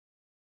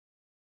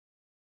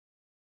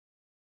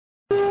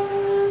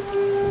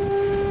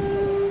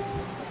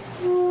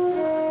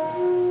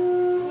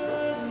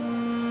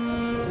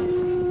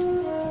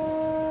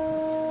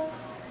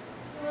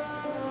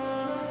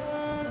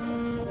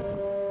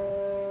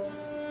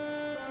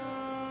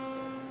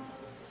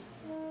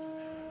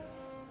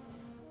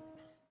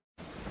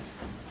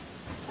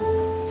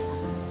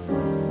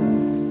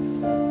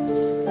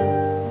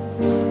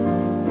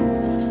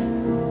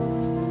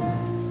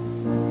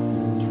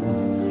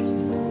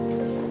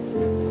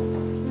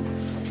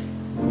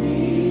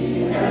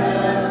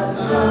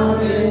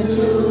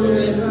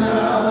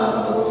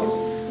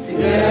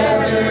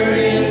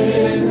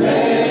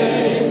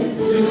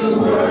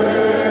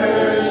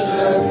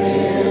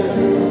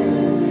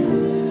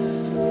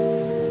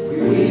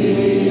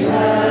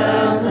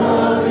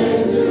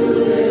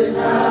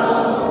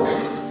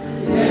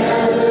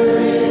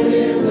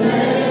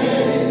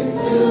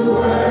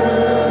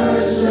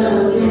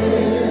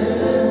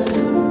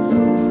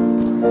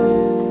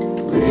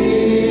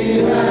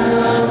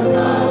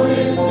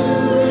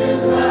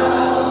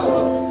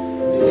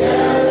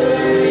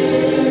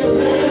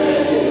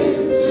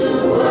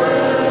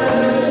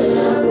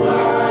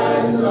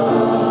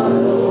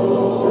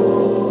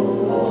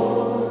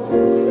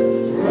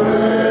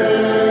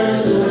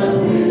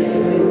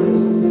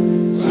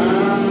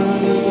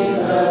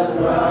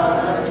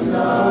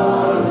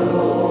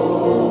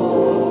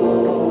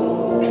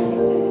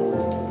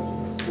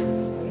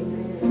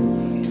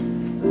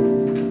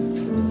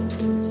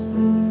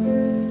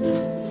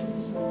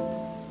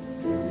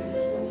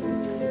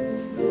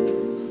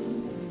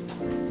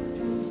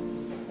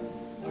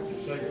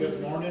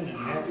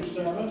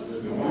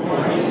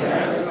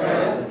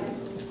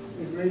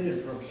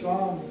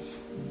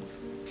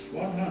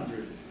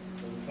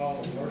call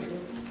of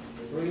worship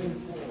 3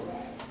 and 4.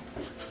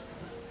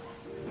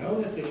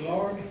 Know that the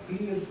Lord,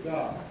 He is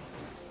God.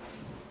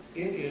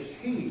 It is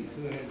He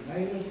who has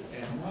made us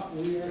and not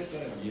we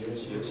ourselves.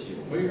 Yes, yes,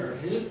 yes. We are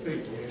His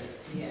people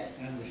Yes.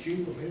 and the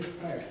sheep of His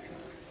pasture.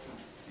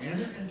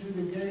 Enter into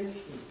the gates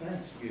with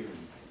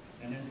thanksgiving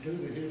and into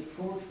His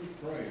courts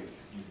with praise.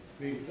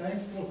 Be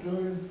thankful to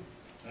Him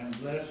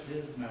and bless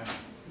His name.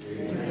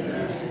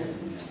 Amen.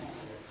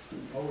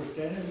 While we're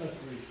standing, let's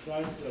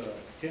recite the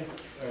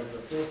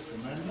fifth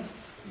commandment.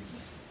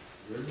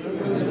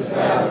 Remember the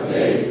Sabbath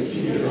day to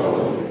keep it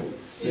holy.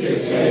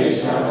 6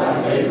 days shall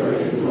thy labor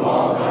and do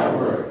all thy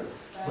works.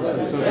 But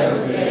the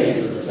 7th day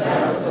is the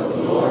Sabbath of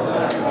the Lord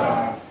thy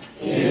God.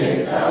 In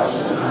it thou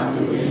shalt not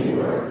do any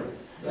work.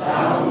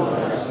 Thou, nor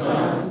thy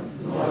son,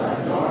 nor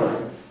thy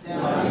daughter,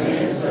 nor thy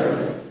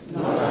manservant,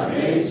 nor thy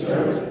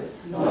maidservant,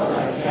 nor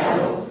thy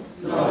cattle,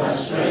 nor thy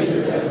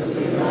stranger that is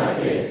within thy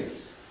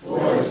gates.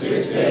 For in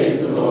 6 days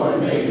the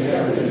Lord made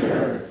heaven and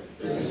earth,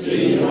 the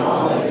sea and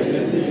all that is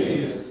in it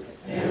is,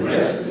 and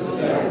rested the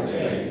 7th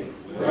day.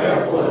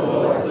 Wherefore the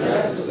Lord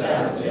blessed the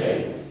Sabbath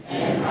day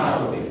and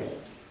hallowed it.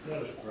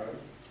 Let us pray.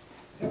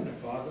 Heavenly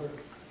Father,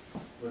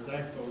 we're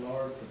thankful,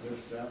 Lord, for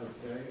this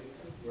Sabbath day.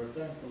 We're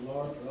thankful,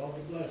 Lord, for all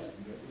the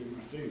blessings that we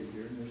received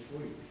during this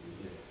week.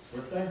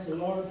 We're thankful,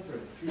 Lord, for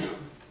that you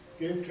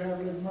gave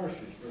traveling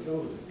mercies for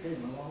those that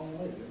came a long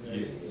way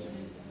today.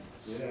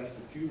 We ask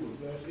that you will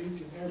bless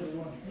each and every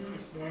one here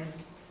this morning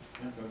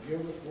and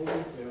forgive us where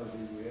we failed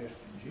you. We ask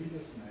in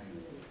Jesus' name.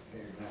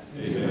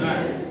 Amen.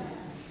 Amen.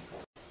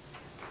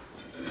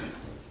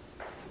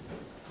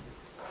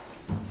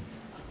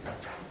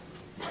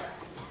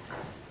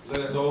 Let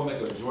us all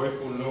make a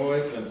joyful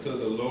noise unto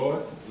the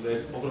Lord.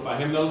 Let's open up our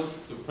hymnals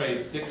to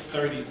praise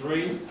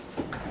 633.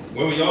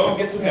 When we all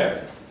get to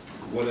heaven,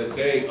 what a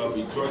day of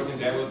rejoicing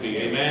that will be.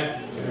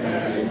 Amen?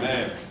 Amen.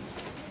 Amen.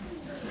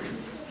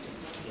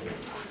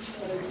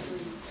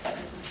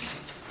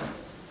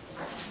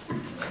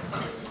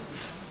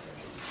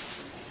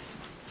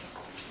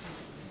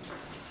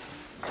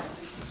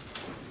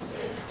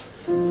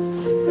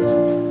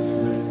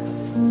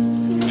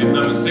 Hymn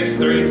number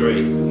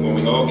 633, when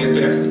we all get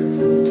to heaven.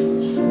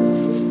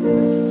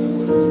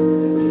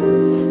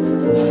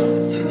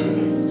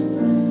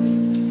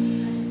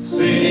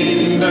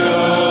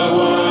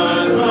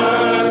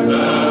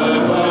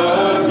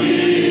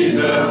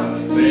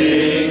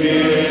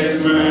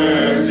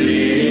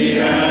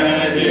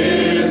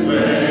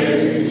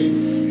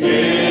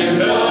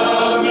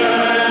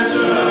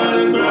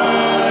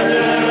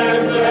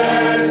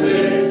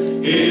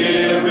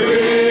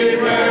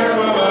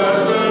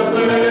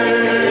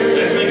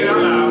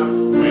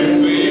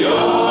 When we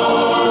all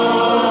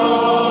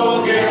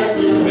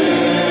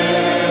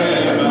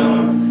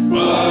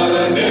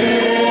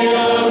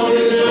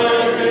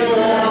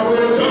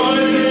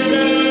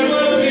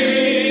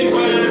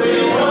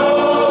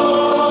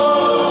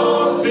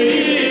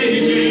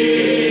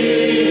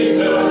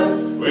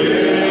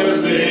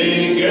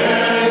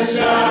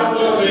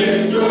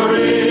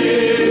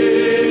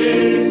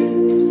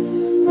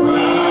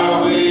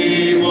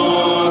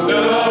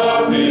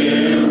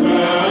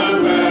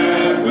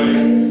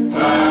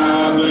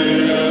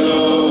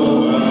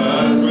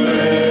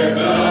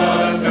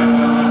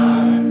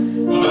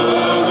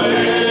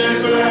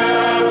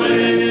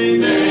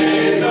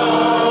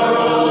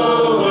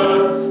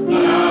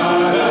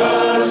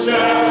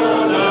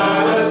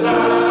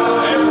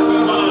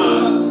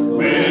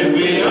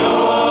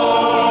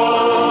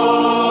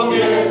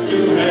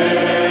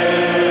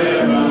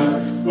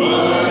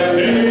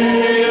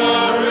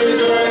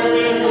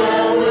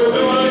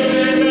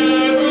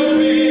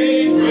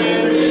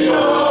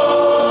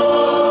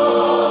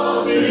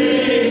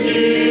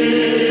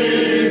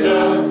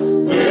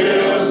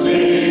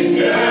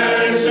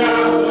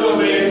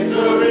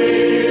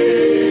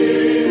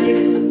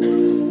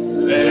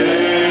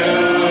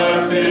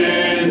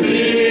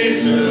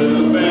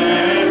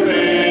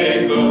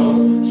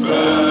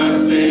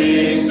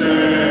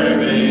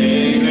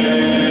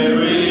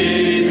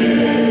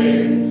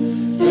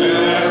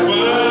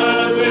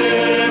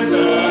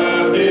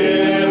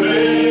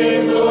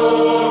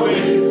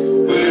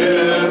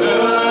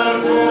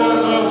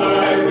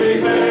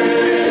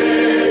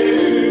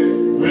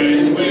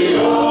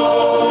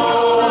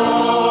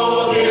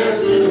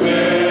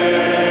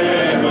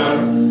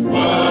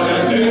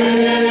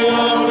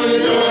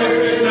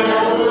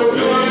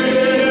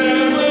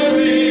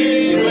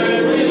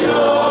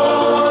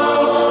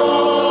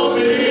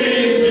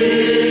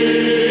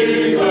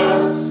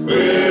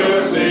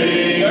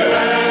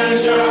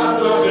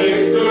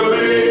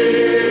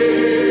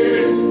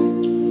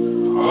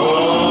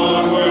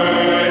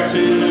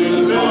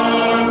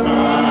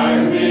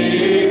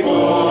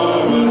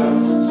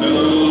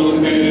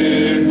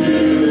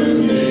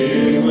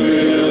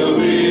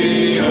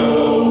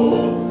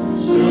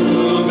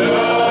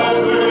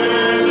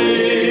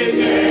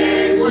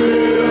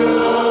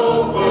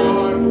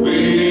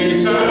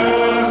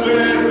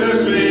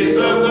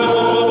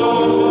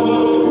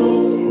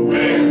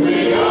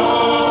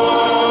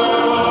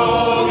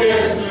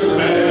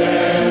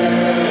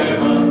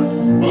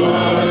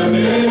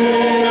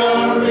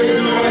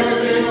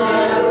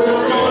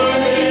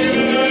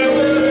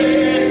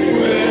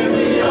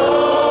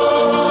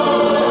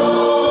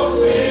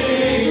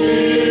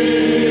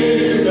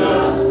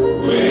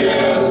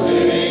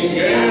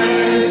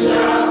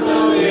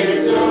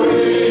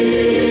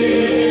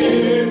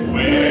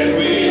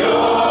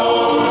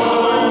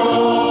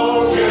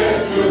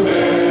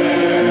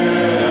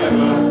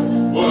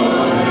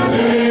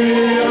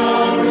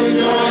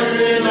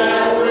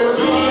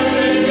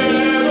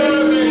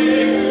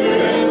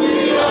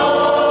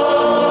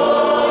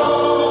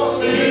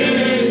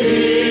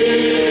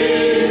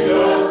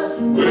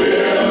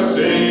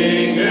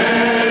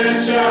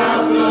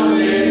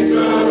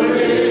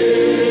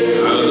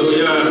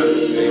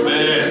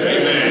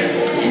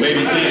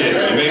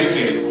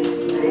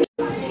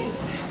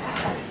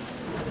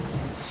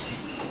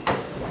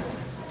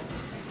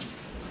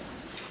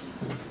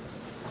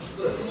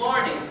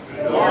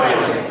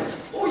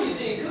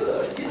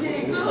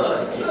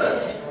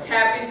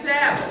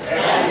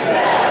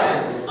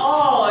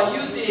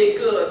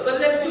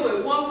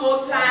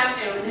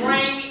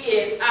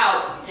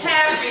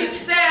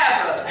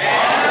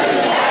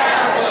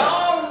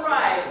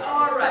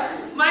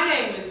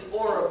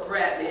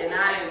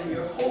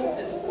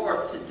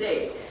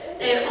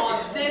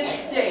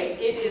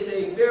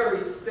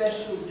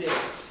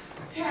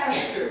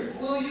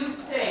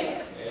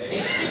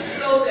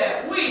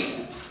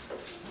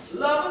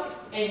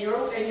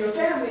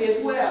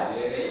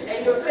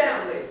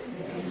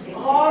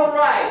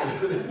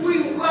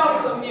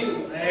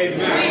We,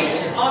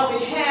 on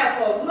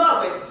behalf of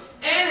Lubbock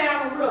and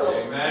Amarillo,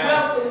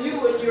 welcome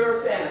you and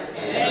your family.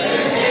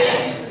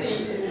 Amen. Be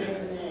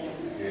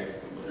seated.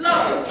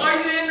 Lubbock, are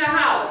you in the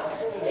house?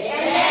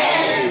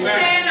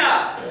 Stand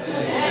up.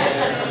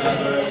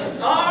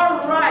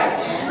 All right.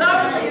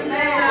 Lubbock is in the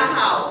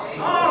house.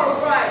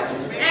 All right.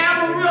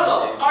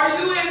 Amarillo, are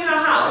you in the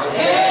house?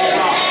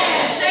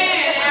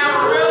 Stand,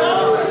 Amarillo.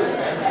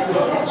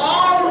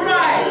 All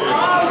right.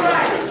 All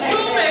right. You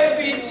may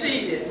be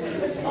seated.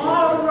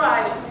 All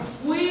right.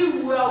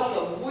 We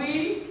welcome,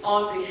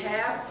 on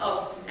behalf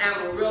of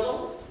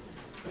Amarillo,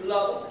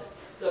 Lubbock,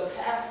 the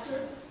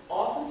pastor,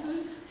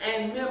 officers,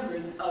 and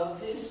members of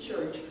this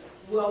church,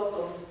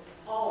 welcome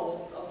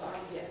all of our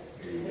guests.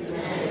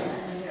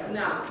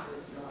 Now,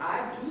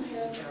 I do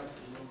have,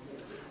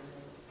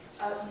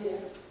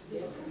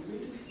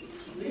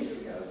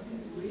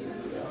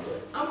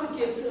 I'm going to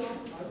get to them.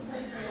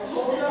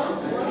 Hold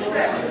on, 1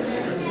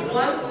 second.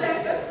 1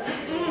 second.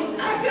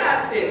 I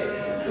got this.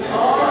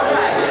 All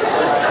right.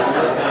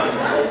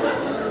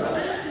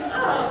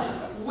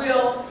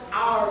 Will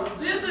our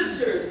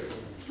visitors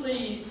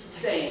please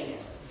stand?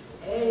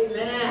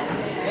 Amen.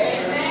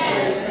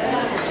 Amen.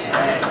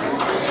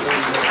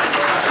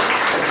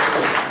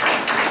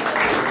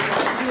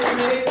 You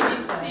may be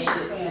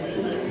seated.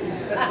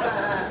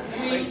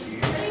 We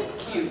thank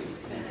you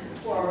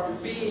for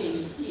being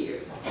here,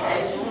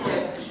 as you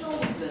have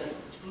chosen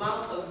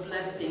Mount of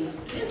Blessing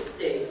this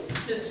day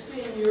to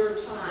spend your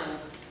time,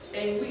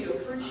 and we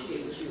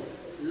appreciate you.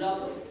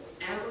 Love it.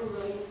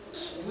 Amarillo,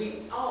 we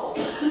all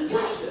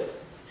worship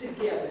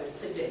together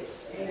today.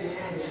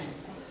 Amen.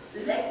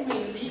 Let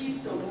me leave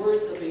some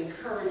words of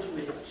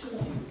encouragement to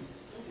you.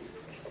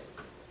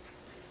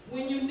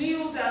 When you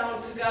kneel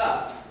down to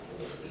God,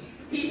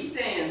 He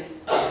stands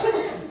up.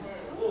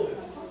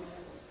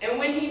 And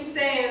when He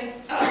stands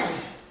up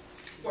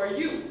for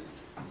you,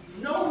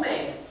 no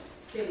man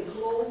can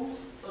close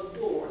a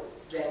door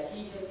that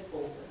He has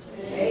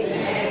opened.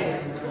 Amen.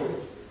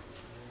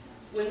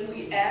 When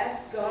we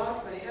ask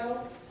God for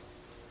help,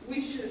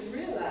 we should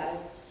realize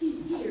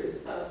He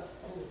hears us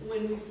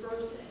when we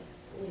first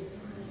ask.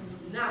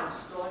 Now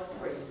start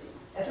praising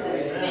to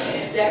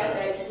receive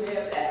that you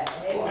have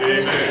asked for.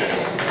 Amen.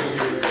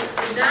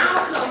 Now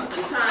comes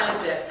the time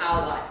that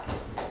I like.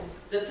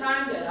 The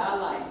time that I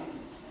like,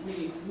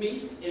 we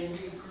meet and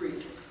we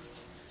greet.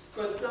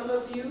 For some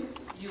of you,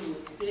 you will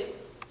sit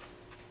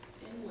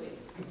and wait.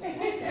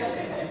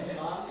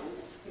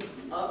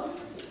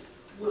 Others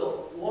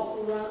will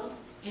walk around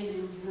and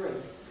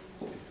embrace.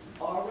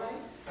 All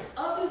right?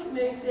 Others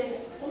may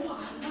say, oh,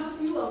 I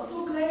love you. I'm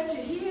so glad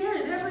you're here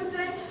and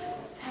everything.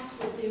 That's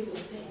what they will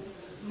say.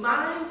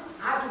 Mine,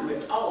 I do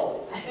it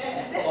all.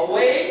 A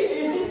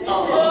wave, a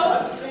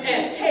hug,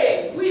 and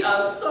hey, we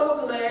are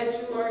so glad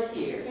you are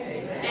here.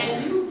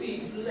 And you be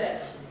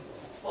blessed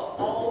for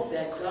all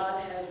that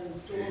God has in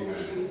store for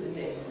you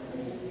today.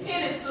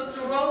 Hit it,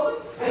 Sister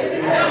Roland. It's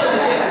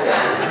fellowship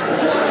time.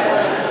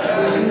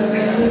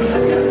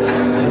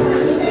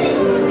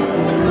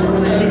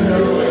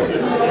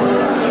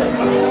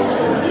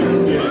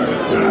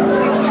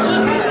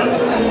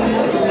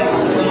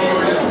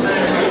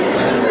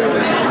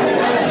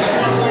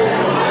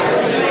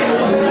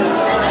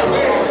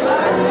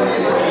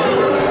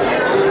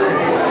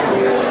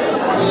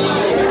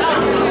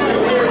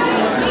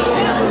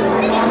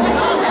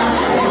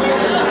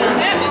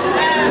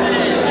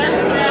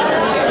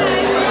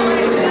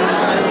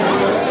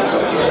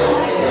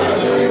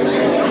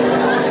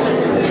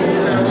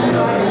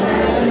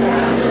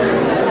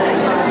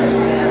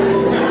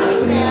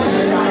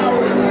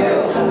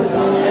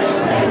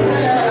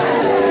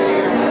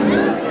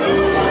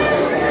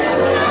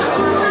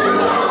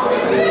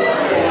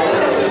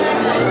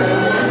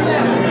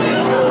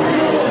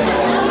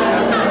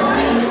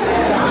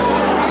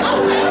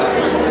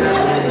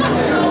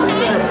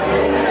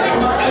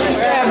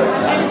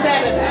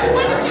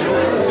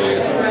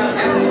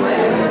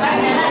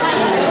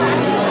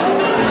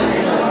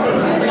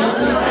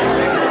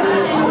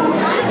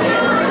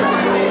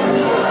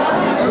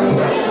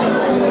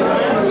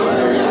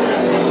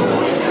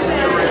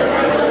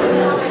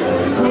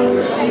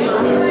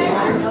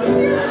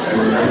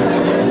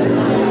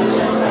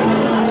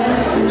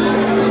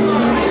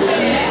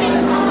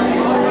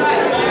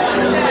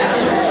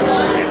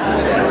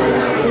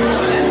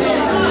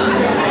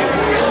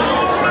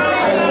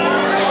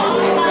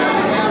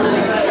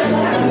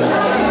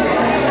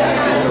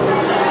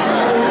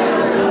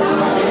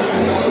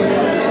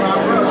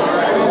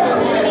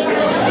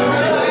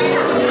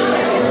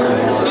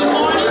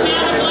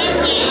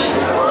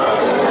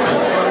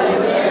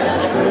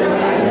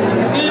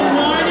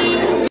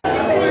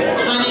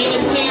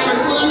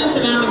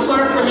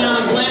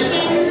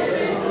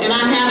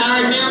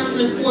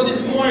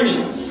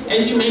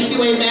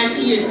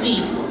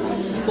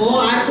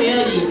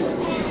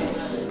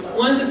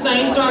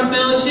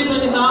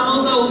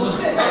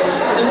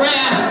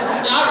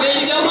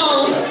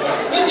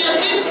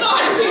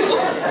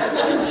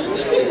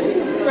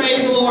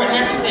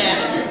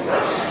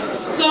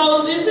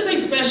 So this is a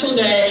special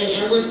day,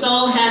 and we're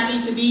so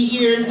happy to be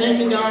here,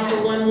 thanking God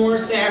for one more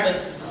Sabbath.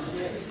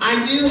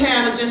 I do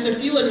have just a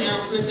few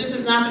announcements. This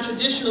is not the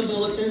traditional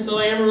bulletin, so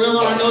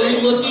Amarillo, I know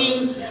you're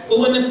looking for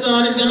when the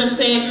sun is going to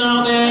set and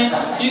all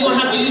that. You're going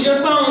to have to use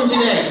your phone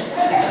today.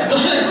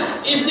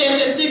 It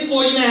says at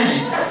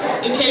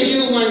 6:49, in case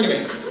you were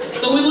wondering.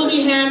 So we will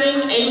be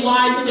having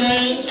AY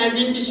today,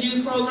 Adventist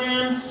Youth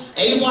Program.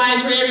 AY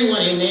is for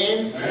everyone,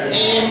 amen?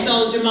 And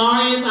so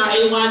Jamarius, our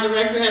AY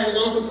director, has a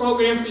wonderful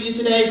program for you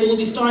today. So we'll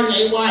be starting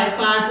AY at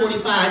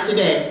 5:45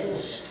 today.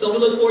 So we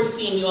look forward to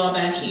seeing you all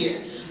back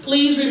here.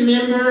 Please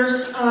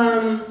remember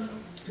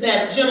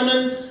that,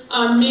 gentlemen,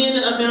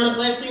 men of Mount of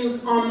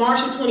Blessings, on March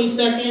the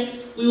 22nd,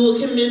 we will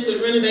commence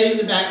with renovating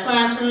the back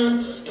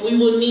classroom, and we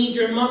will need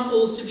your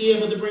muscles to be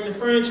able to bring the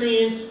furniture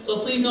in. So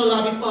please know that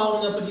I'll be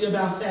following up with you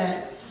about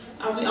that.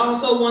 We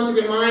also want to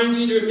remind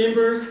you to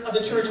remember of the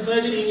church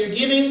budget in your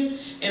giving,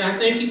 and I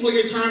thank you for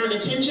your time and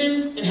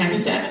attention, and happy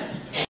Sabbath.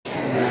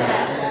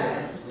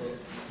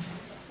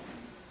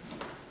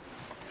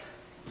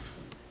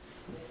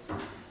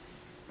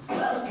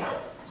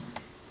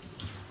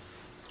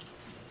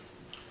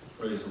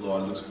 Praise the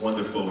Lord. It looks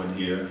wonderful in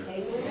here.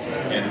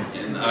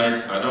 And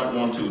I don't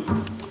want to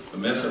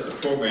mess up the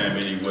program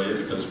anyway,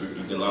 because we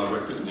did a lot of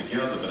work putting it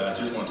together, but I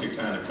just want to take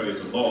time to praise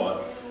the Lord.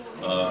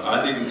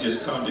 I didn't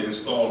just come to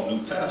install a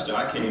new pastor.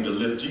 I came to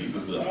lift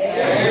Jesus up.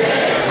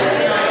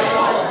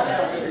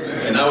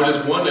 And I was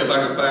just wondering if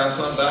I could find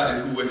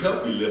somebody who would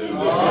help me lift him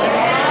this morning.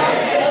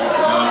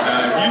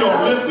 If you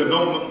don't lift him,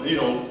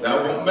 that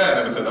won't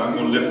matter, because I'm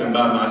going to lift him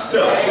by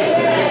myself.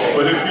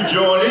 But if you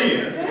join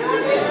in,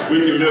 we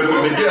can lift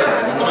him together.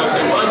 And somebody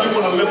say, why do you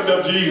want to lift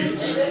up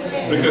Jesus?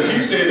 Because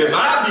he said, if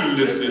I be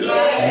lifted up,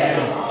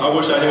 I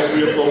wish I had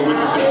 3 or 4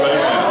 witnesses right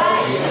now.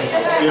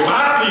 If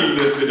I be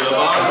lifted up,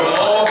 I'll draw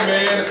all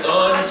men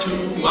unto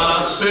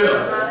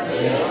myself.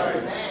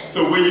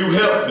 So will you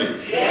help me?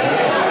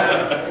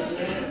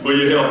 Will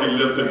you help me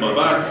lift him up?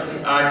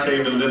 I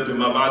came to lift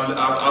him up.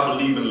 I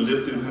believe in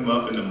lifting him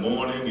up in the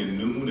morning and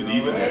noon and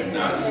even at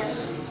night.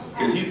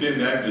 Because he's been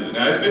that good.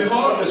 Now, it's been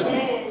hard this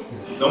week.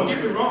 Don't get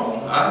me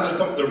wrong. I had to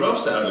come up the rough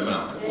side of the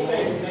mountain.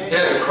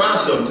 Had to cry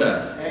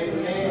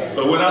sometimes.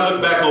 But when I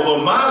look back over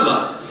my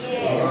life,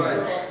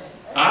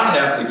 I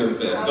have to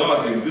confess,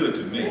 God's been good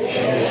to me.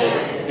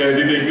 Has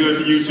he been good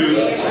to you too?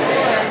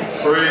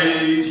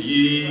 Praise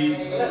ye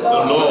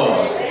the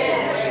Lord.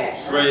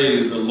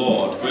 Praise the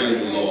Lord. Praise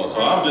the Lord. So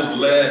I'm just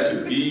glad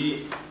to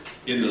be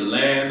in the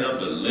land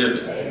of the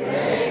living.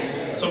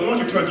 So why don't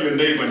you turn to your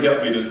neighbor and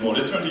help me this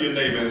morning. Just turn to your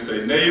neighbor and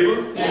say, neighbor,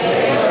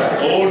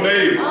 old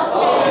neighbor,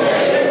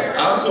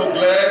 I'm so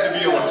glad to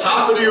be on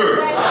top of the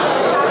earth.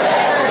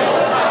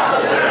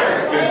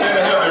 Instead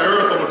of having the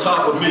earth on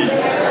top of me.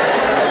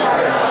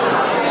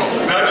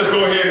 Now just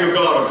go ahead and give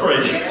God a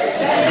praise.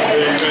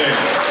 Amen.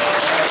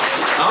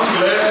 I'm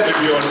glad to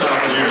be on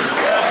top of the earth.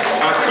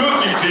 I could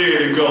be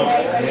dead and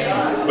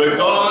gone. But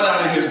God,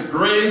 out of his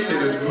grace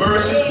and his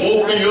mercy,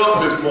 woke me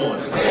up this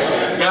morning.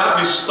 Got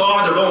me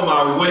started on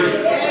my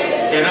way.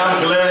 And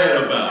I'm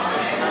glad about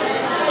it.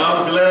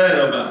 I'm glad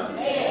about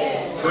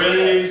it.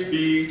 Praise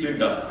be to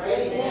God.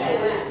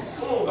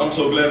 I'm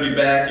so glad to be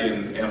back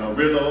in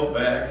Amarillo,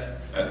 back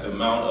at the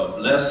Mount of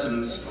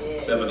Blessings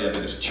Seventh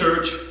Adventist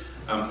Church.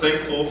 I'm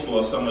thankful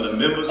for some of the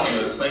members, some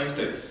of the saints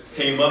that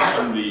came up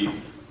from the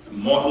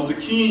Martin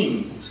Luther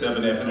King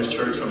Seventh Adventist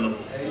Church from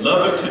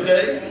Lubbock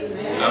today.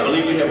 I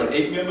believe we have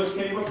 8 members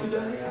came up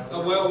today.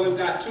 Well, we've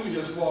got 2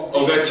 just walked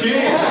in. Oh, got 10.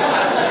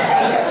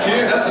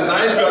 10, that's a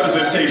nice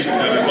representation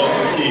of the Martin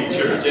Luther King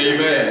Church.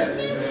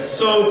 Amen.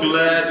 So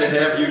glad to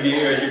have you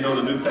here. As you know,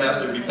 the new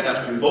pastor will be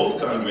pastoring both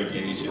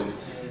congregations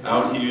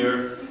out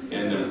here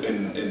in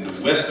the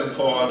western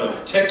part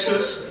of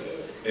Texas.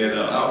 And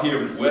out here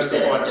in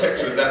western part of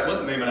Texas, what's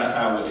the name of that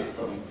highway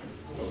from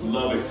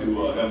Lubbock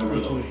to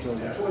Amarillo?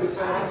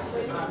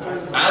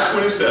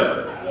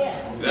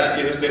 I-27. That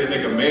interstate to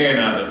make a man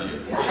out of you.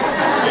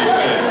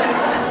 Amen.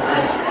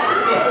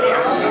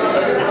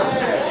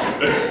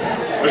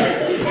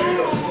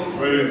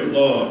 Praise the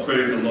Lord.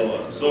 Praise the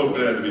Lord. So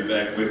glad to be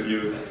back with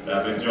you.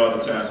 I've enjoyed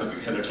the time so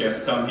we had a chance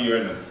to come here.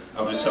 And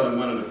I was telling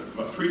one of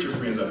my preacher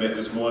friends I met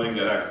this morning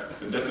that I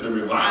conducted a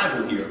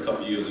revival here a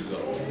couple years ago.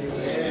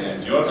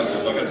 And enjoyed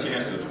myself. So I got a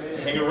chance to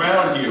hang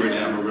around here in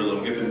Amarillo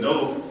and get to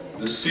know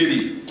the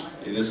city.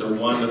 And it's a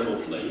wonderful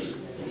place.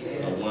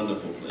 A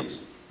wonderful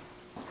place.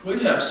 We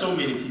have so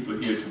many people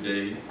here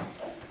today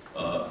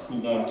who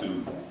want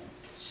to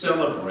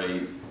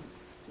celebrate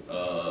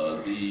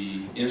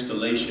the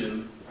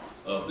installation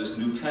of this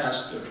new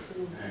pastor.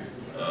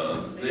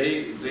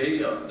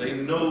 They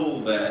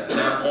know that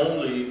not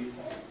only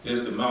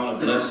is the Mount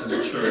of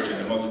Blessings Church and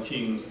the Martin Luther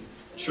King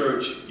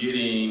Church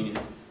getting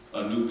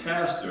a new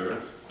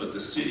pastor, but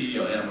the city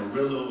of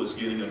Amarillo is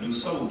getting a new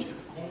soldier.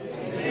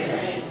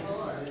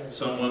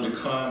 Someone to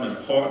come and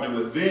partner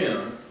with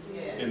them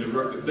in the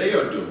work that they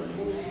are doing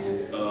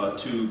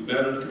to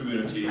better the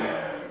community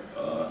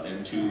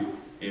and to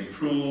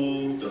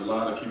improve the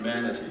lot of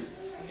humanity.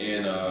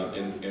 And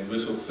we're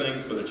so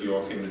thankful that you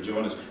all came to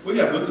join us. We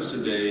have with us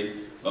today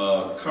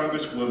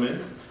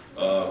Congresswoman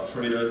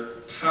Freda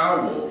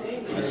Powell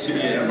for the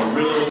city of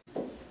Amarillo.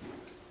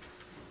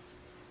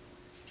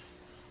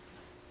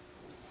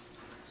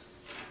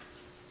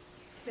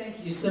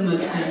 Thank you so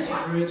much, Pastor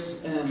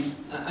Brooks.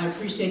 I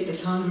appreciate the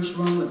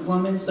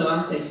Congresswoman, so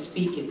I say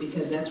speak it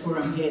because that's where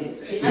I'm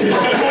headed. I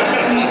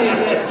appreciate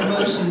that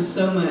promotion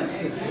so much.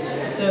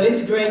 So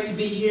it's great to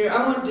be here.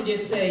 I wanted to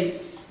just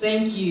say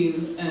thank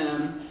you,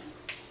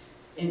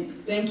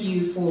 and thank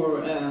you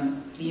for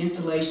the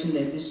installation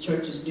that this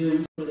church is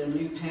doing for their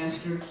new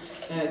pastor.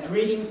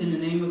 Greetings in the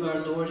name of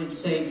our Lord and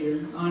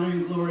Savior. Honor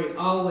and glory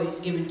always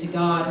given to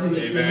God, who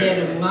is the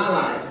head of my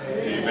life.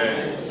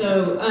 Amen.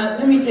 So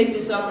let me take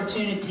this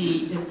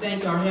opportunity to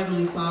thank our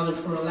Heavenly Father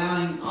for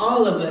allowing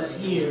all of us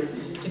here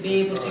to be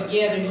able to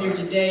gather here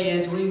today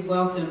as we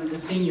welcome the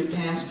senior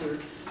pastor,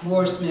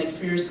 Morris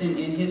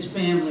McPherson, and his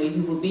family,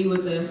 who will be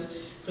with us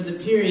for the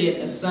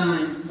period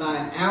assigned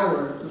by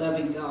our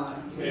loving God.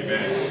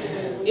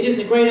 Amen. It is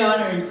a great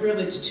honor and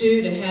privilege,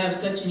 too, to have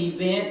such an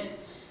event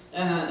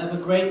of a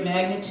great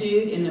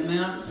magnitude in the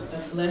Mount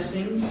of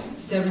Blessings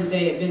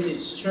Seventh-day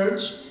Adventist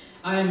Church.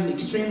 I am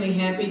extremely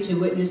happy to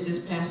witness this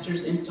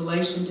pastor's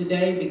installation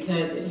today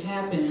because it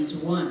happens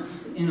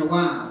once in a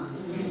while.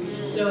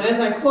 So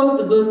as I quote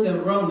the book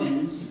of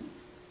Romans,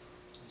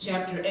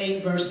 chapter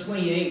 8, verse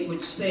 28,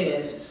 which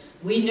says,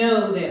 "We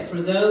know that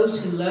for those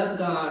who love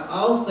God,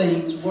 all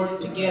things work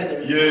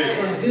together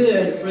for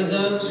good for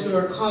those who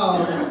are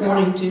called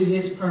according to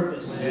His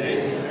purpose."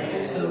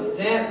 So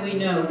that we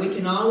know. We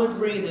can all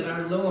agree that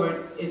our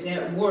Lord is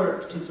at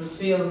work to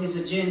fulfill His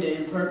agenda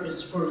and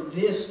purpose for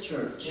this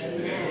church.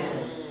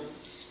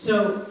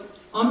 So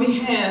on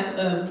behalf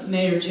of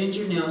Mayor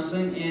Ginger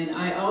Nelson, and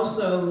I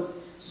also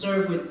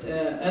serve with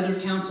other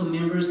council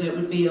members, that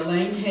would be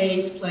Elaine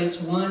Hayes, place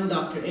 1,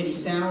 Dr. Eddie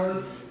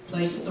Sauer,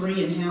 place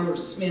 3, and Howard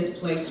Smith,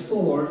 place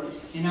 4,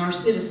 and our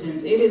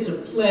citizens, it is a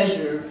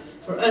pleasure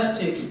for us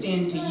to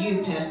extend to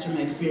you, Pastor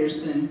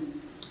McPherson,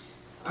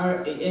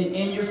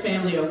 and your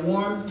family, a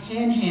warm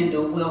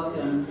panhandle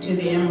welcome to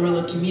the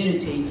Amarillo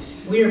community.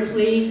 We are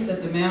pleased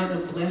that the Mount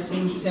of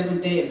Blessings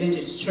Seventh-day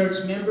Adventist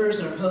Church members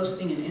are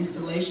hosting an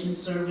installation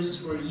service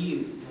for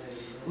you.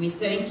 We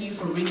thank you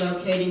for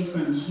relocating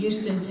from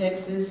Houston,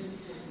 Texas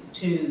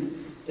to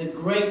the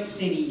great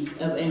city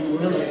of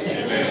Amarillo,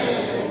 Texas.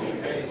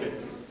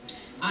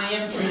 I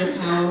am Freda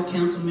Powell,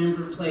 council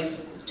member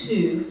place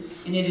 2,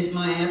 and it is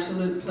my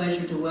absolute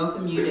pleasure to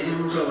welcome you to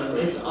Amarillo.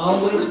 It's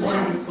always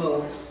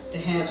wonderful to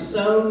have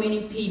so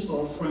many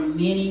people from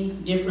many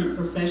different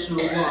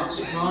professional walks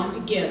drawn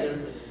together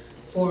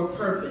for a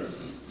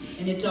purpose.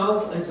 And it's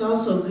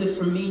also good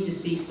for me to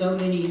see so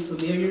many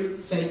familiar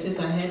faces.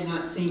 I had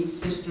not seen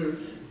Sister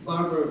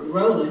Barbara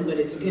Rowland, but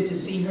it's good to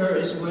see her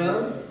as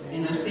well.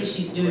 And I see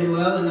she's doing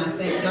well, and I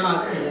thank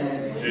God for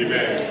that.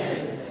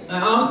 Amen. I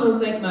also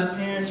thank my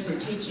parents for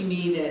teaching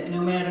me that no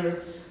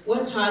matter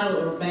what title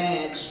or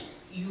badge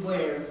you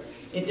wear,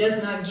 it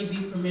does not give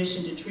you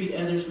permission to treat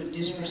others with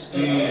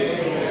disrespect.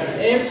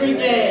 Every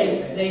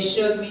day they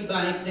showed me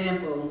by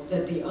example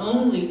that the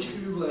only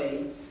true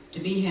way to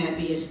be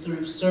happy is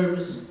through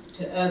service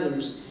to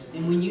others.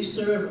 And when you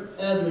serve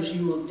others,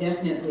 you will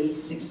definitely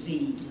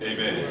succeed.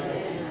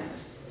 Amen.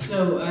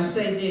 So I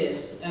say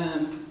this,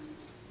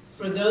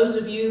 for those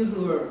of you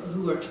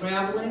who are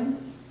traveling,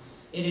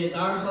 it is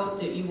our hope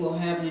that you will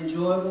have an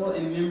enjoyable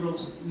and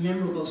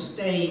memorable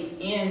stay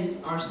in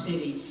our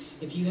city.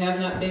 If you have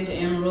not been to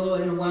Amarillo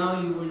in a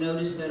while, you will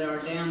notice that our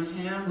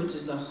downtown, which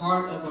is the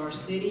heart of our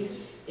city,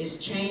 is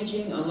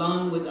changing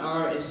along with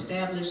our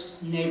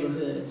established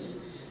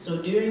neighborhoods.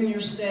 So during your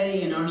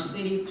stay in our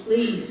city,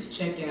 please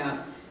check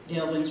out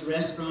Delvin's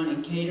Restaurant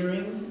and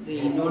Catering,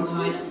 the North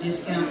Heights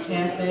Discount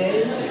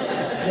Cafe.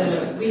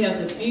 We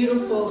have the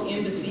beautiful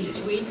Embassy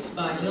Suites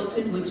by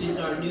Hilton, which is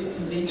our new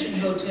convention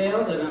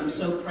hotel that I'm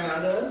so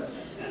proud of.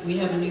 We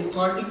have a new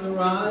parking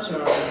garage.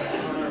 Our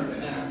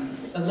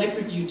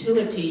electric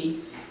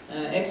utility,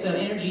 Xcel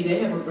Energy, they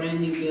have a brand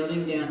new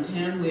building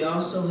downtown. We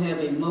also have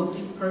a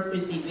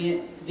multi-purpose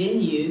event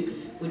venue,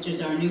 which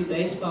is our new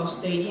baseball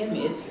stadium.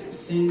 It's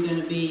soon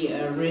going to be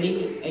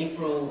ready,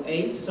 April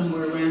 8th,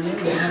 somewhere around there.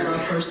 We'll have our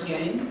first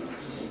game.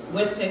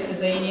 West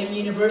Texas A&M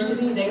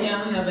University, they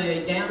now have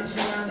a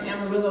downtown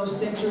Amarillo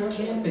Center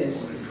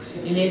campus,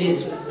 and it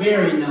is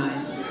very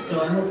nice. So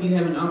I hope you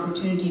have an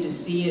opportunity to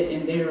see it,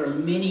 and there are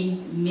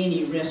many,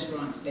 many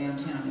restaurants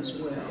downtown as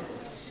well.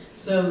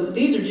 So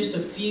these are just a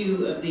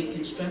few of the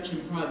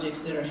construction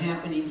projects that are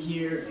happening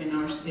here in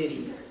our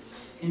city.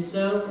 And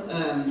so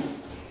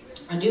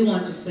I do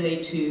want to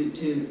say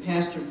to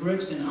Pastor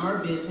Brooks, in our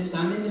business,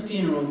 I'm in the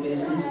funeral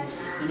business,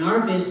 in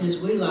our business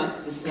we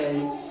like to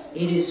say,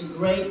 it is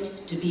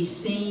great to be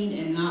seen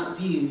and not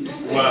viewed.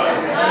 Wow.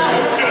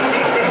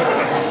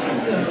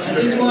 So I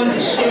just wanted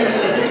to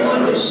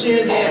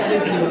share that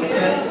with you,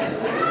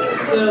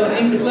 okay? So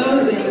in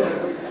closing,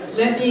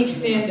 let me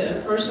extend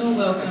a personal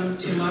welcome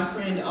to my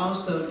friend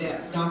also,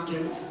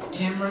 Dr.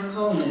 Tamara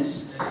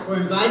Colness, for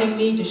inviting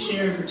me to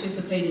share and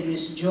participate in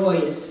this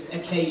joyous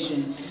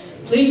occasion.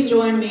 Please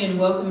join me in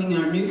welcoming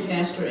our new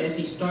pastor as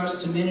he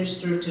starts to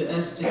minister to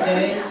us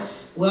today.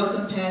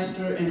 Welcome,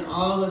 Pastor, and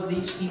all of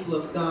these people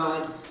of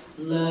God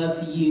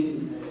love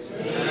you.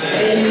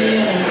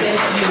 Amen, and thank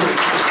you.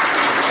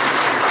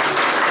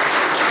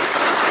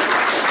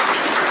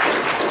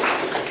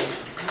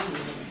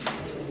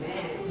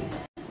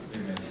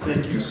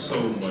 Thank you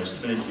so much.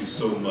 Thank you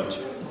so much.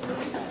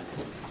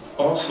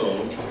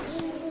 Also,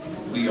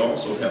 we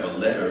also have a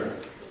letter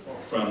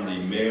from the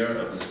mayor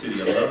of the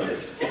city of Lubbock.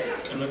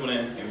 And I'm going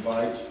to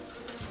invite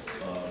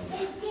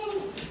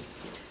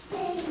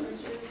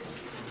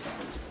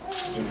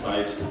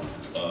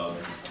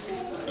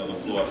Elder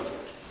Floyd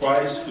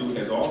Price, who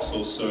has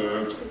also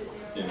served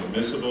in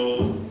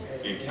municipal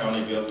and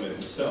county government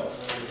himself.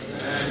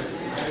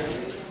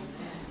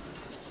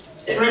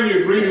 Bring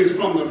you greetings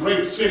from the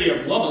great city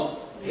of Lubbock,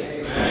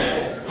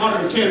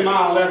 110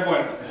 miles that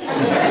way.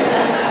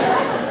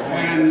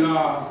 And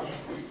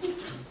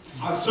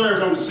I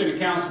served on the city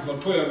council for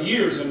 12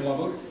 years in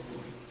Lubbock.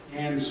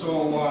 And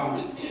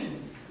so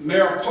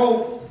Mayor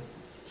Pope,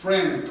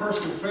 friend, a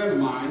personal friend of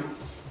mine,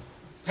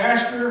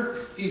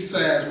 Pastor, he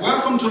says,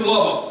 welcome to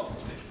Lubbock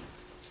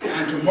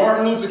and to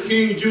Martin Luther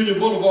King Jr.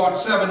 Boulevard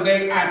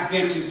Seventh-day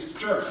Adventist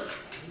Church.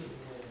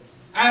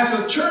 As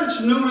a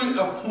church newly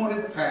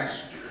appointed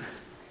pastor,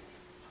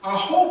 I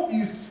hope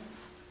you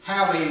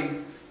have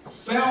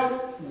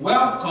felt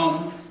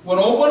welcome with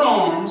open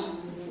arms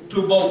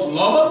to both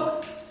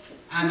Lubbock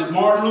and the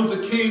Martin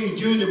Luther King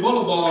Jr.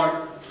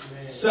 Boulevard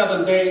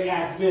Seventh-day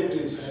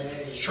Adventist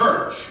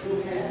Church.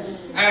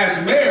 As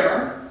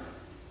mayor,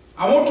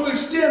 I want to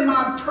extend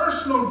my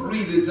personal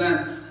greetings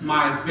and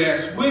my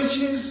best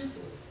wishes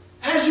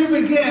as you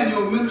begin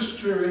your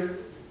ministry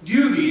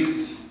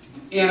duties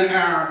in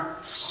our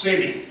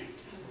city.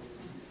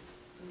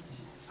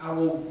 I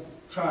won't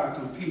try to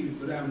compete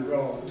with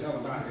Amarillo and tell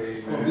about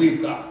what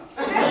we've got.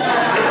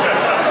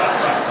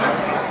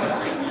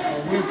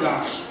 We've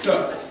got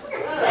stuff.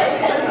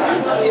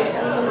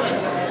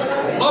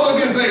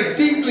 Lubbock is a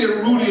deeply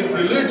rooted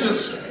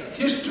religious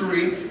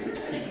history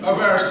of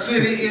our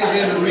city is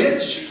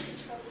enriched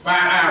by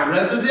our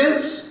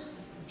residents,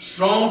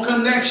 strong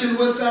connection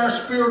with our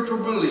spiritual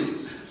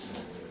beliefs,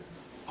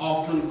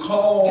 often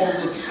called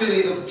the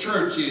city of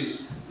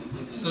churches.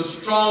 The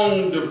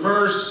strong,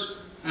 diverse,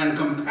 and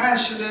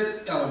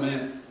compassionate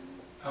element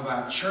of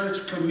our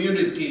church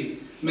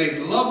community make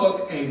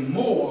Lubbock a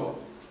more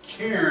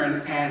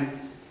caring and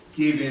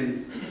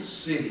giving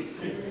city.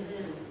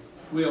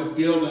 We're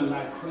building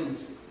like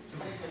crazy.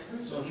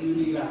 So if you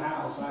need a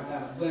house, I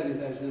got a buddy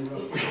that's in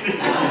Lubbock.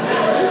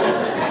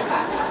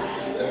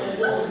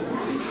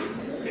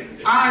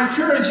 I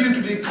encourage you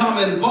to become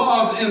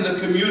involved in the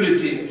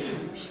community.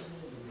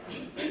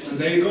 And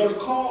they go to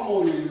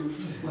call on you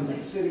when the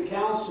city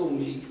council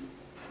meet,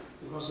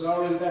 because they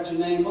already got your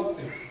name up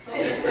there.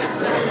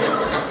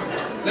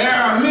 There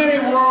are many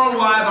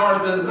worldwide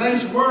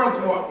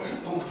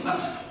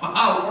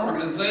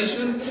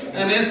organizations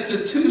and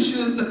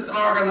institutions that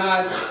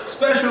organize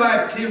special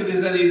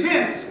activities and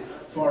events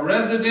for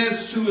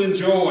residents to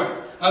enjoy.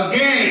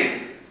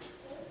 Again,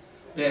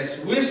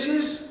 best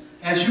wishes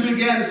as you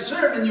begin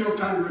serving your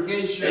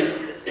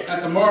congregation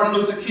at the Martin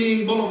Luther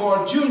King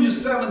Boulevard Junior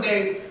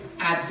Seventh-day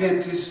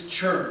Adventist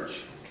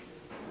Church.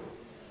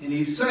 And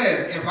he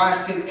says, if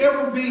I can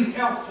ever be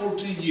helpful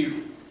to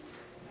you,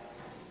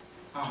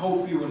 I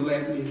hope you would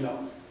let me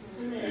know.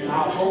 And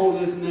I'll hold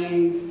his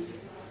name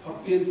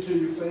up into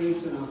your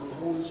face and I will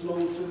hold his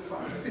load to the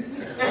fire.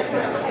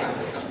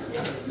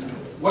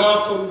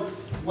 Welcome,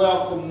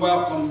 welcome,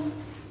 welcome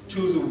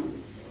to the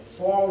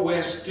Far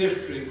West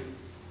District,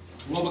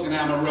 Lubbock and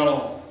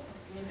Amarillo.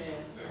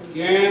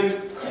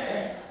 Again,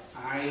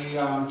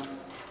 I'm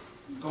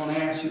going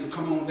to ask you to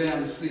come on down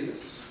and see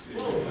us.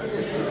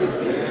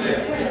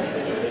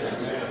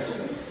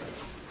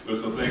 We're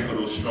so thankful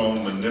for those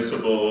strong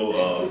municipal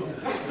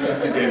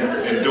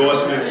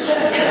endorsements.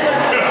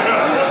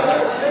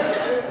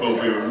 But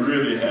we're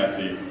really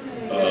happy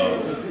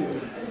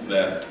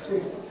that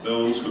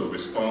those who are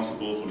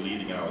responsible for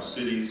leading our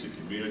cities and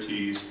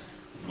communities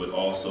would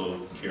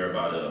also care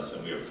about us,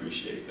 and we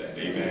appreciate that.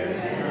 Amen.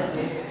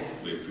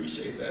 We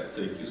appreciate that.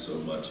 Thank you so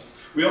much.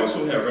 We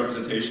also have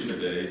representation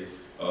today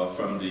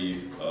from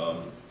the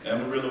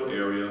Amarillo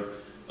area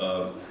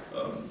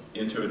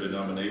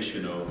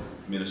Interdenominational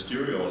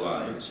Ministerial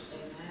Alliance,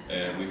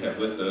 and we have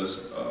with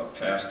us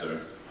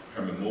Pastor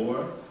Herman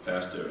Moore,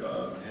 Pastor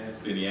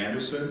Benny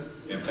Anderson,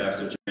 and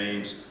Pastor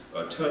James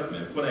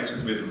Tubman. I'm going to ask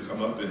them to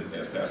come up and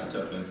ask Pastor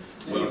Tubman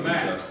welcomes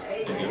us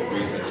and give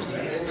greetings at this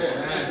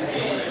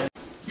time.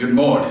 Good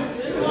morning.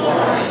 Good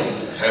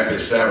morning. Happy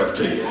Sabbath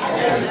to you.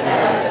 Happy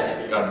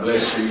Sabbath. God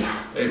bless you.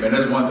 Hey man,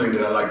 that's one thing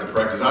that I like to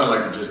practice. I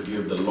like to just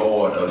give the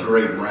Lord a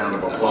great round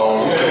of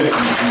applause. We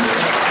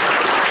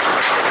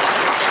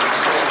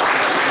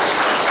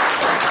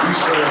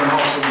serve an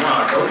awesome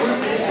God, don't we?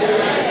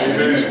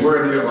 Amen. He's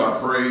worthy of our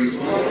praise.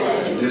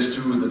 And this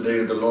too is the day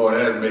that the Lord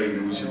has made,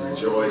 and we should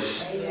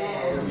rejoice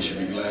and we should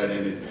be glad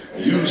in it.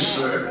 You,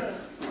 sir,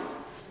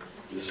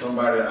 is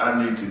somebody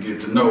I need to get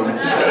to know.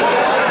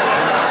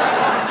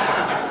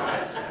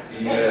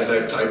 He has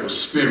that type of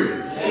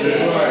spirit.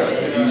 I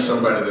said, he's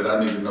somebody that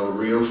I need to know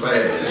real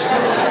fast.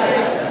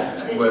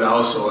 But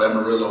also,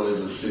 Amarillo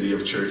is a city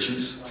of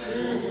churches.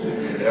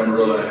 And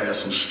Amarillo has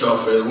some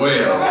stuff as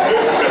well.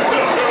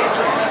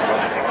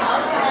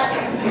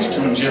 These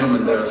two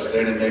gentlemen that are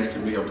standing next to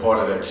me are part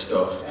of that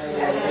stuff.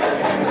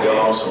 And they're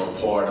also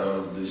a part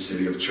of the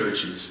city of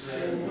churches.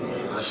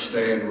 I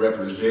stand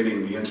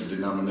representing the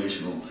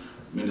Interdenominational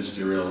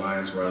Ministerial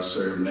Alliance where I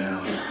serve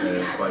now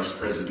as Vice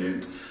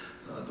President.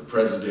 The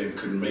President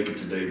couldn't make it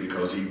today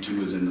because he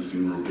too is in the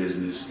funeral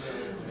business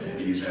and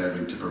he's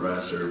having to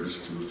provide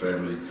service to a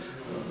family.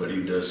 But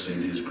he does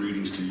send his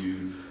greetings to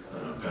you,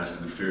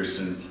 Pastor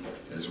McPherson,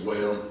 as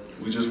well.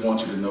 We just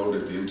want you to know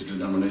that the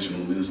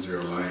Interdenominational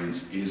Ministerial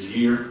Alliance is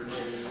here.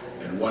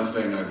 And one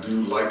thing I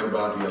do like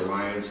about the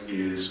Alliance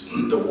is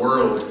the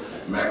world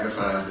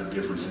magnifies the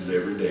differences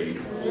every day.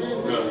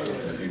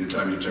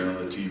 Anytime you turn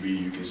on the TV,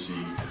 you can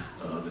see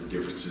the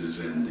differences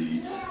and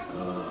the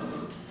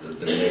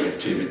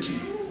negativity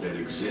that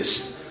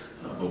exists.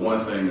 But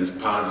one thing that's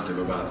positive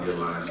about the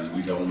Alliance is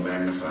we don't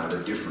magnify the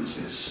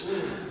differences.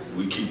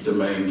 We keep the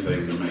main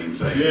thing the main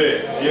thing.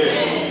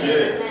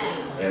 Yes.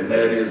 And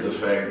that is the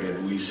fact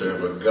that we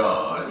serve a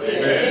God.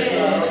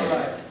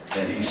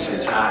 And he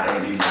sits high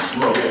and he looks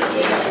low.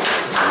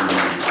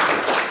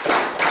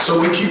 So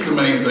we keep the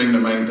main thing,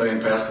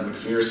 Pastor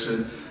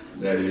McPherson,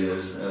 that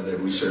is that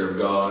we serve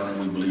God and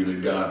we believe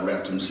that God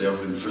wrapped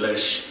himself in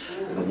flesh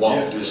and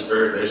walked this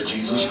earth as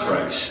Jesus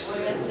Christ.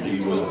 And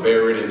he was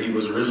buried and he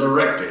was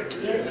resurrected.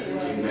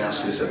 He now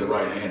sits at the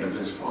right hand of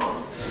his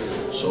Father.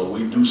 So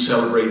we do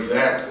celebrate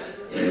that.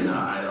 And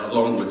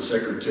along with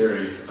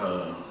Secretary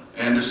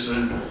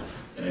Anderson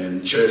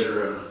and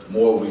Treasurer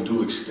Moore, we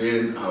do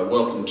extend our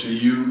welcome to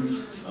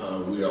you.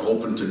 We are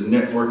open to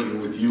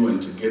networking with you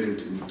and to getting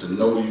to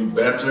know you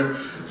better.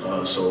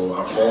 So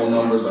our phone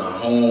numbers, our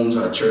homes,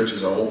 our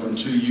churches are open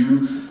to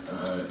you.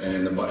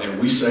 And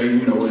we say,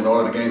 you know, in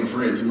order to gain a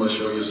friend, you must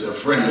show yourself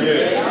friendly.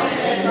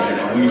 Amen.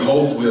 And we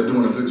hope we are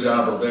doing a good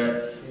job of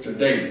that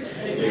today.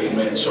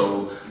 Amen.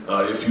 So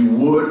if you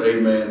would,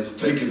 amen,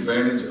 take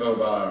advantage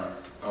of our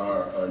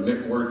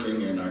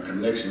networking and our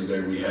connections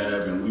that we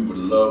have, and we would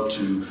love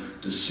to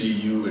see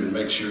you and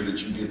make sure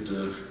that you get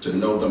to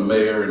know the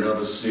mayor and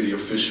other city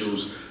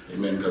officials,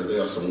 amen, because they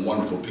are some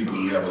wonderful people.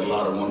 We have a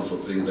lot of wonderful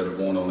things that are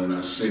going on in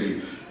our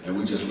city, and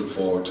we just look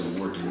forward to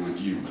working with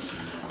you.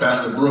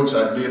 Pastor Brooks,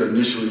 I did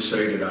initially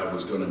say that I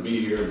was going to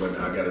be here, but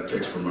I got a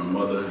text from my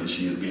mother, and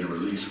she is being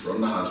released from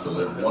the hospital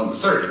at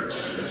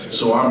 1:30.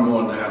 So I'm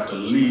going to have to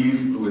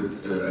leave,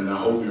 and I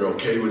hope you're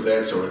okay with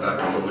that, so that I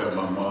can go help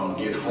my mom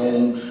get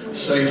home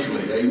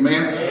safely.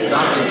 Amen.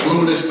 Dr.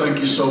 Clunas, thank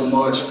you so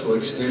much for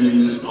extending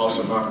this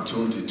awesome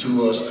opportunity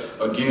to us.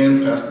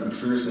 Again, Pastor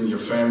McPherson, your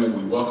family,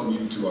 we welcome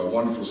you to our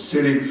wonderful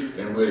city,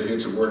 and we're here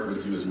to work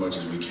with you as much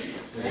as we can.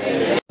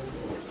 Amen.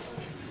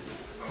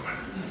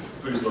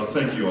 Praise the Lord.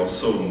 Thank you all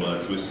so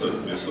much. We're so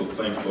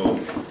thankful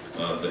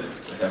that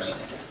to have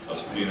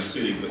us be in a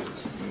city with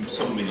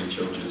so many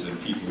churches and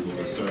people who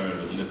are concerned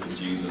with lifting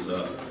Jesus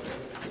up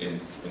and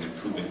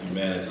improving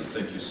humanity.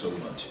 Thank you so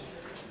much.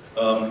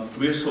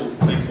 We're so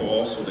thankful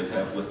also to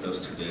have with us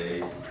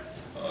today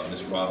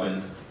Ms.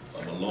 Robin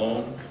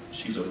Malone.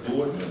 She's a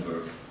board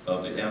member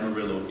of the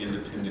Amarillo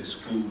Independent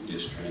School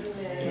District.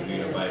 And we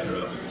invite her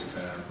up at this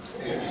time.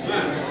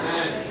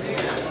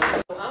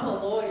 Yes. I'm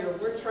a lawyer.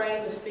 We're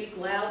trained to speak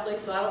loudly,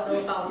 so I don't know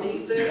if I'll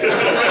need this.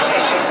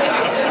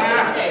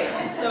 Okay.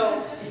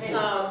 So,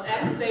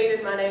 as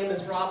stated, my name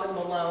is Robin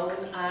Malone.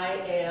 I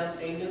am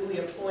a newly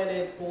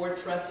appointed board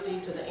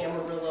trustee to the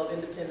Amarillo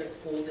Independent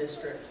School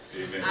District.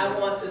 Amen. I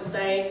want to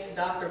thank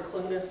Dr.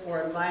 Clunas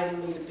for inviting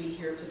me to be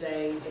here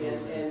today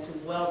and to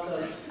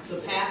welcome the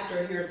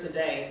pastor here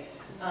today.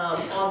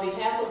 On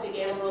behalf of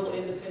the Amarillo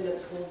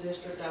Independent School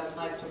District, I would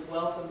like to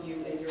welcome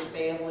you and your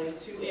family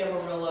to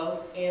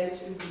Amarillo and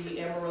to the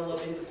Amarillo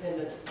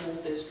Independent School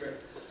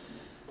District.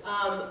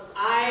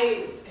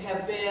 I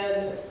have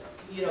been,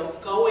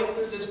 going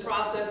through this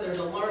process. There's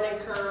a learning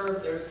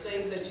curve. There's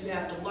things that you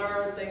have to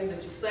learn, things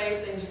that you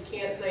say, things you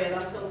can't say, and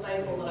I'm so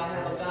thankful that I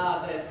have a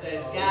God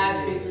that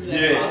guides me through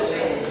that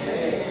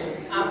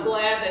process. I'm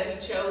glad that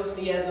He chose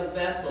me as a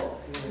vessel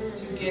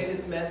to get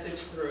His message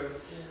through.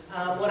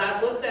 When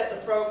I looked at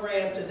the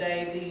program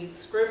today, the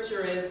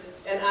scripture is,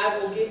 and I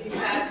will give you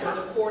pastors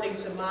according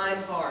to mine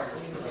heart.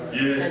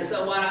 Yeah. And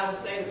so what I was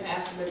saying to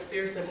Pastor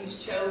McPherson, He's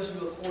chose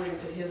you according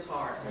to His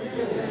heart.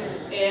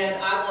 And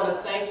I want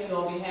to thank you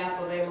on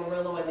behalf of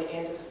Amarillo and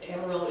the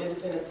Amarillo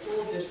Independent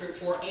School District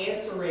for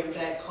answering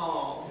that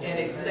call and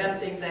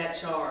accepting that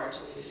charge.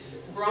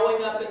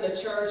 Growing up in the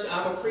church,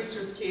 I'm a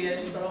preacher's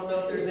kid, so I don't know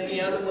if there's any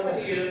other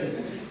ones here,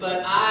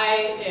 but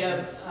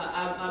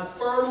I'm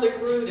firmly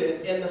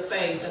rooted in the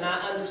faith, and I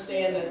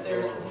understand that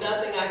there's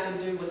nothing I can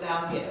do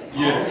without Him.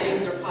 Yeah. All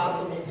things are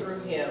possible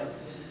through Him.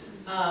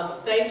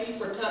 Thank you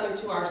for coming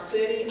to our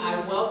city. I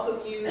welcome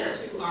you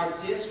to our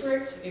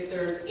district. If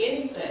there's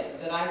anything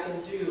that I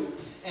can do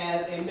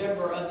as a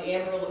member of the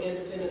Amarillo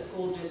Independent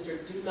School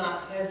District, do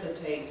not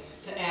hesitate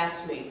to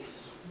ask me.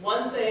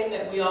 One thing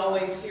that we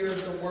always hear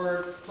is the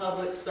word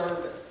public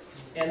service,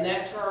 and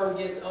that term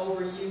gets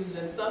overused,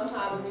 and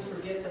sometimes we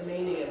forget the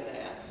meaning of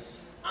that.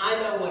 I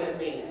know what it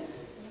means.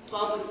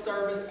 Public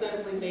service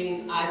simply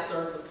means I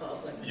serve the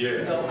public.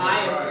 Yeah. So I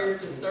am here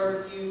to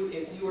serve you.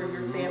 If you or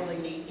your family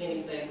need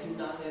anything, do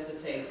not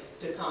hesitate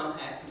to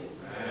contact me.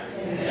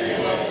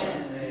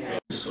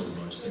 Thank you so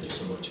much. Thank you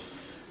so much.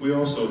 We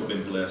also have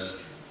been blessed.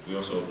 We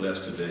also are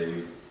blessed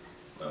today.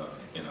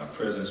 In our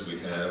presence, we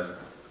have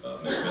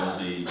Ms.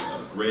 Melody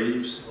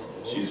Graves.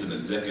 She's an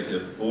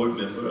executive board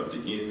member of the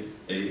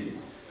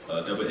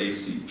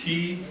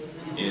NAACP,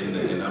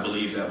 and I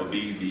believe that would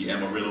be the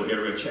Amarillo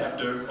area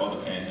chapter or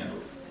the Panhandle.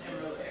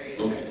 Amarillo area.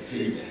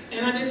 Okay.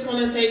 And I just want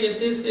to say that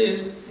this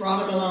is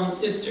Robert Malone's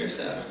sister,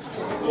 so.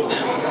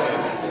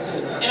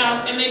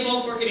 And they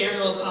both work at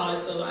Amarillo College,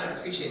 so I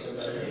appreciate them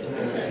both.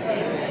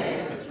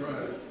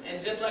 And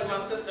just like my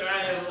sister,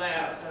 I am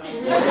loud.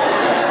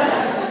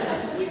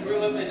 We grew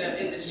up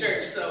in the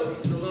church, so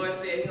the Lord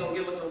said He's going to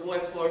give us a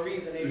voice for a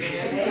reason. Amen.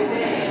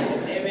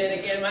 Amen. Amen.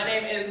 Again, my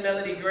name is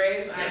Melody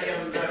Graves. I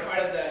am part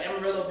of the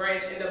Amarillo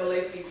branch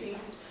NAACP.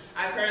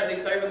 I currently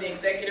serve on the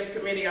executive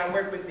committee. I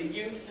work with the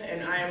youth,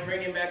 and I am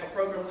bringing back a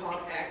program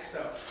called ACT.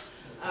 So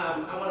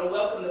I want to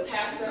welcome the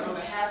pastor on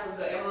behalf of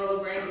the Amarillo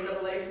branch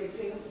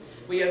NAACP.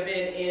 We have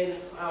been in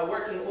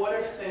working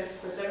order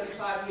for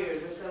 75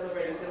 years. We're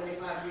celebrating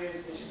 75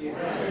 years this year.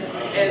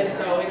 And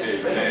so it's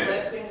just been a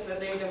blessing, the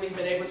things that we've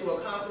been able to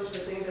accomplish, the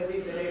things that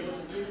we've been able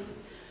to do.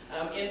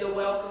 In the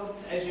welcome,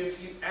 as you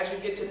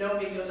get to know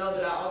me, you'll know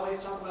that I always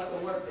talk about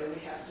the work that we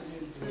have to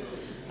do.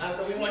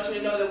 So we want you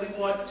to know that we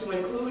want to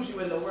include you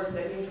in the work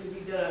that needs to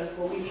be done.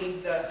 For we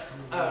need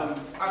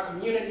our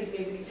communities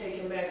need to be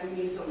taken back. We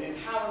need some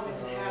empowerment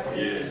to happen.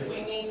 Yeah.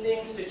 We need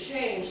things to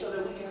change so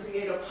that we can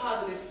create a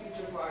positive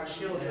future for our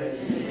children.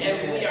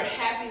 And we are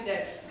happy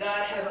that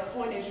God has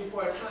appointed you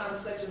for a time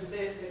such as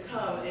this to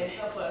come and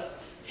help us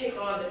take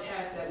on the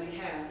task that we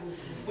have.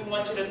 We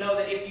want you to know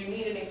that if you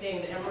need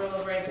anything, the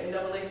Amarillo branch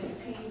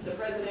NAACP, the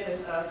president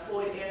is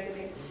Floyd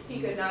Anthony. He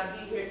could not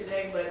be here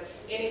today, but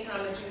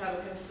anytime that you have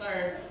a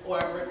concern or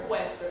a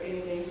request or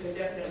anything, you can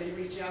definitely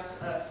reach out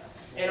to us.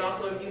 And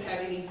also, if you have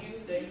any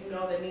youth that you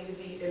know that need to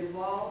be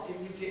involved, if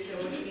you get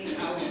them what you need,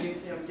 I will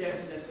get them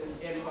definitely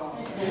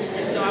involved.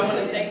 And so I want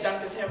to thank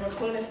Dr. Tamara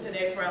Clunas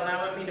today for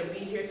allowing me to be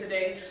here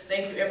today.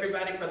 Thank you,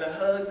 everybody, for the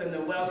hugs and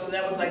the welcome.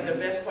 That was like the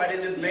best part.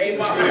 It just made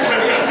my heart feel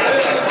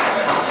good.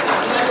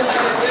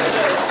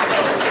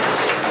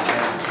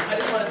 I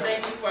just want to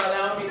thank you for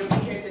allowing me to be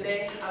here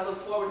today. I look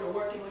forward to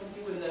working with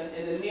you in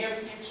the near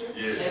future.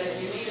 Yes. And if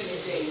you need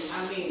anything, I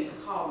mean it.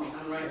 Call me.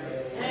 I'm right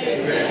there.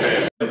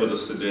 Amen. With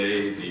us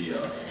today,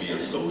 the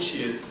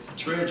Associate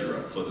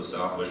Treasurer for the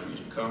Southwest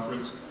Region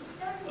Conference,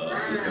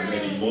 Sister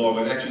Minnie Moore.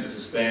 I'd like you just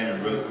to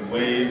stand and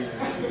wave.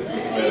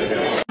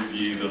 Praise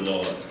ye the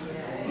Lord.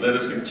 Let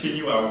us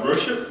continue our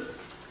worship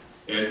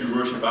as we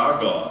worship our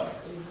God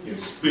in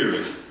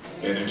spirit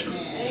and in truth.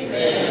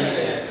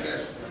 Amen.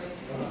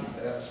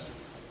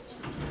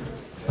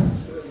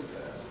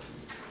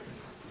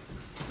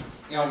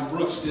 Elder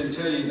Brooks didn't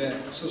tell you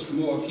that Sister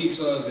Moore keeps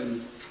us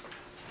in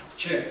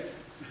check.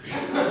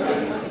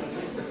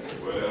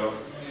 Well,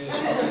 is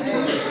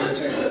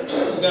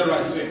that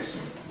right,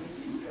 sis?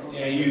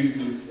 Yeah,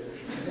 you.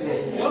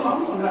 Well,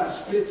 I'm going to have to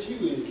split you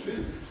in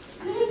two.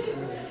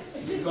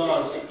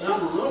 Because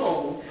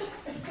Amarillo,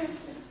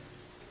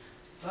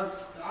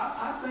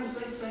 I think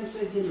they think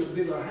they get a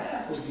bigger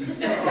half of you.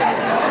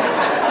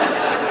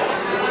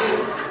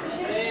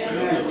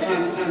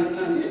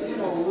 And you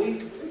know,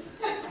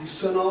 you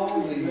send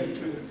all the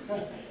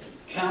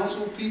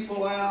council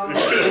people out,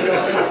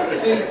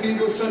 city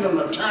people, send an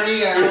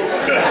attorney out.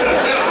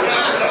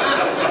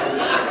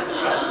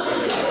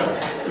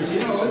 You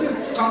know, it just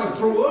kind of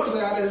threw us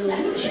out in the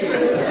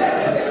woodshed.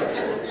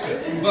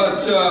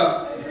 But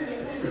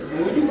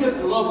when you get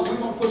the love, we're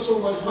going to put so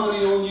much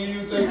honey on you,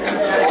 you think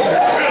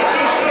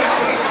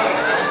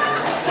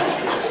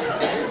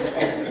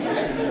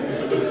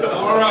you're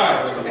all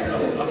right.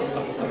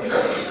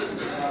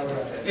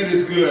 It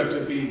is good to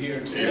be here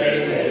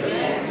today.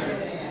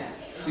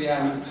 See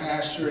our new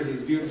pastor and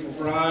his beautiful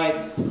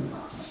bride,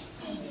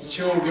 his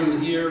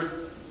children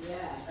here,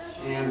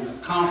 and the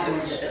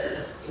conference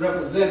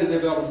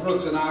representative, Elder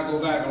Brooks, and I go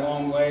back a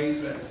long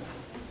ways. And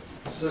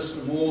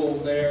Sister Moore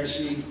over there,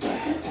 she's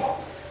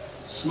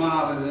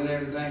smiling and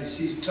everything.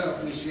 She's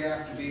tough as she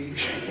has to be.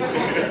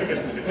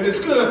 And it's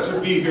good to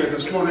be here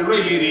this morning.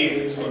 Really it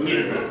is for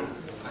me.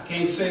 I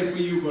can't say for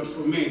you, but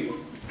for me.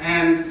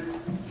 And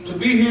to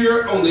be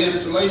here on the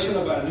installation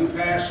of our new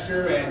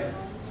pastor and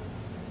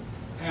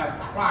have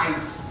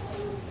Christ,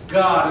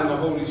 God, and the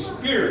Holy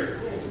Spirit.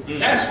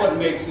 That's what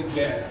makes it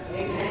better.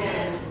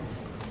 Amen.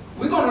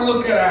 We're going to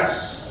look at our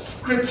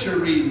scripture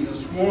reading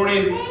this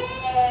morning.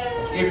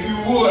 If you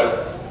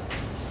would,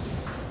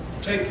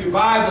 take your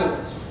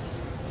Bibles,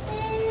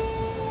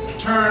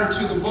 turn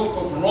to the book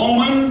of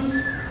Romans,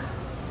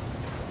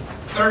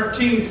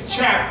 13th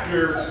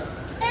chapter,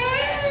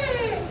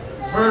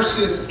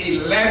 verses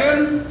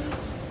 11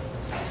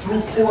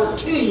 through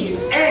 14,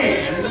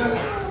 and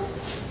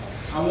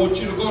I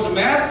want you to go to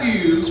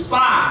Matthew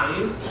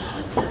 5,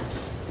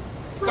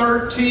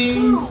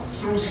 13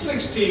 through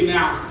 16.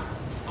 Now,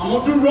 I'm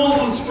going to do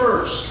Romans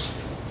first.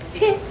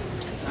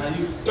 Now,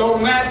 you go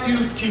to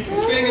Matthew, keep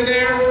your finger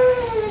there,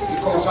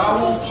 because I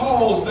won't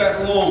pause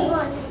that long.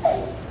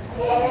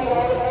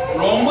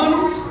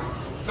 Romans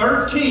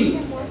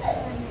 13,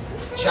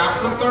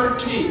 chapter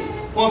 13.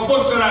 What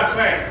book did I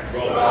say?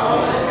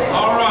 Romans.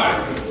 All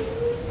right.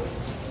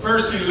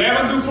 Verse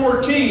 11 to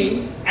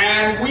 14,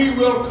 and we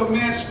will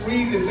commence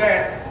reading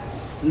that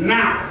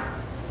now.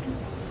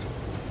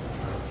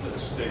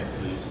 Let's stand,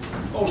 please.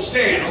 Oh,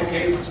 stand.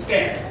 Okay,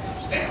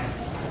 stand. Stand.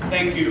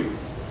 Thank you.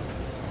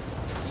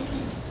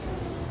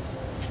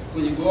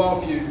 When you go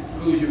off, you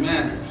lose your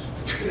manners.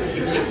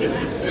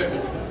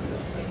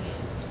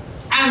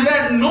 And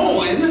that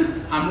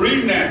knowing, I'm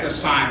reading that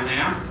this time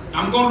now.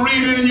 I'm going to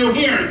read it in your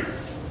hearing.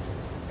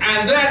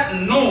 And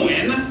that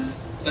knowing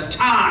the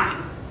time,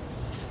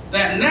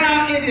 that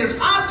now it is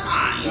our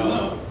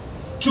time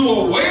to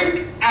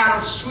awake out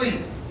of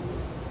sleep.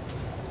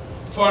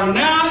 For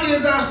now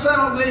is our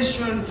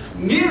salvation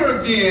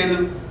nearer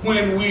than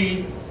when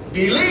we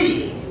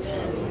believe.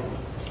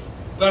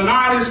 The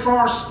night is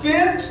far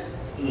spent,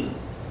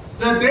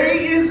 the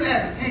day is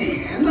at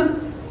hand.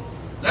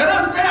 Let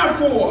us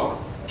therefore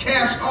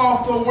cast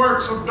off the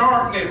works of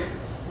darkness,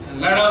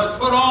 and let us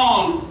put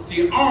on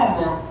the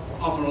armor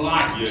of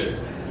light. Yes.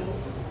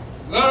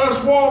 Let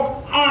us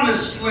walk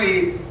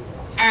honestly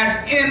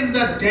as in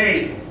the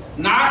day,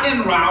 not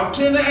in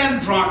routing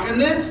and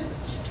drunkenness,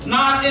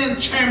 not in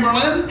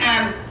chambering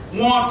and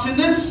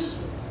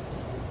wantonness,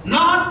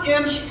 not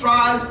in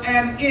strife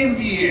and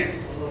envying.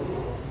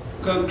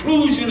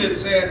 Conclusion, it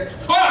said,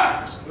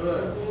 but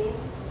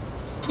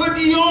put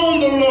ye on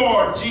the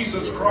Lord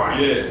Jesus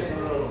Christ. Yes.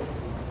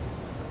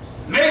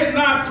 Make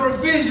not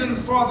provision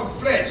for the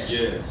flesh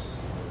Yes.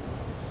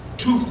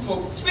 to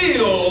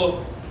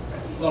fulfill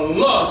the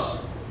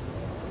lust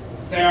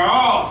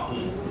thereof.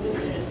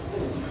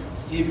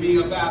 Give me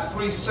about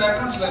 3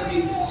 seconds. Let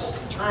me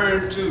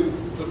turn to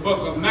the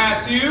book of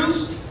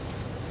Matthew.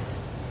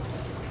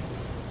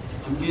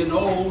 I'm getting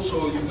old,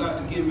 so you got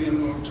to give me a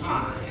little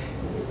time.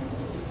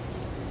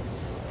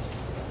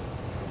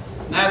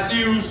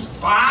 Matthew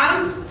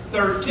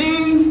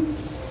 5:13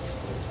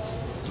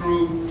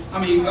 through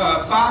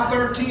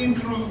 5:13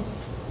 through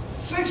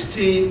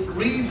 16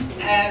 reads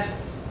as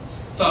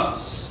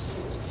thus.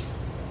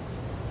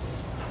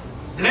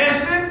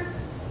 Blessed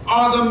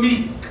are the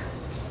meek,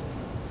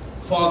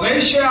 for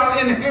they shall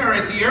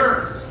inherit the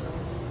earth.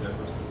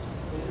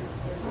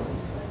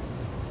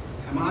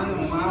 Am I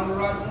on the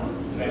right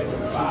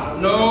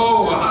one?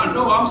 No,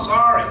 I'm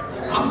sorry.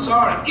 I'm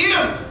sorry.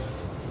 If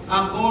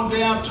I'm going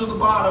down to the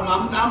bottom,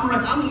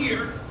 I'm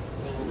here.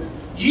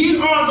 Ye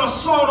are the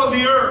salt of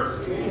the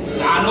earth.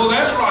 Now, I know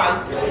that's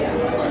right.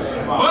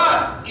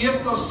 But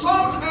if the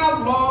salt have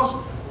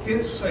lost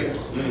its savor,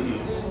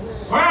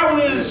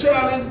 wherewith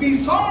shall it be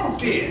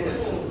salted?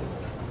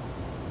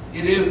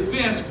 It is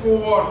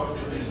thenceforth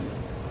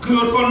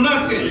good for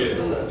nothing,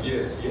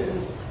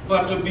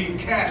 but to be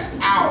cast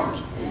out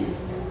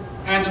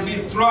and to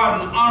be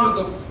trodden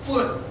under the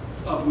foot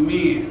of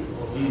men.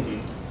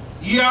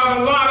 Ye are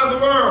the light of the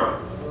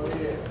world.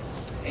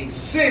 A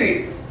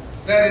city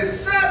that is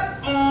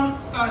set on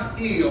a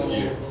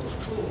hill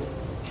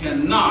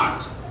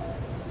cannot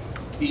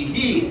be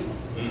hid.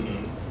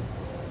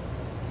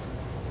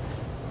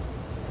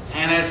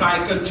 And as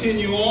I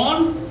continue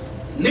on,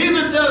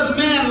 neither does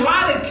man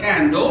light a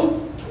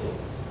candle,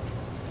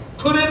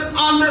 put it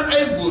under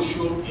a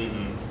bushel,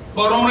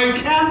 but on a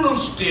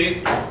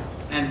candlestick,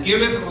 and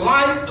giveth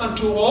light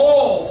unto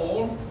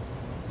all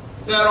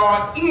that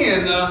are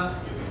in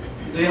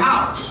the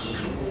house.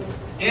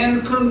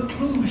 In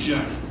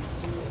conclusion,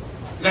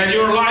 let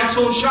your light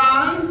so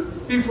shine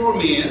before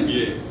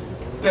men,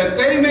 that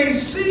they may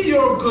see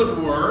your good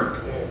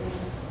work,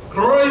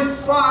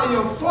 glorify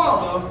your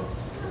Father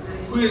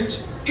which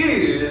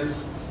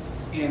is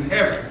in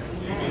heaven.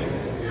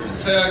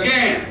 Say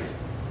again,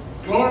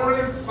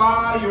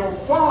 glorify your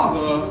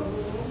Father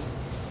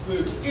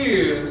which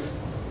is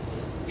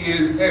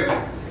in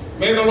heaven.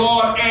 May the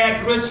Lord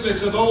add richly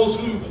to those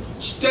who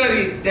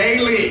study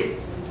daily.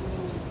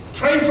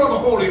 Pray for the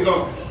Holy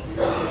Ghost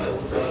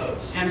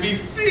and be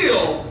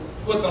filled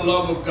with the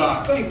love of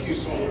God. Thank you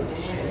so much.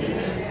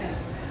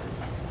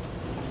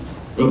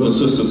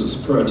 Brothers and sisters,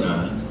 it's prayer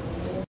time.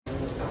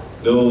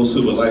 Those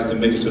who would like to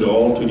make it to the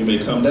altar, you may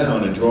come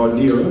down and draw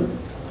nearer.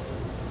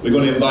 We're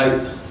going to invite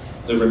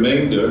the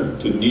remainder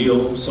to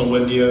kneel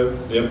somewhere near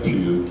their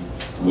pew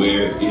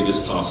where it is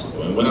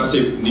possible. And when I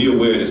say kneel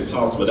where it is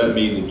possible, that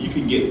means if you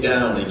can get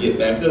down and get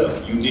back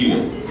up, you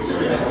kneel.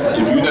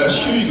 If you're not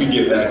sure you can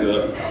get back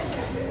up,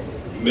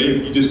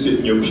 maybe you just sit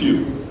in your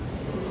pew.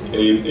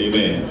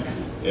 Amen.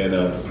 And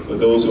for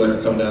those who like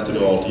to come down to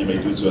the altar, you may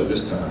do so at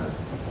this time.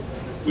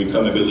 We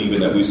come and believing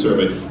that we serve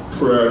a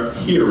prayer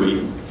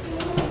hearing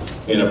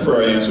and a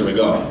prayer answering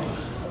God.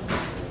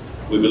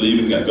 We believe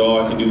in that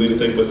God can do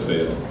anything but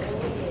fail.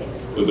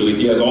 We believe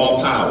He has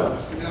all power.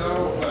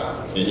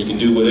 And He can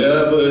do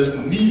whatever is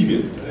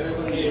needed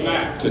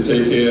to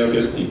take care of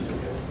his people.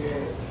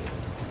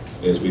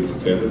 As we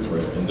prepare the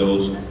prayer, in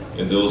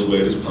those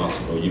ways as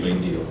possible, you may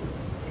kneel.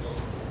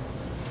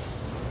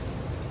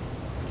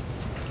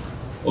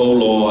 O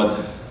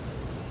Lord,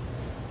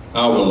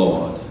 our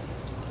Lord,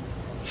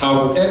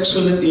 how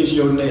excellent is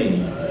your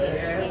name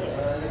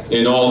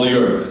in all the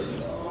earth.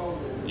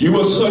 You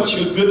are such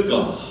a good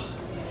God,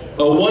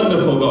 a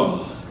wonderful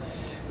God.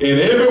 And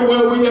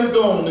everywhere we have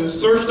gone and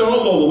searched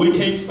all over, we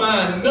can't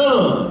find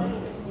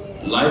none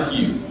like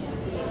you.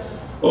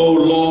 Oh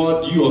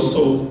Lord, you are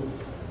so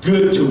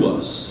good to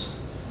us,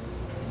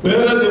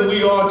 better than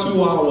we are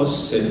to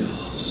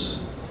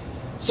ourselves.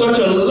 Such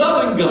a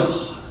loving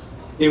God,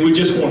 and we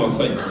just want to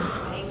thank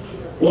you.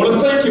 We want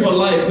to thank you for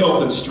life,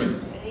 health, and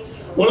strength.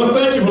 We want to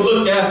thank you for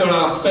looking after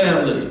our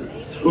family.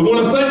 We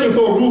want to thank you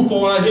for a roof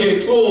on our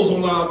head, clothes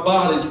on our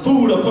bodies,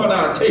 food upon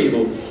our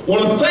table. We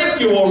want to thank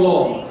you, oh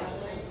Lord,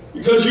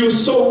 because you're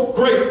so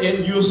great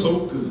and you're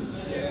so good.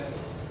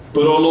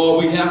 But, oh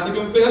Lord, we have to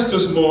confess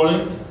this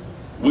morning,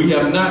 we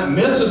have not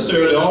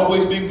necessarily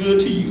always been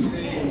good to you.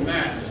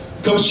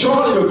 Come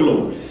short of your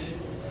glory.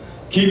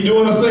 Keep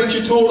doing the things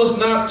you told us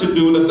not to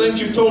do, and the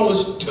things you told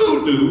us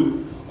to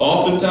do,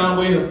 oftentimes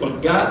we have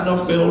forgotten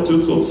or failed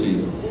to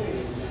fulfill.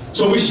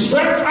 So we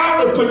stretch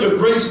out upon your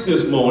grace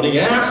this morning,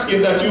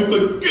 asking that you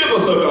forgive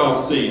us of our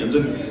sins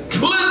and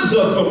cleanse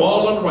us from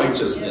all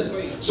unrighteousness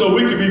so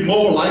we can be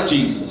more like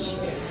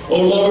Jesus.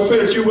 Oh Lord, we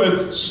pray that you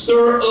would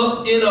stir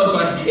up in us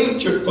a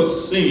hatred for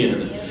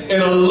sin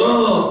and a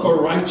love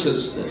for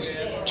righteousness.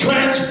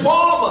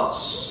 Transform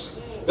us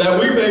that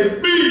we may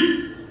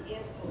be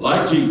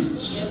like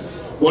Jesus.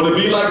 Want to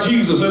be like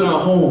Jesus in our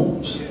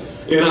homes,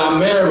 in our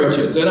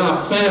marriages, in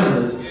our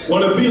families.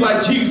 Want to be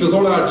like Jesus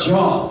on our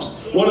jobs.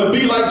 Want to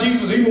be like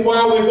Jesus even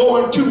while we're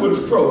going to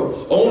and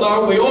fro on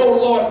our way. Oh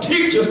Lord,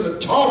 teach us to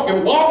talk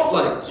and walk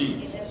like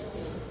Jesus.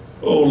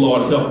 Oh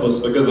Lord, help us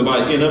because of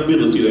our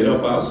inability to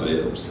help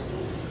ourselves.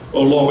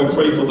 Oh Lord, we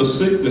pray for the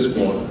sick this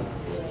morning.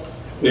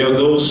 There are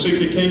those sick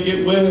that can't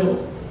get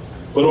well.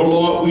 But oh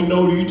Lord, we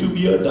know you to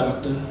be a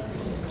doctor.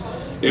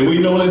 And we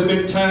know there's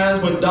been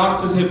times when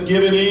doctors have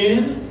given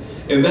in,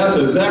 and that's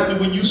exactly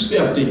when you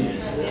stepped in.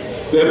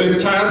 There have been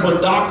times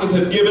when doctors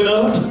have given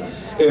up,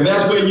 and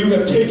that's where you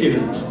have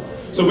taken up.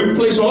 So we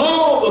place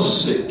all the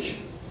sick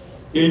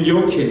in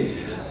your care.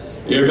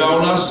 Everybody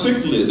on our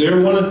sick list,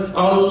 everyone,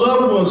 our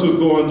loved ones who are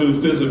going through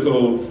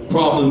physical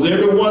problems,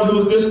 everyone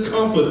who is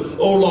discomfort,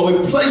 oh Lord,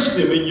 we place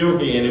them in your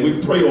hand, and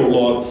we pray, oh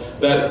Lord,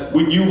 that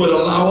you would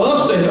allow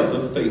us to have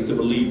the faith to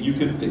believe you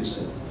can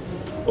fix it.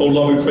 Oh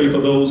Lord, we pray for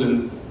those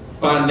in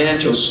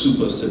financial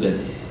supers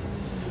today,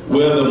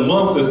 where the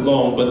month is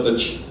long, but the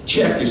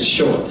check is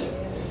short.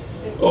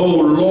 Oh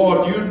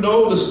Lord, you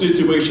know the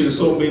situation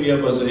so many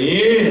of us are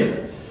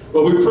in.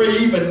 But we pray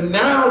even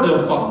now,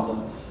 dear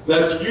Father,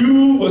 that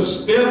you will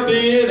step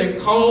in and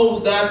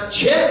cause that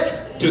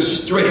check to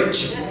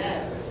stretch,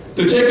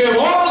 to take care of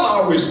all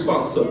our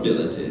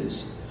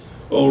responsibilities.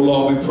 Oh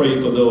Lord, we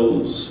pray for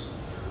those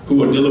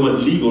who are dealing with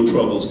legal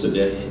troubles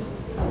today.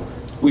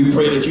 We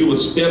pray that you will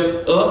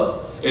step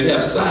up and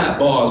have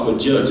sidebars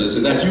with judges,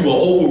 and that you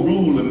will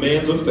overrule a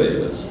man's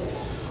affairs.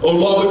 Oh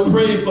Lord, we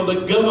pray for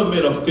the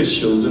government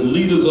officials and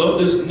leaders of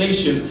this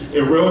nation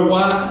and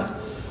worldwide.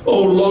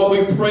 Oh Lord,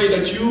 we pray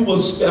that you will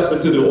step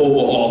into the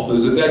Oval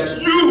Office and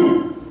that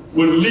you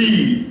will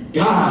lead,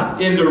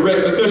 guide, and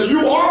direct, because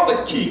you are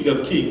the King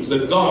of Kings,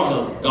 the God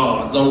of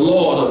God, the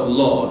Lord of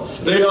Lords.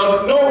 There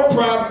are no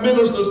prime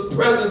ministers,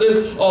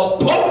 presidents, or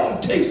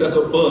potentates that's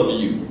above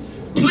you.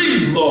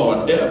 Please,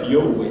 Lord, have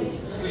your way.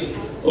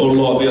 Oh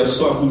Lord, there are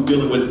some who are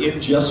dealing with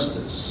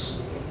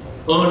injustice,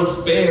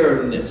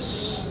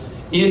 unfairness,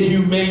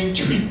 inhumane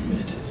treatment.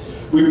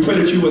 We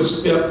pray that you will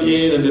step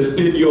in and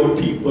defend your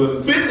people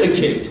and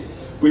vindicate.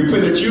 We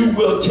pray that you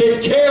will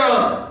take care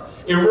of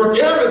and work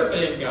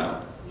everything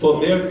out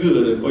for their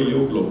good and for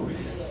your glory.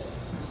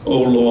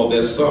 Oh Lord,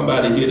 there's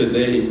somebody here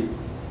today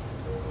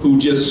who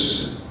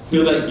just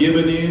feel like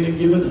giving in and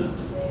giving up.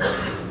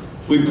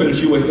 We pray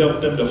that you will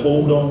help them to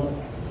hold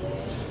on.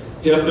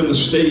 Help them to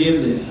stay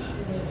in there.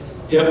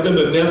 Help them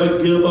to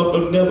never give up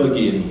or never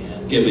give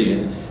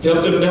in.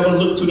 Help them never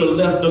look to the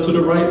left or to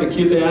the right, but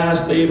keep their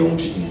eyes stayed on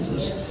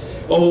Jesus.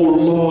 Oh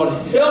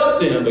Lord, help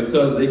them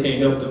because they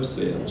can't help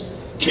themselves.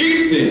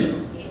 Keep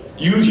them.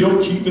 Use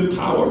your keeping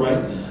power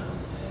right now.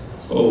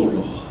 Oh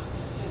Lord.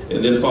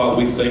 And then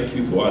Father, we thank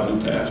you for our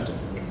new pastor,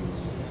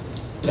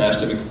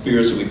 Pastor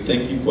McPherson. We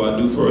thank you for our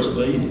new First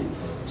Lady,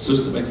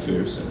 Sister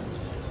McPherson.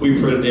 We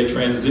pray that their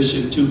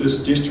transition to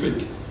this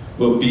district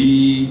will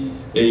be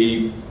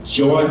a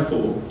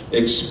joyful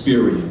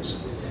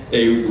experience,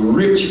 a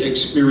rich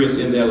experience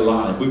in their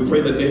life. We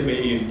pray that they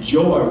may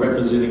enjoy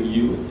representing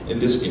you in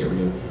this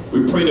area.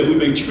 We pray that we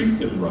may treat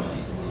them right.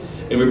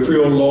 And we pray,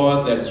 oh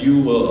Lord, that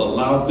you will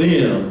allow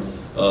them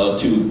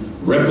to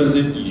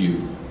represent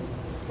you.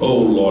 Oh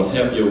Lord,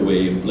 have your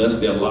way and bless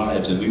their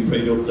lives. And we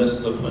pray your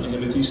blessings upon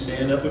him as he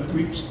stand up and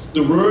preach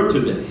the word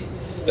today.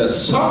 That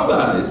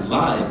somebody's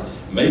life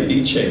may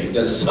be changed.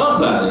 That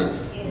somebody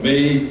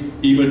may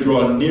even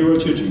draw nearer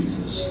to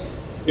Jesus.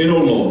 And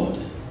oh Lord,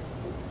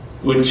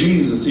 when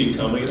Jesus, he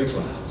coming in the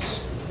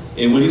clouds.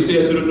 And when he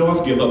says to the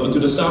north, give up, and to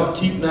the south,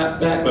 keep not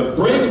back, but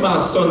bring my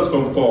sons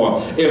from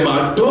far, and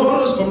my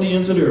daughters from the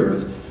ends of the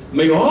earth.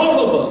 May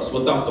all of us,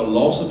 without the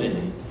loss of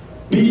any,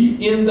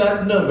 be in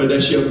that number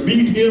that shall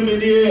meet him in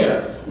the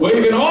air,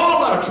 waving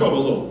all our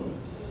troubles over,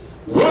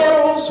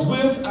 worlds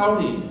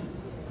without end.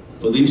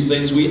 For these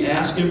things we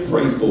ask and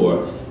pray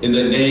for, in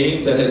the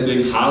name that has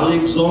been highly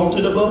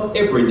exalted above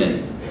every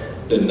name,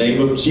 the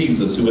name of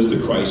Jesus, who is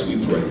the Christ,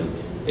 we pray.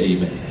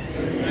 Amen.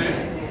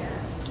 Amen.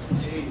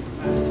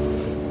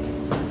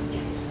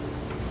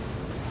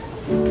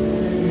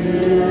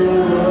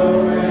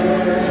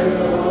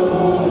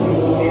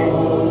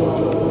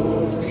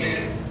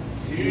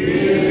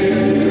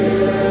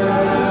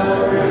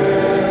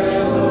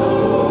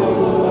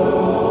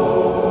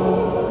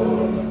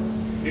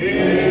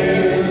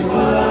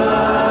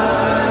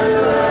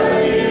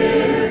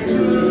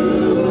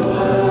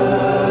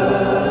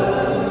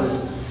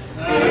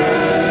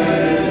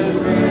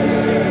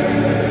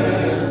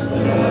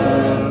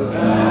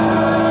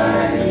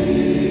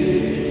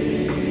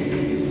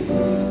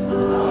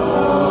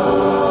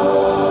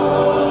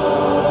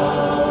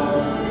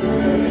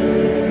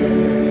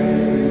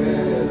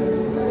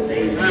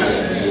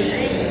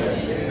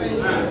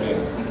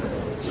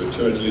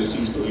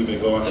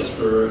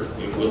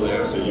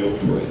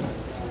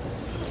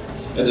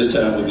 At this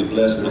time, we'll be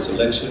blessed with a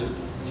selection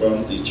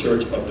from the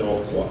Church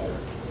Adult Choir.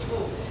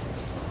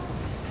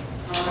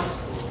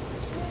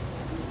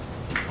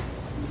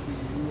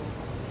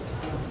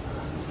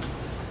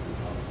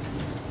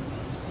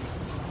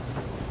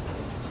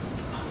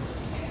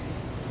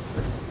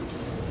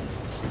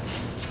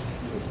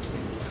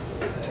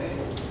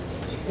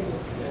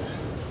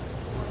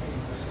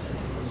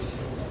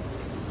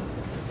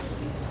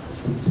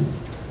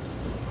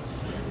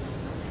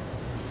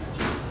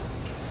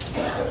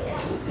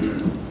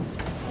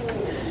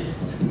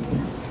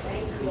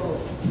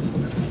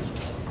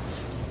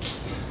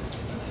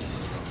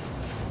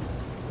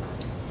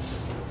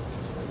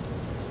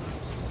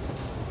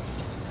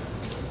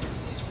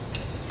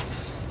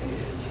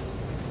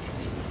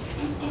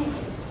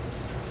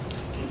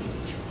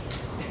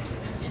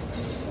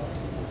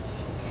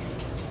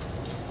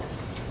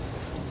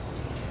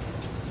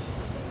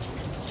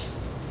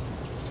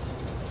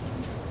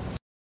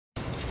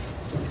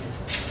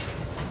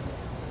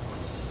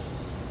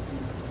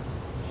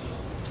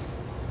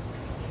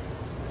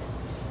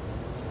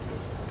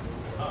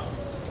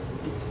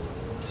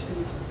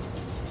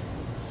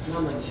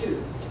 Number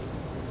 2.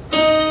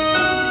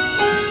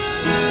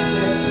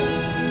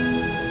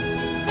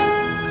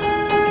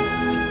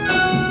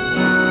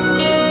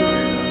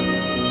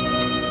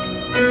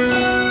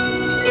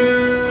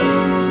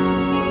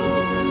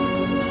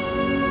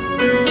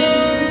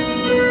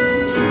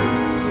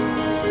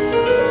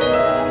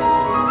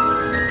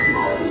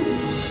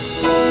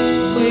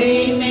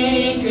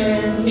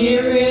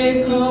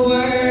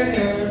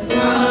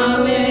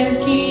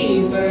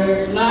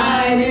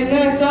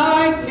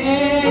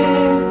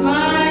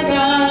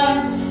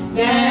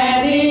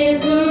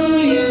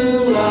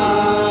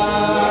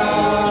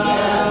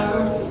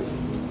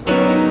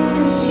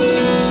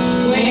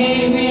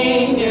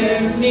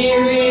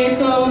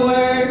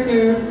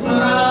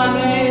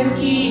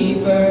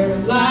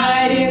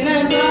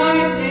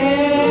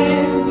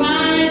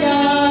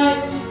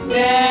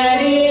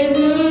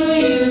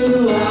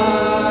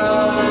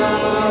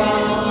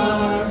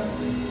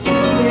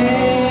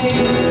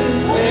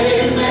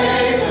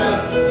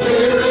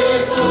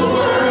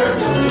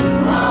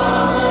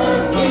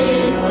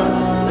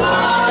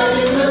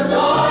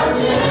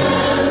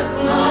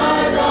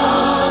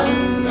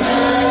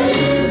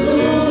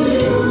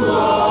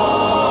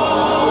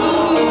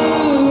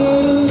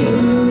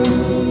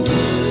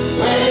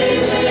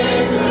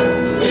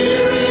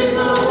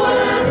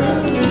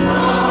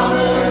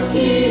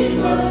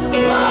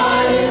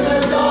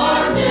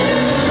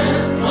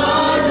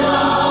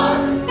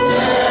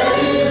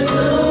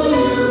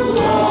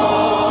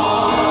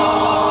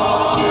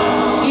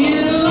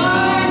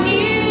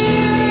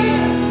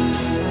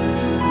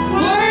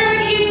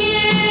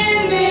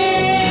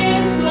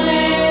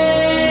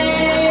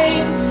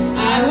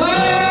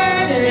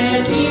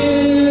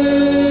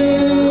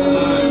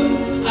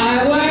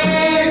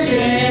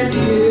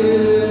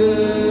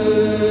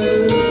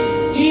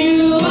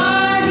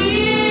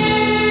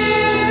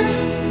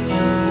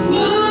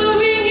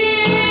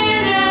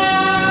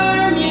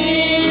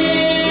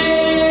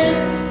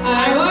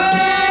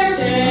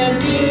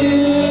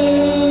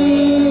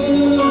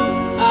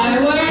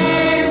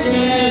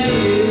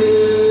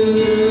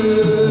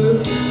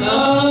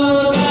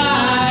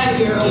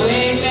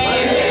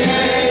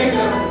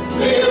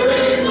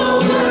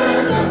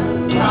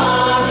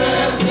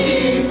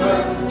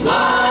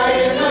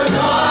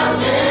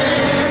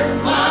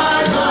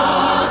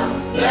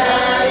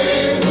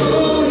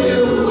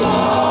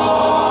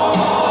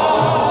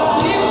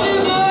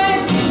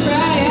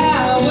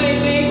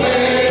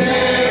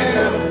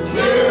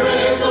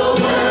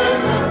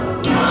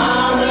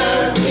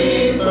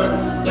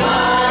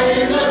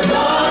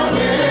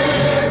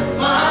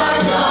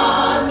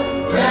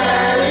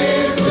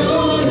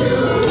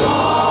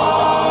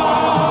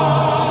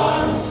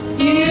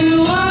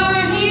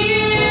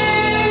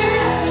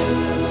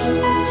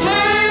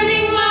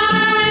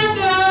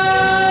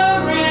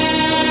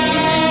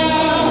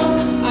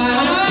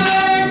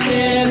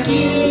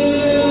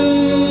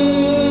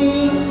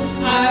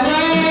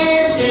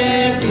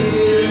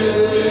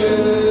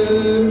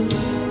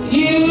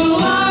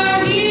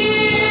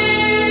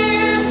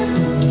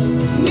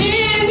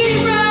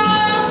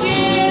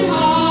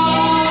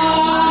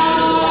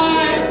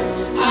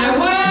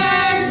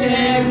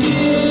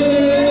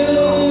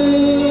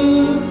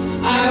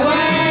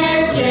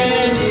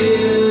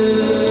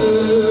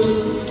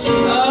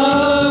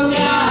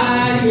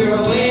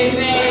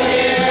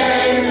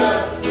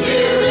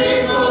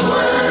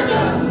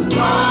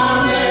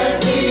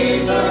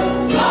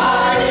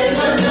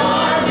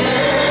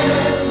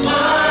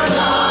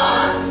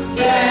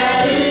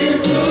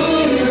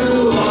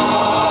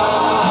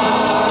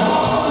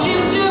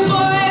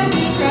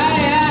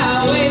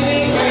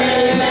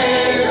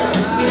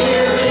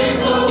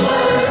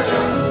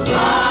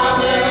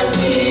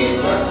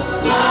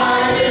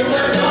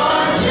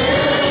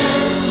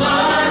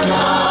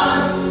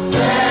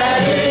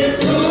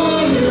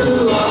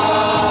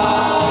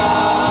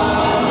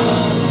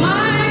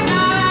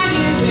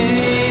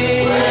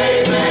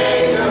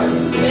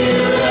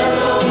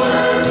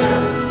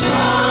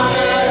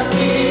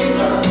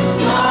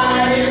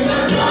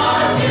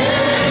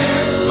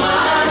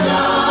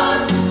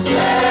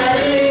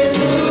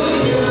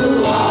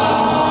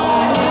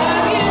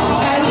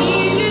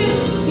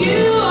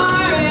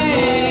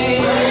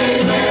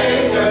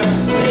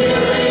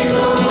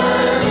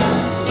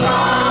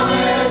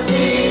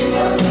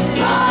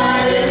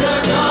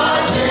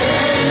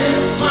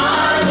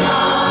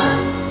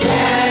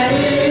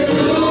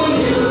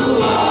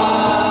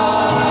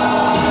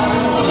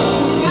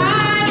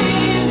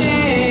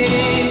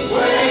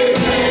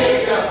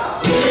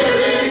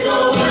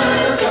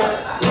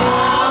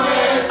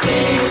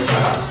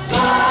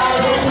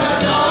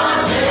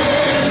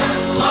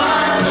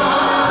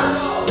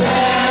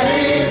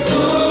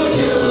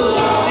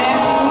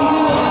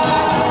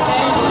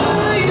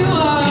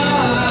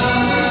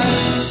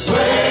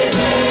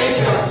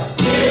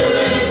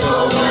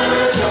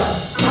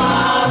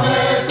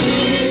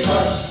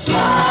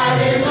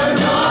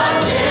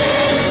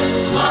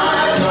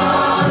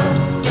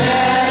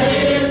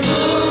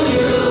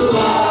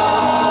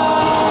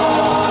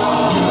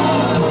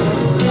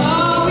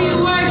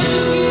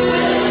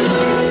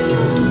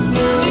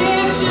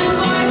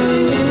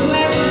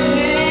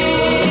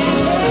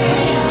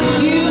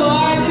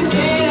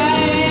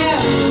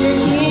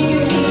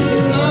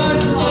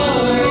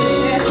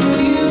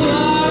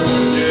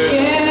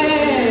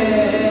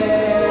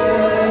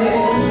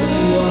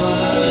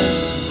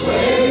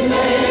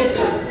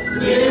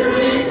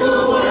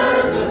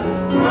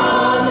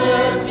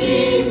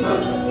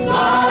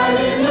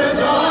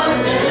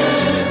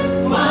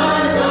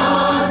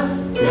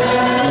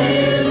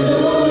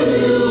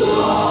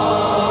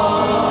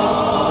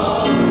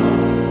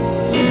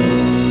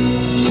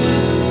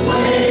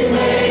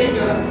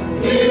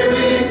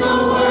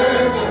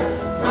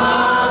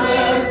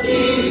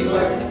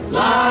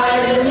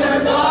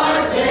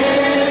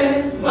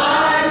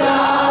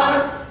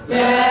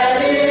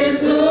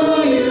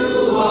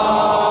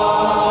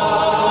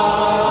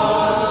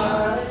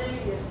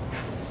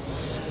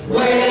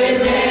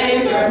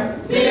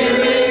 Waymaker,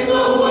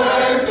 miracle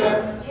worker,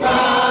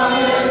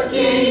 promise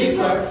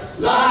keeper,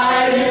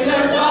 light in the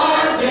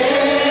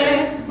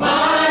darkness,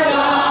 my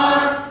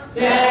God,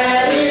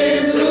 that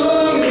is who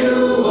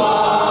you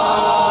are.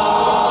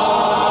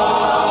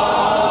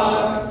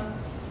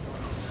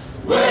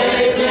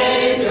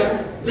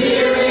 Waymaker,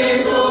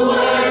 miracle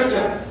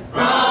worker,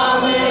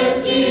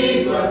 promise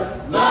keeper,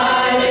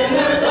 light in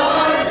the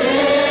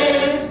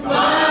darkness,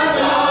 my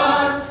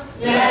God,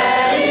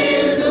 that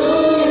is who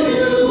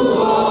you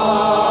are.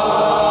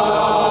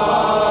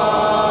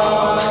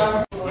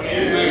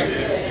 Amen.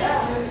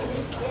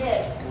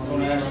 I'm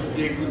going to ask the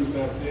deacons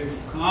that they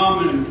come,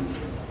 and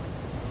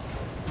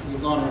we're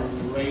going to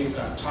raise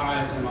our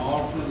tithes and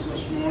offerings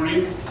this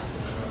morning.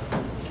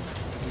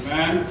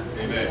 Amen.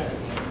 Amen.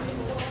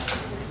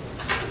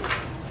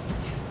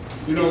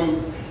 You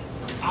know,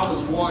 I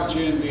was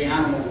watching the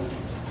Animal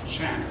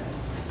Channel,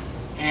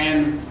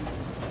 and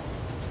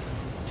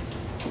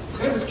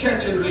they was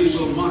catching these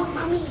little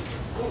monkeys.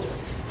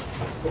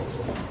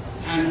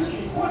 And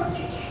what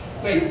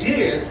they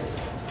did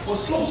was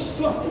so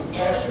simple,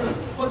 Pastor.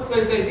 What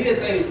they did,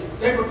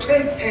 they would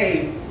take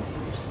a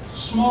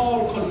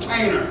small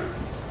container,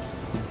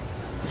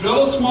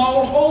 drill a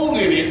small hole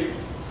in it,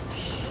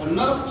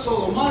 enough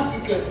so the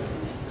monkey could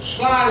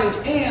slide his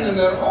hand in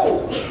that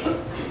hole.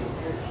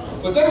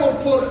 But they would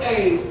put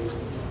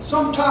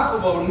some type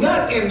of a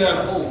nut in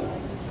that hole.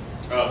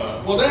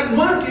 Well, that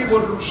monkey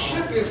would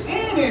slip his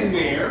hand in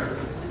there,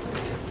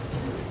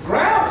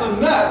 grab the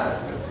nut,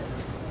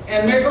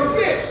 and make a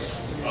fist.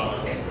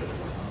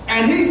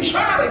 And he'd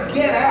try to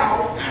get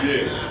out,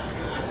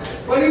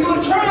 but he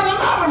would turn the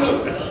nut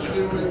loose.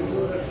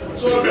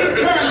 So if he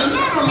turned the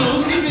nut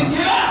loose, he could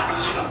get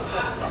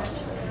out.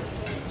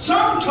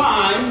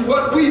 Sometimes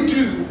what we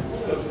do,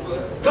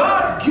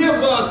 God gives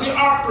us the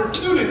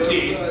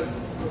opportunity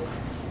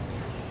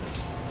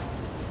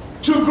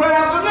to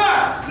grab the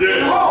nut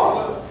and hold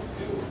it.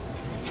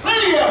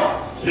 Plenty of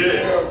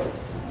them.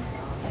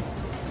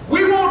 We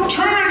won't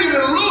turn it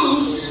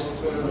loose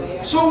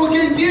so we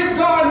can give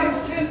God his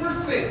 10%.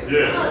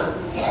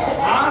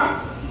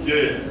 Huh?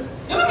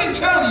 And let me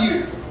tell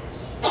you,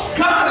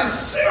 God is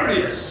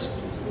serious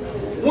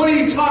when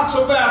he talks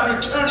about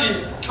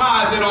returning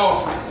tithes and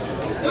offerings.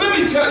 And let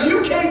me tell you,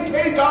 you can't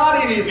pay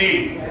God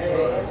anything.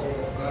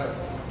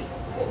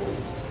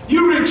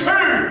 You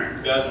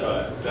return. That's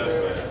right. That's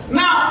right.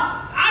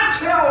 Now,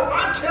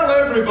 I tell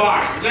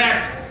everybody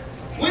that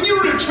when you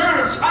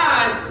return a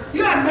tithe,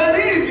 you haven't done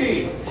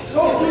anything.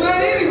 So do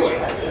that anyway.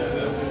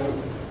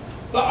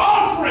 The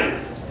offering.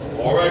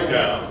 All right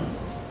now.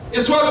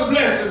 Is where the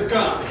blessing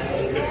comes.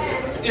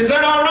 Is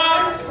that all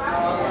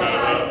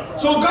right?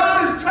 So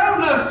God is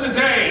telling us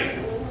today,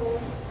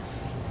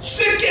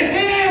 stick your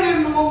hand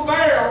in the little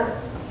barrel,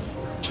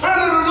 turn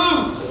it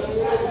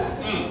loose.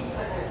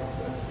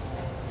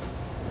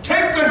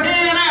 Take the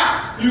hand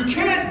out. You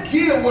can't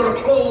give with a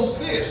closed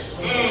fist.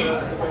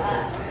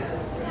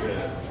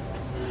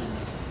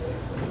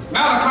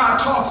 Malachi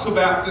talks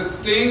about this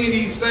thing, and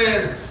he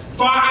says,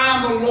 for I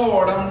am the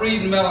Lord. I'm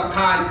reading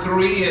Malachi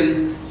 3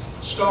 and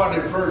start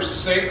at verse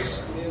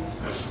 6.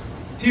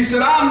 He said,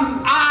 for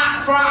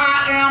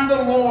I am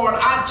the Lord,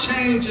 I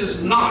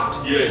changes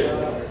not.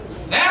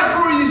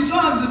 Therefore ye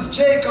sons of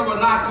Jacob are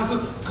not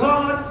concerned.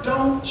 God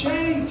don't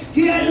change.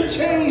 He hadn't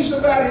changed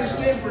about his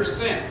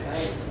 10%.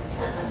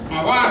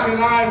 My wife and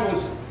I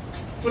was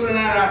filling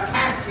out our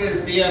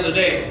taxes the other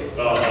day.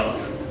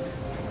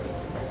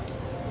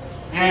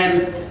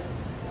 And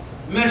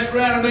Miss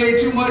Brandon made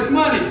too much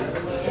money.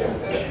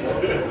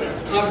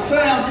 Now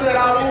Sam said,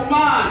 I won't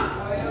mind.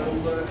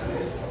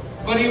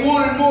 But he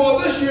wanted more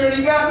this year than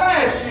he got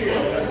last year.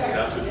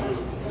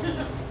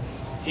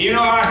 You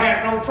know, I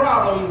had no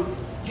problem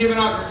giving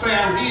Uncle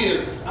Sam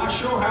his. I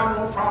sure have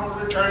no problem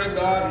returning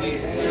God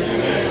his.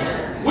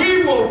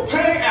 We will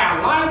pay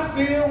our light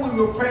bill, we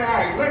will pay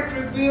our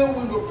electric bill,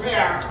 we will pay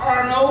our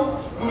car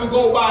note, we will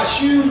go buy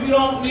shoes we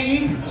don't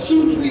need,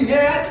 suits we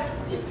had.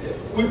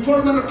 We put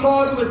them in the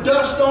closet with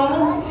dust on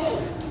them.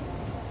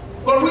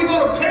 But we're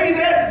going to pay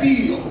that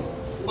bill.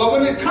 But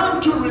when it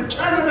comes to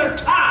returning a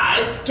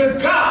tithe to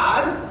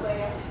God,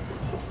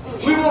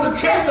 we want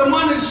to take the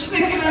money and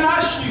stick it in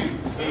our shoe.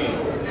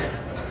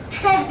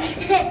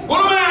 Will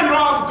a man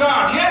rob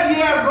God? Yes,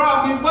 he has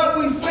robbed me, but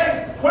we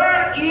say,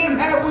 wherein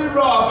have we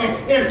robbed thee?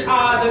 In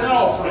tithes and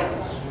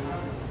offerings.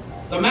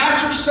 The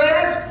Master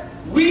says,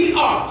 we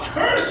are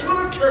cursed with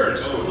a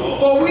curse,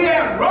 for we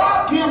have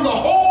robbed him, the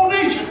whole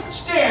nation.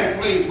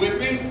 Stand, please, with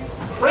me.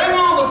 Bring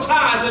all the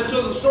tithes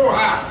into the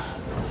storehouse,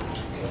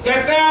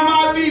 that there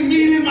might be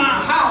meat in my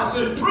house,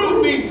 and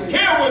prove me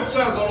herewith,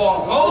 says the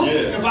Lord of hosts,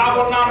 if I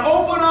will not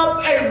open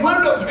up a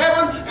window of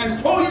heaven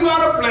and pour you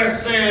out a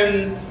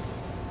blessing,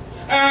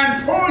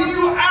 and pour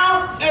you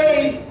out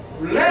a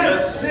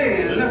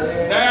blessing,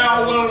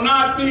 there will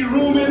not be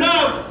room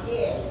enough.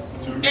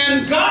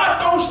 And God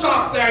don't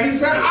stop there. He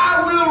said,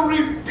 I will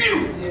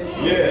rebuke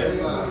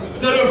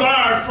the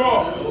devourer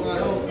for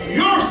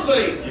your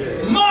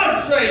sake, my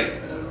sake.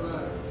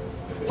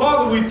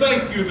 Father, we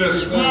thank you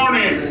this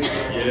morning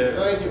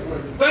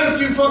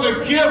Thank you for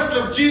the gift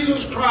of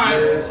Jesus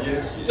Christ,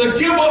 the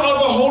giver of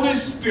the Holy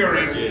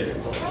Spirit.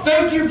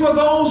 Thank you for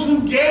those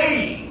who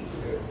gave.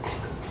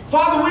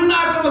 Father, we're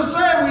not going to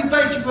say we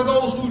thank you for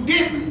those who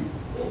didn't,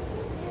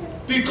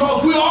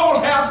 because we all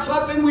have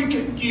something we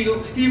can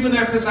give, even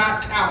if it's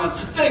our talent.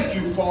 Thank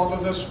you,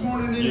 Father, this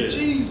morning in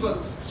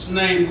Jesus'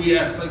 name we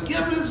ask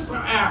forgiveness for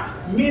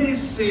our many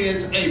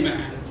sins.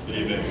 Amen.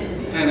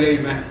 Amen. And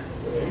amen.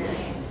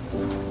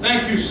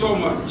 Thank you so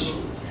much.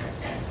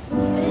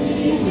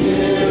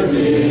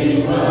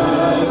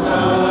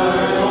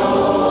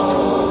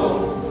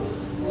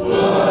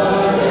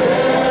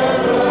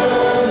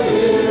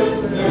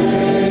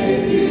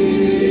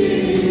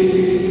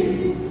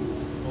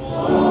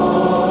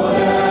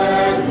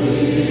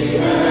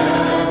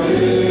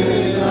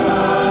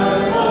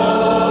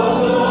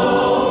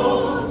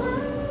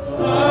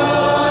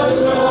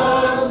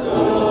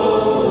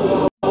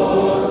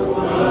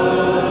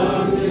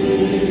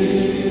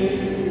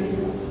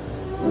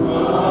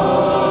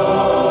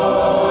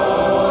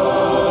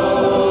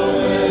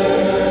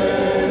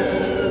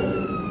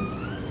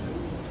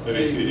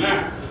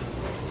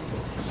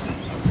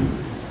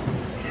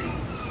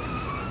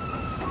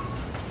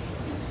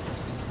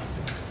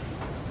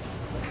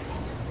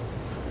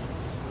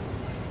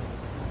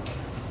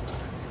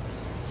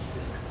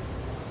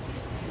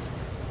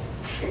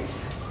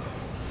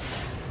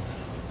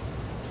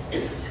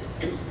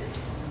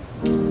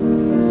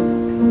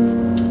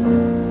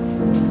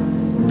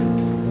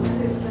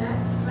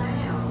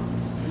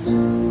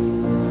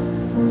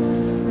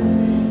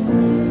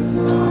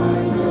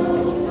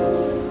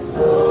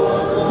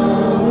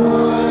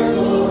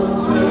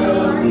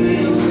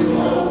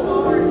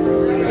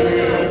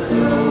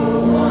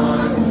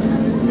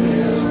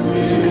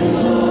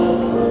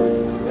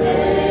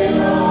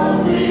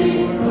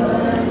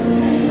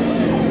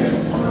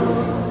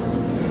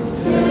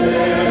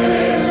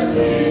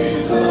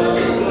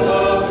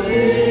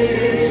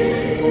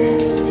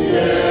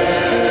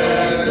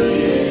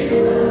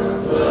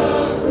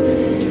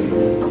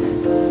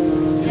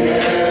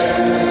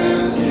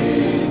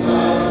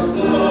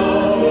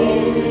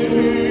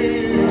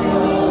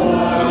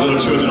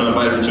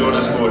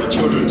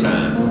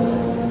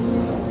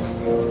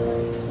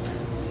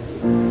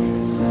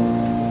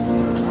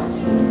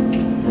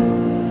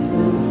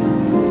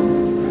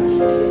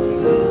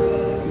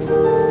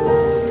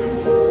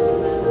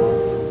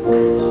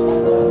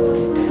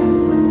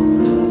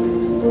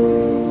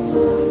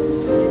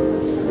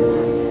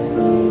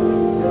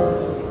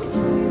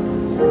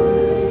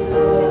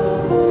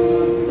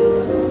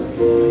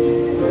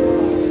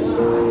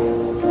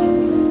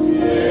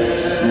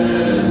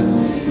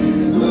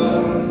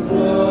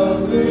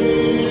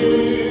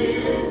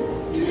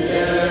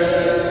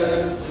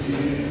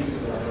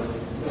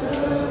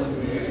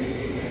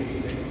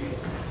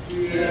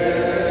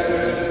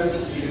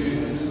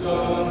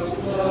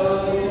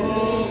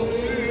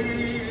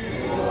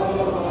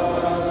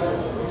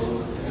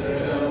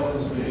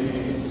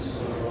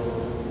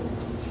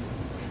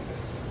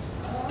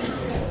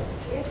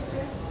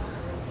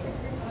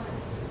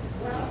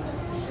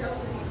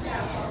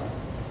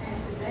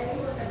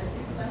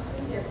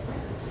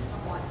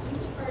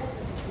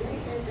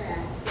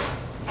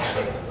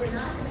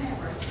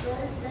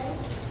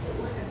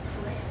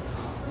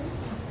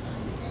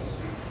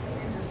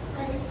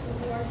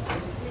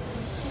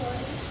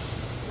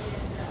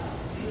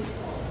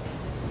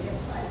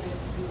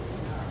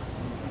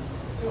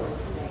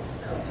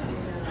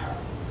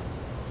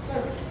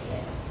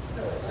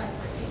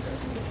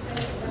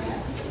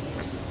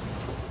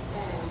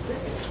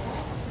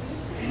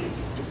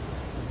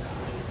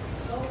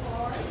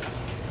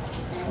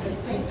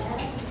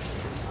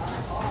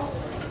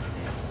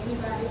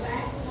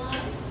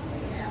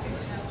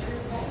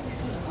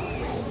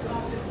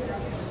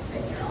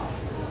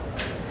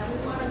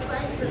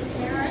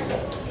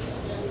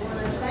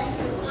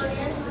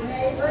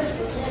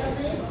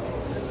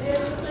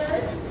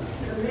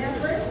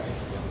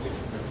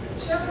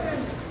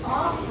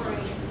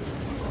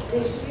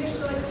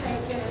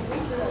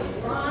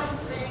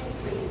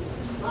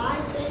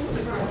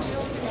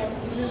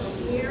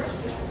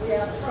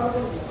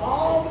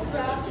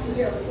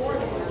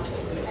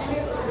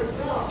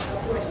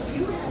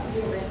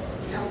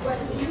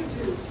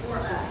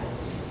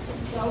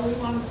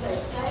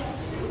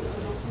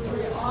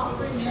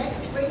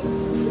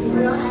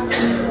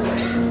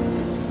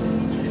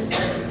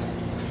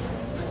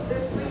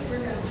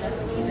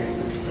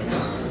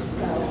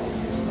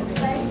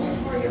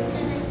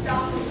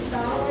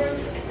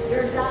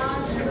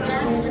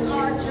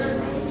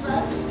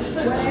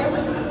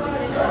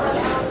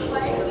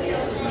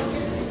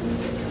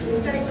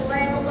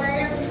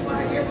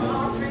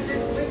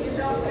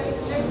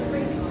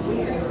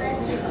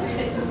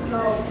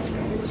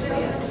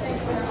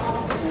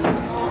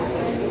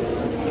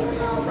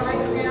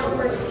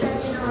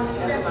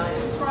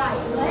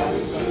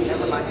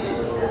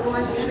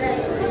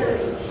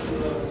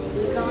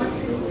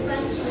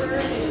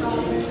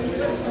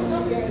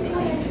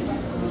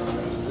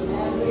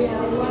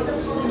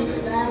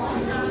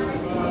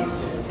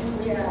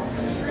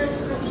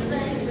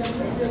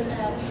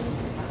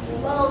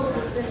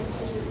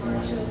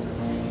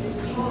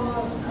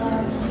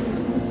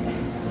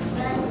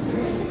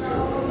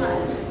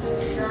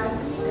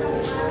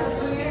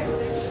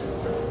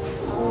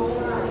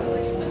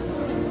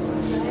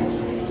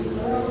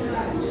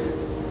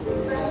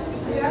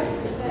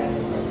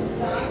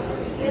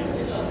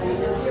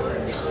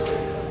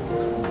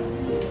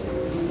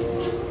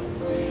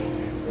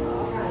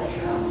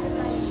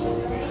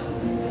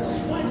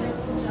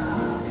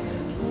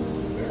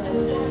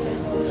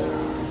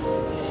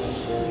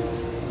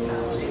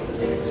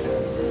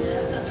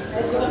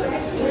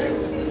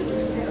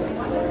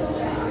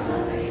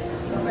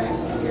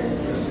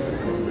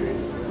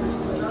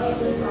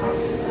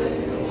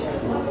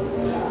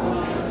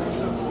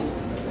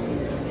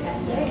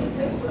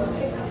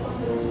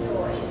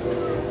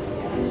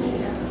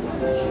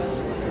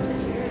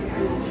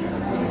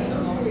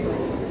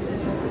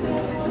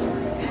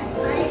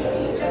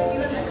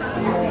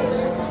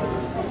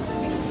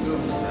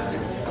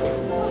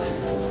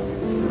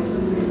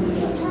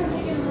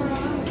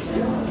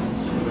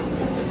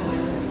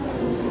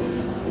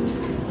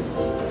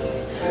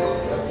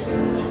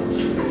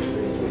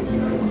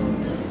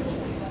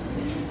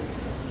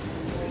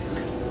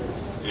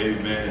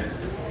 Amen.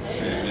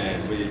 Amen.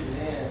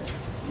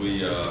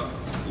 We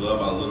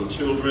love our little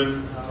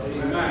children.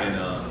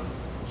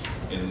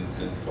 And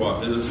for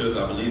our visitors,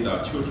 I believe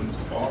our children's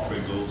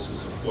offering goes to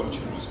support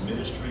children's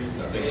ministry.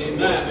 I think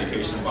support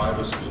Vacation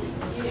Bible School.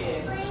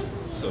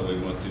 So we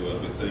want to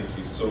thank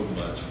you so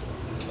much.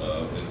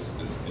 And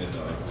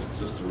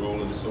Sister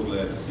Rowland, so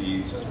glad to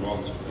see Sister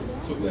Rowland.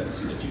 So glad to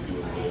see that you're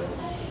doing well.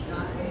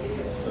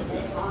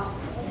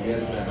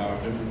 Yes, ma'am. I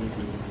remember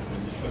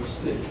when you touched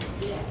sick.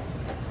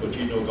 But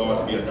you know God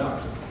to be a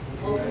doctor.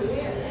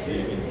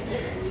 Amen.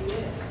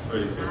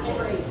 Praise the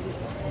Lord.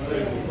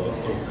 Praise the Lord.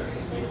 So glad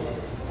to see you.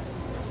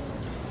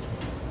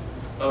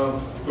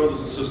 Brothers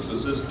and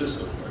sisters, it's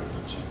a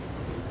privilege.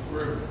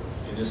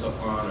 And it's an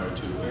honor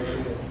to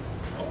be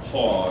a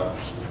part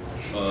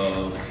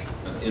of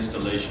an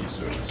installation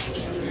service.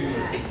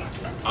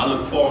 I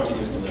look forward to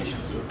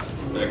installation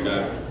services. In fact,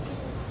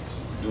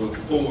 I'm doing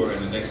 4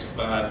 in the next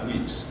 5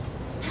 weeks.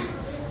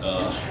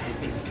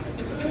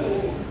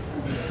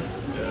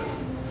 Yes.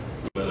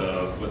 But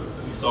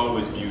it's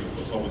always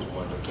beautiful. It's always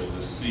wonderful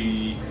to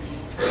see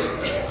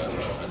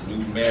a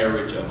new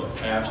marriage of a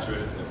pastor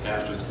and the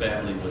pastor's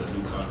family with a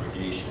new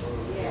congregation.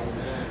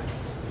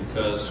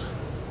 Because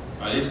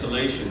our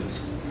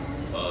installations,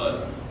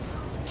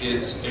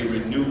 it's a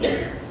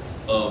renewal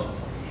of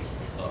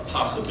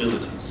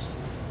possibilities,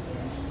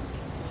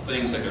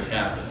 things that can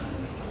happen,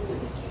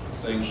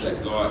 things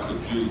that God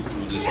could do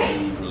through this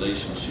new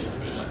relationship.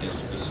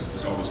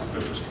 It's always a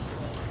privilege.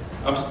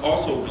 I'm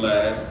also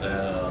glad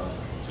that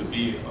to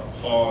be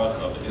a part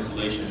of the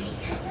installation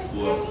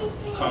for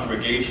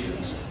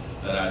congregations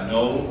that I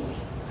know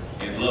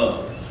and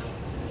love.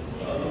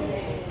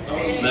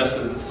 Our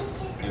lessons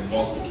in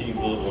Martin Luther King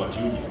Boulevard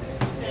Jr.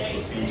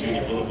 King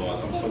Jr.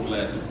 Boulevards. I'm so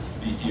glad to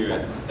be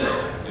here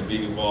and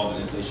being involved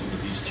in installation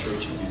with these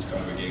churches, these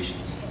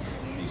congregations,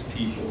 these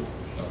people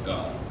of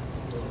God.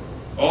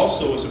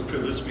 Also, it's a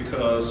privilege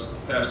because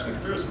Pastor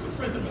McPherson is a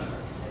friend of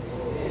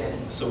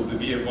mine. So to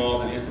be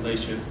involved in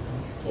installation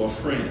for a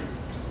friend.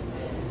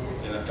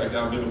 And in fact,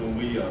 I remember when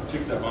we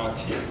picked up our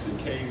tents and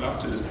came out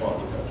to this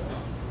party.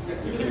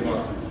 We came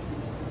out at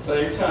the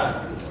same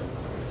time.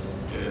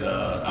 And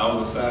I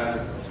was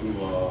assigned to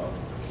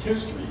 10th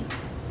Street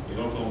in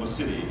Oklahoma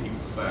City. He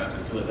was assigned to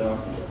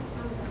Philadelphia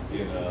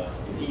in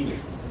Enid.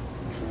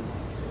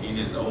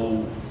 Enid's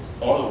old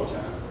auto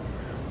town.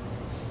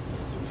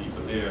 Some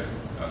people there.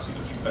 I've seen a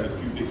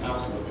few big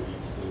houses up in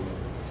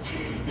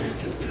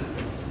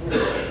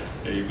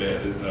Enid. Amen.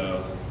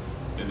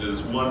 And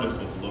it's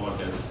wonderful. The Lord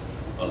has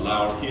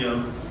allowed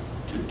him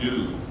to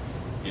do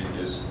in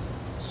his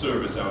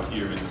service out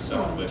here in the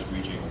Southwest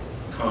Region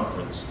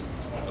Conference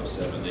of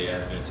Seventh-day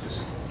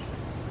Adventists.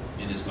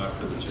 And it's my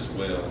privilege as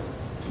well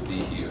to be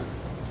here.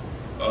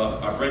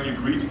 I bring you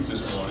greetings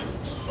this morning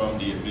from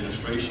the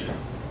administration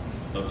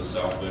of the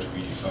Southwest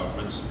Region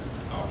Conference.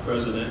 Our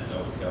president,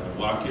 Elder Calvin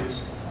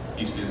Watkins,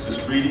 he sends his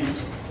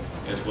greetings,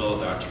 as well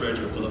as our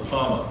treasurer, Philip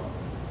Palmer.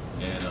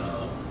 And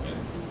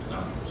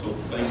I'm so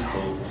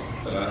thankful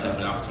that I have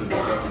an opportunity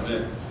to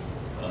represent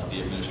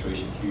the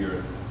administration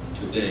here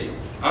today.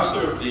 I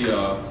serve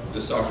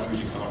the Southwest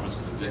Region Conference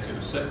as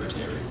executive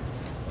secretary,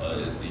 that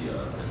is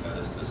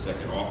the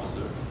second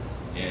officer.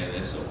 And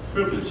it's a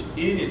privilege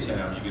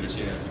anytime you get a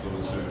chance to go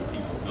and serve the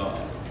people of God.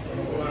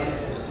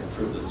 It's a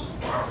privilege.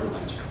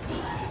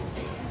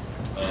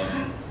 I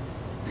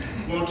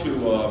want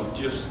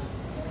to just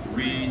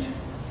read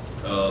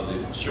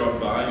the short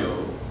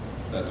bio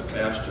that the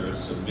pastor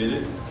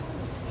submitted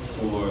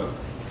for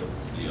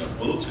the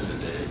bulletin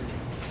today.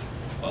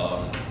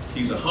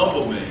 He's a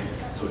humble man,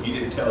 so he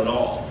didn't tell it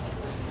all.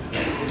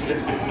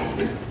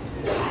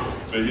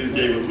 But he just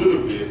gave a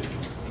little bit,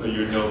 so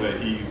you know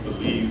that he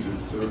believes in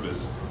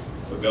service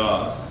for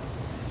God.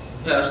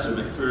 Pastor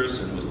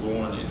McPherson was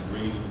born in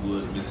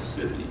Greenwood,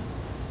 Mississippi.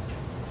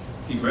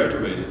 He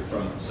graduated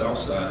from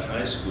Southside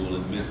High School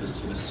in Memphis,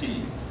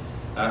 Tennessee.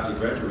 After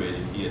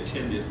graduating, he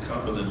attended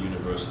Cumberland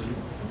University,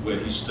 where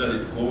he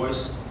studied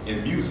voice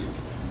and music.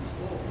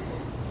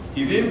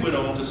 He then went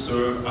on to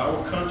serve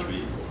our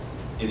country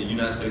in the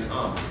United States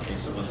Army. Can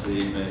someone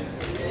say amen?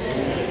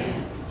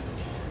 Amen.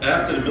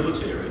 After the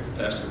military,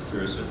 Pastor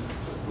McPherson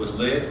was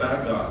led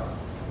by God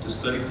to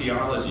study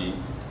theology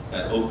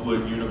at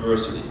Oakwood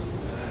University.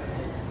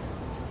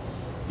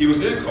 He was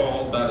then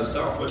called by the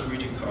Southwest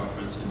Region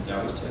Conference in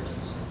Dallas,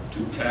 Texas,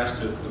 to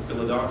pastor the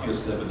Philadelphia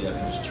Seventh-day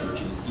Adventist Church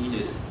in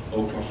Enid,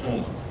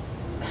 Oklahoma.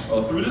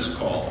 Through this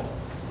call,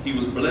 he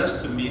was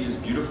blessed to meet his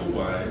beautiful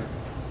wife,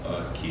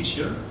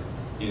 Keisha,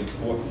 in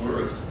Fort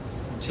Worth,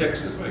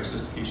 Texas. My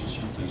sister Keisha,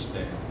 she please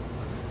stand.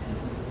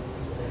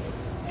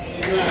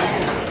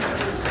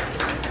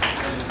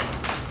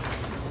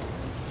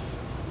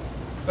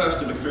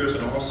 Pastor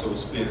McPherson also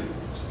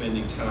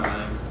spending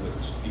time with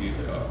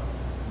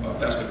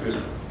Pastor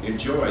McPherson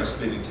enjoys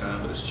spending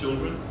time with his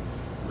children,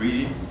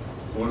 reading,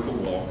 going for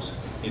walks,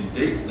 and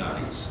date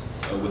nights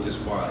with his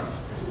wife.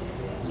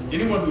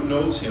 Anyone who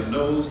knows him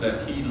knows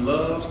that he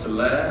loves to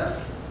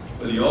laugh,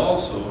 but he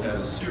also has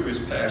a serious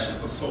passion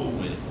for soul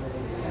winning.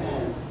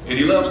 And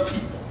he loves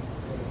people.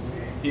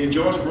 He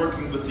enjoys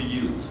working with the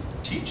youth,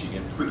 teaching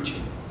and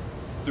preaching.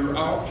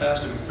 Throughout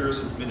Pastor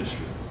McPherson's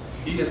ministry,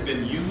 he has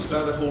been used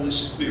by the Holy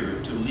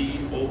Spirit to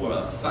lead over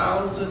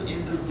 1,000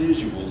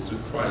 individuals to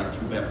Christ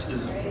through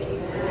baptism.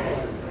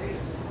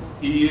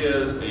 He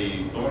is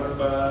a bona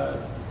fide,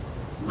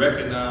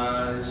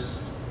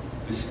 recognized,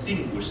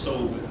 distinguished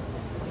soul winner.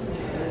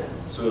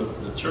 So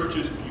if the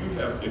churches,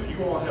 if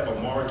you all have a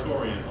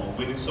moratorium on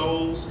winning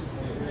souls,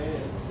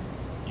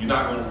 he's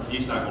not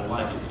gonna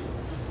like it here.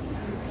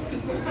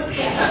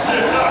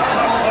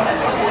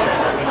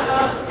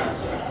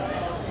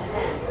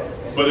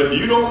 But if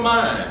you don't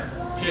mind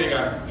paying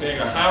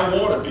a high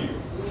water bill,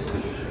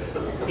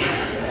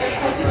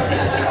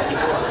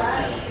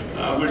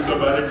 I wish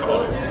somebody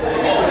called it.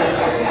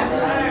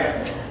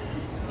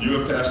 You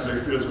and Pastor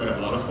McPherson will have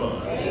a lot of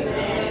fun.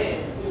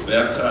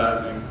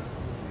 Baptizing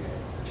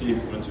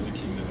people into the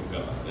kingdom of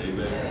God.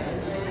 Amen.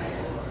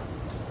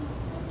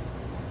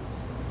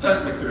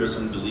 Pastor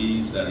McPherson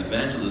believes that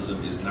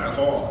evangelism is not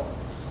hard,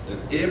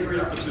 that every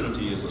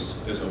opportunity is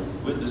a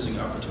witnessing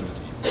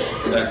opportunity,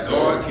 that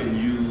God can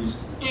use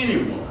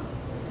anyone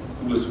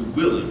who is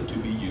willing to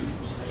be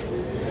used.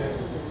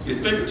 His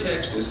favorite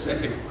text is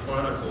 2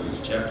 Chronicles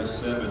chapter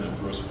 7 and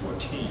verse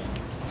 14.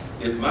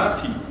 If my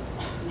people,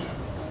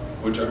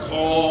 which are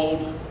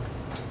called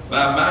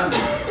by my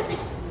name,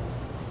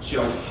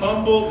 shall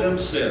humble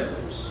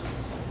themselves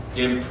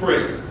and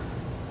pray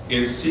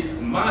and seek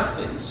my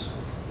face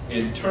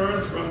and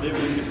turn from their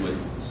wicked ways,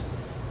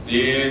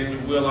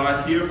 then will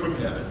I hear from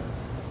heaven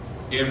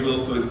and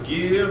will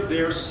forgive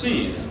their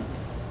sin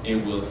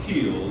and will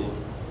heal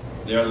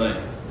their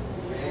land.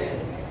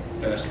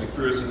 Pastor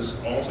McPherson's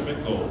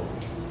ultimate goal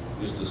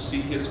is to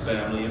see his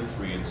family and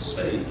friends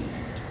saved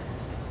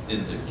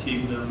in the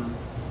kingdom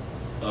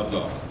of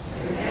God.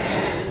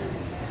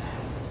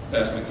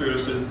 Pastor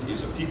McPherson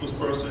is a people's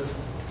person.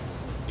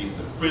 He's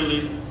a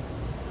friendly,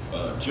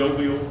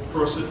 jovial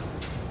person.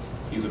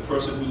 He's a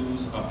person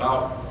who's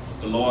about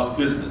the Lord's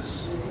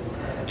business.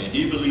 And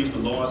he believes the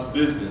Lord's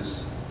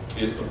business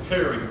is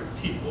preparing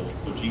people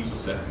for Jesus'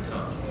 second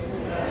coming.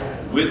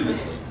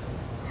 Witnessing,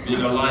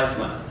 being a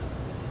lifeline.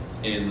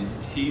 And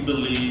he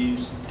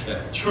believes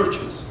that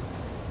churches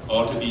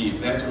ought to be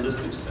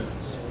evangelistic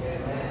centers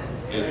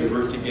as we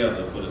work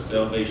together for the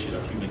salvation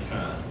of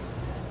humankind.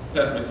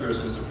 Pastor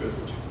McPherson, it's a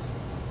privilege.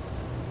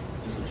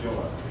 It's a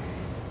joy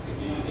to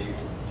be able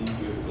to be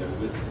here with that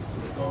witness to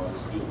what God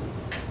is doing.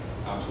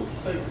 I'm so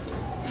thankful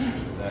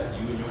that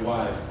you and your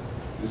wife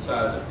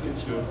decided to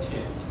pitch your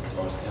tent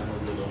towards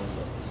Amarillo and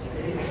others.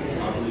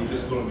 I believe this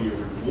is going to be a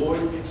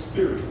rewarding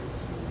experience,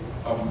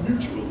 a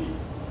mutually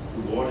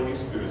rewarding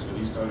experience for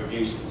these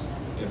congregations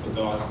and for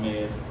God's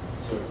man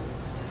servant.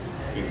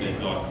 We thank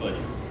God for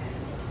you.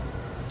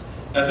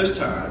 At this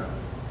time,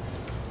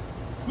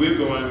 we're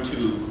going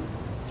to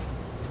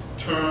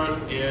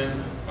turn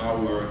in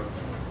our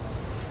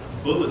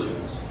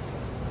bulletins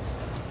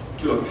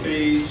to a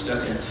page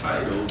that's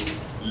entitled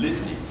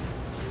Litany,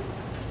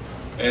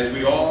 as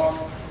we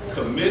all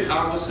commit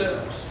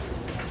ourselves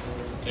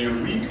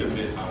and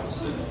recommit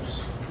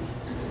ourselves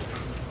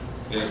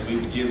as we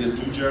begin this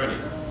new journey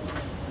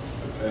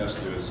with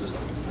Pastor and Sister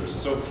McPherson.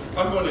 So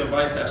I'm going to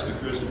invite Pastor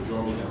McPherson to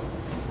join me now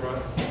in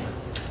front.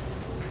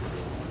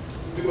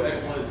 We will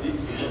ask one of the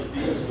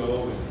deacons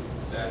go and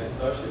stand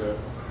and usher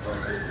our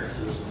Sister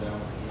McPherson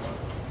down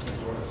and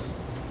join us.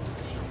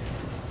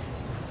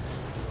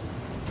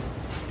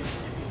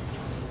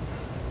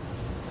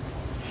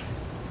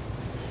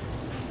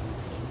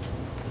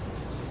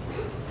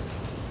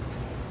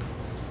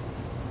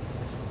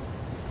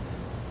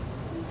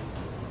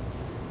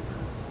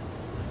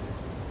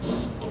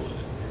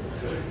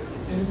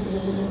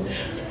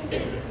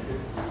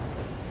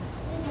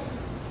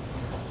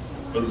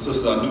 Brother and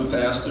sister, our new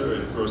pastor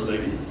and first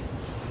lady.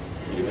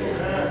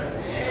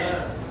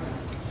 Amen.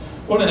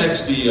 I want to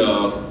ask the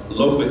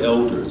local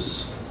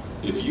elders,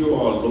 if you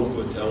are a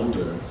local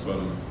elder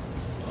from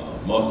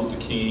Martin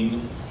Luther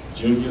King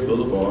Jr.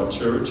 Boulevard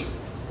Church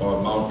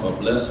or Mount of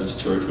Blessings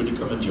Church, would you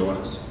come and join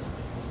us?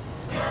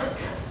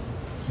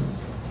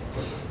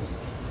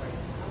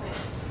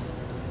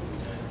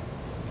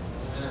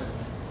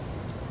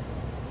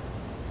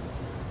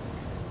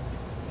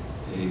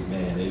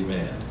 Amen,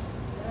 amen.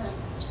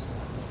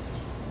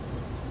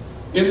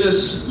 In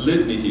this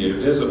litany here,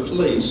 there's a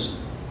place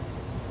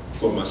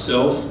for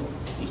myself,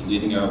 who's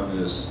leading out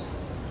this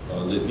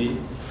litany,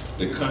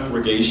 the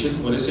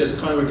congregation. When it says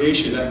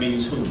congregation, that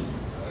means whom?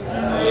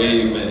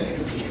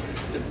 Amen.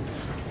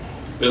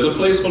 There's a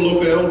place for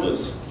local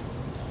elders,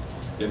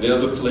 and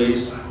there's a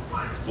place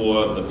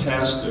for the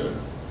pastor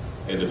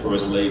and the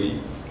first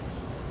lady.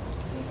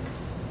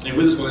 And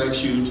we're just going to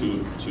ask you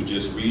to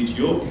just read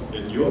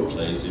in your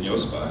place, in your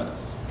spot,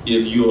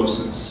 if you are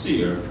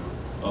sincere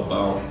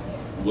about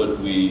what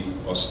we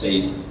are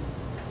stating.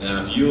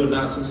 Now, if you are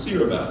not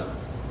sincere about it,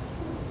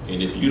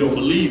 and if you don't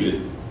believe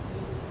it,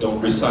 don't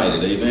recite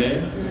it,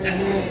 amen?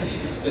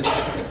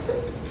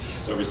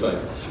 Don't recite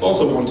it.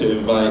 Also want to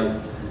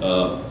invite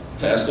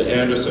Pastor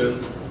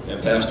Anderson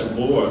and Pastor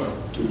Moore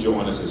to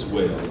join us as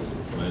well.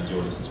 Come on,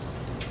 join us as well.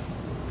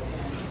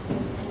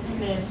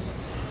 Amen.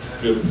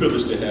 We're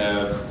privileged to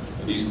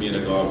have these men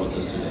of God with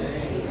us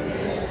today.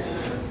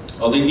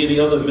 Are there any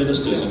other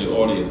ministers in the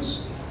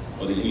audience?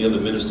 Are there any other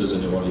ministers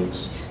in the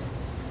audience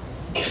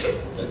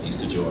that needs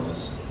to join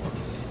us?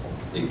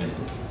 Amen.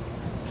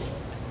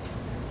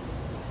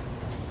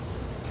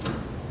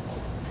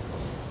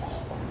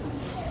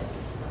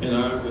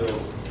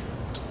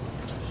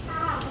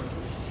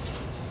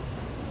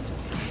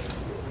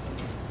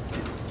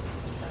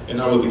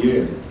 And I will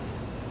begin.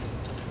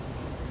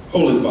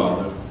 Holy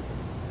Father,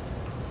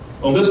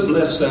 on this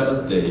blessed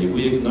Sabbath day,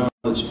 we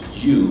acknowledge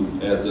you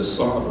as the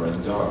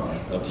sovereign God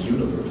of the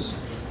universe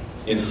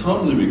and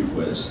humbly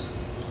request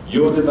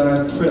your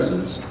divine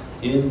presence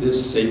in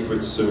this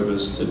sacred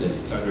service today.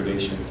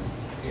 Congregation.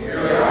 Hear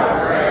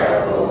our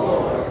prayer, O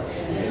Lord,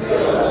 and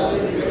fill us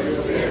with your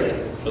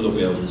Spirit. Hello,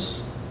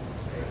 elders.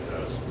 Make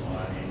us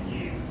one in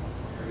you,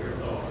 dear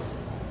Lord,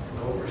 and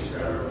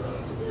overshadow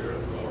us with your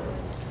glory.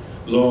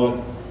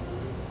 Lord,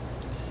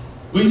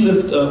 we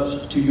lift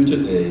up to you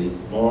today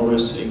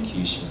Morris and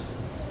Keisha.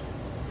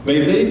 May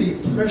they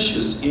be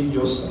precious in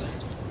your sight.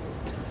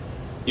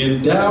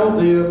 Endow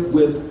them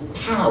with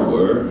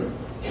power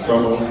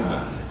from on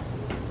high.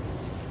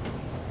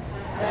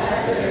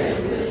 Pastor and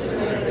Sister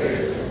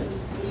McPherson,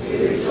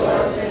 we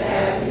rejoice to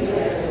have you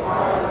as a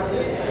part of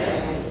this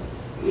family.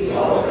 We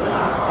open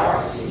our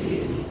hearts to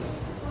you.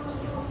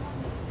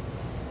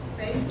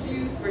 Thank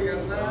you for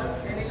your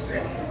love and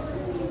acceptance.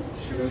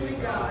 Truly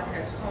God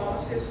has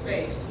caused his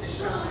face to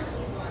shine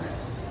upon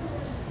us.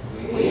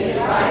 We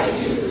invite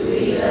you to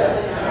lead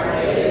us in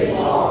our daily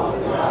walk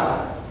with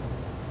God.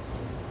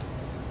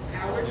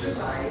 Our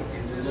delight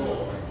is in the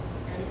Lord,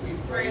 and we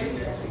pray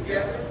that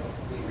together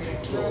we may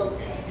grow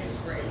in his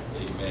grace.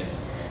 Amen.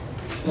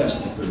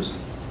 Pastor McPherson,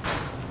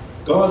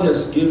 God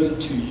has given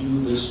to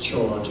you this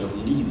charge of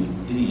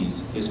leading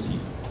these, his people,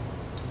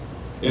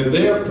 in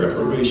their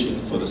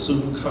preparation for the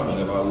soon coming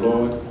of our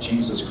Lord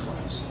Jesus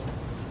Christ.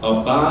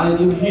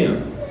 Abide in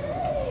him,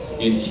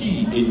 and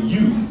he in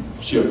you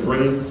shall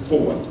bring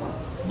forth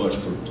much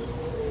fruit.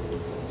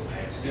 I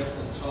accept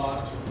the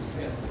charge to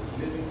present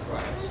the living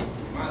Christ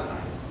in my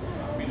life and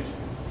my ministry.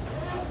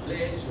 I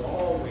pledge to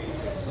always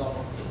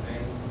exalt the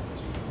name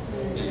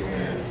of Jesus.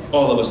 Amen.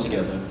 All of us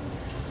together.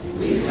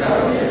 We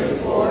come here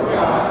before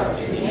God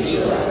in each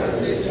other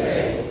this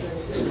day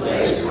to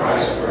place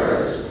Christ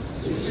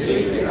first, to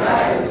seek the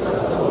guidance of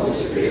the Holy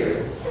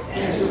Spirit,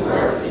 and to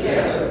work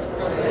together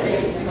for the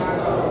hastening of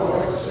our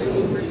Lord's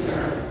soon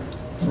return.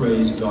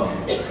 Praise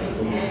God.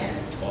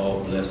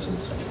 All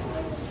blessings.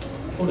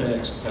 I want to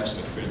ask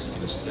Pastor McPherson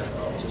to step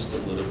out just a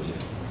little bit.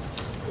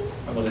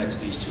 I'm going to ask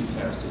these two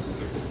pastors to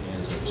put their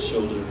hands on the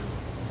shoulder.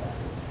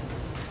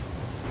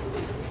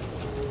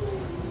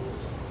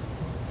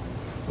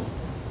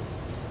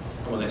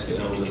 I want to ask the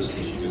elders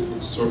if you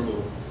could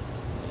circle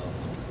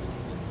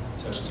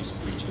and touch these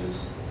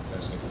preachers.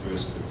 Pastor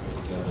McPherson to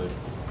pray together.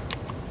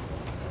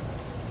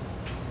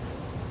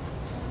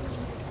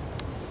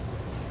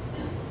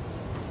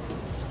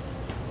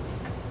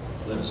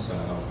 Let us bow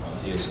our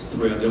heads in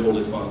prayer. Dear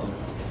Holy Father,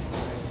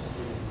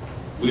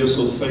 we are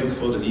so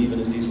thankful that even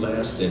in these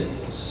last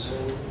days,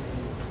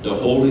 the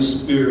Holy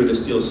Spirit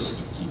is still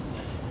seeking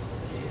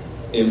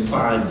and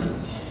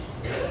finding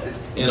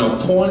and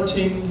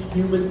appointing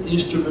human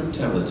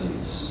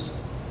instrumentalities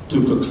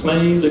to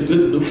proclaim the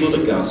good news of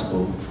the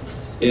gospel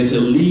and to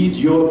lead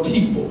your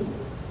people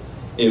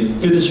in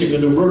finishing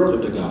in the work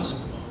of the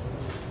gospel.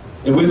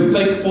 And we're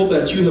thankful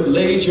that you have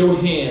laid your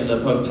hand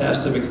upon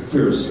Pastor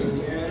McPherson.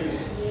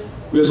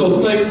 We're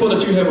so thankful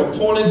that you have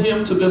appointed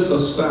him to this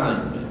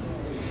assignment.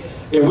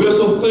 And we're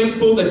so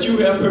thankful that you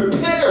have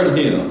prepared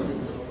him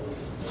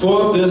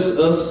for this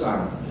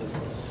assignment.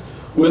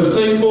 We're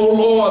thankful,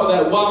 Lord,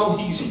 that while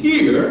he's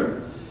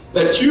here,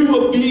 that you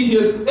will be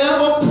his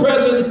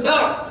ever-present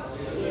help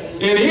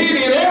in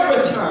any and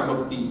every time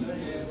of need.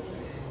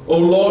 Oh,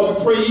 Lord,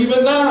 we pray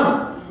even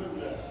now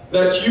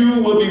that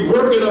you will be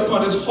working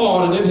upon his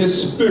heart and in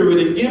his spirit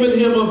and giving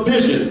him a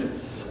vision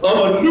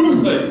of a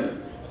new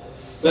thing,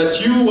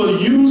 that you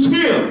will use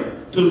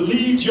him to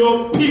lead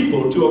your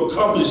people to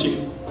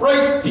accomplishing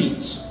great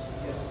feats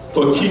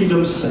for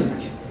kingdom's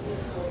sake.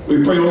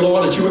 We pray, O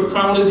Lord, that you will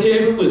crown his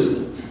head with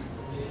wisdom,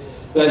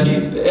 that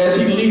as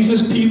he leads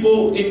his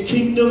people in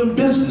kingdom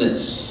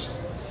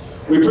business,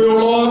 we pray, O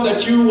Lord,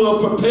 that you will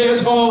prepare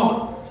his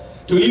heart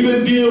to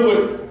even deal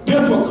with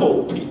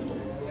difficult people.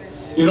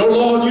 You know,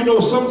 Lord, you know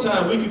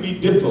sometimes we can be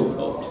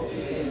difficult.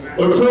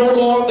 We pray, O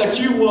Lord, that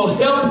you will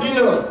help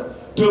him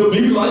to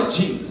be like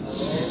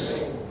Jesus.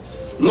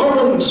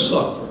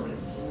 Long-suffering,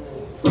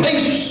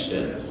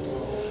 patient,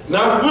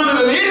 not willing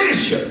that any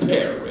should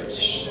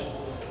perish.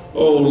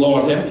 Oh,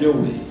 Lord, have your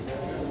way.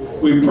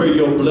 We pray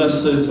your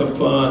blessings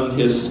upon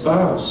his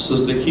spouse,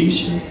 Sister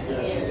Keisha.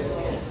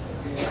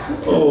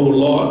 Oh,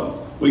 Lord,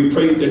 we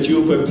pray that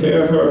you'll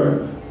prepare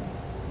her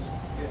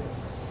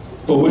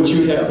for what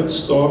you have in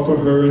store for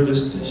her in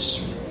this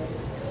district.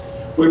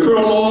 We pray,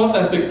 Lord,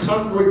 that the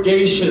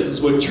congregations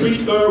will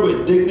treat her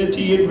with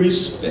dignity and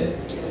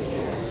respect,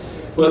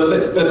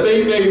 but that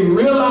they may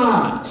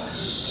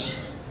realize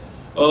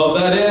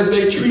that as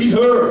they treat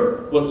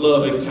her with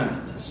love and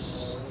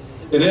kindness,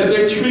 and as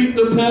they treat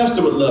the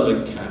pastor with love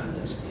and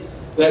kindness,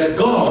 that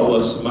God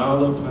will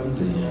smile upon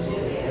them.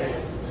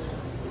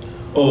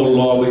 Oh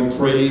Lord, we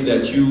pray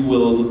that you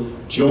will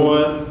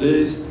join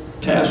this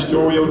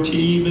pastoral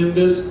team and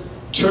this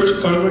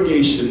church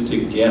congregation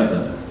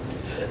together.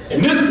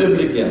 Knit them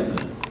together.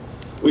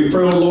 We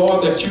pray, oh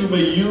Lord, that you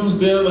may use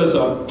them as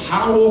a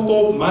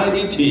powerful,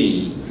 mighty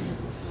team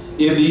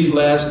in these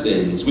last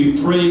days.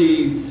 We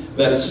pray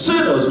that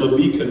sinners will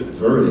be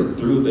converted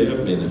through their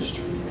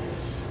ministry.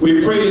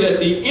 We pray that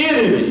the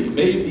enemy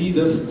may be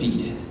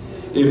defeated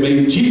and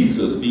may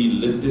Jesus be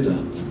lifted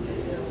up.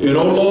 And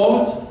oh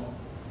Lord,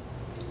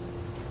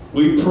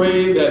 we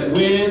pray that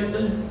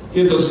when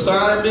his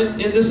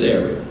assignment in this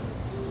area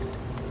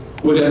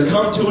would have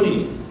come to an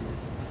end,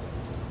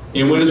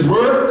 and when his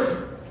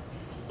work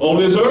on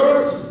this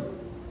earth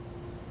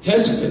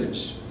has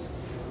finished,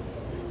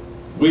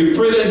 we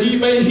pray that he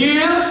may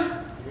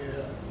hear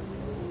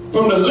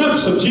from the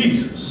lips of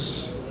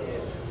Jesus,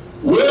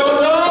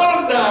 "Well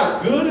done, thou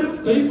good and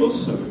faithful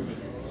servant.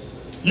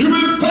 You've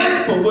been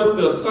faithful with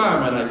the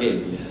assignment I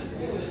gave you,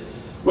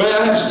 where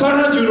I have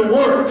assigned you to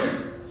work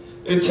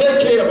and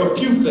take care of a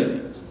few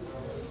things.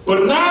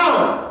 But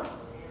now,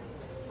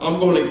 I'm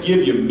going to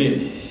give you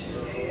many.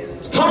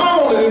 Come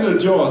on and into the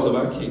joys of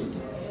our kingdom."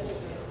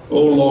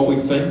 Oh Lord,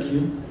 we thank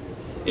you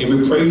and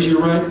we praise you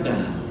right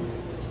now.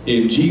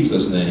 In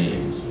Jesus'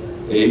 name,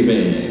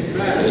 amen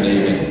and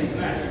amen.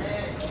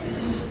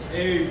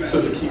 Amen.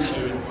 Sister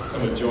Keisha,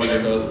 come and join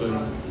your husband.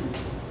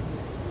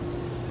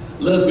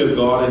 Let's give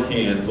God a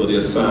hand for the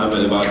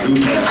assignment of our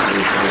new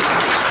pastor.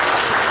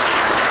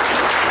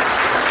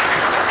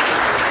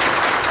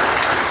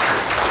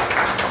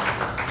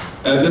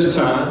 At this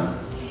time,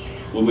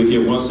 we'll be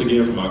here once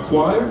again from our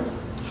choir.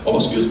 Oh,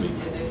 excuse me.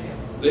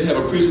 They have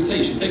a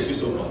presentation. Thank you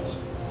so much.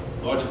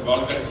 Lord, you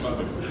brought it back to my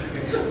memory.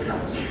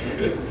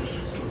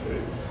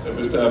 At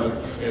this time,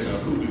 and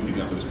who will be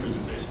leading up for this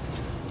presentation?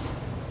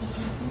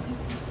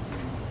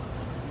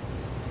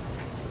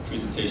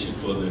 Presentation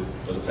for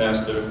the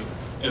pastor.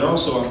 And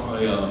also,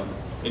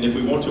 and if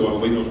we want to, I'm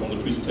waiting on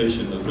the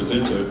presentation, the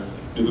presenter.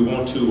 Do we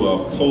want to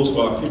post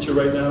our picture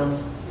right now?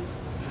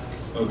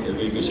 Okay,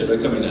 very good. They're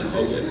coming now.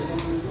 Okay.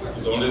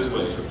 It's on this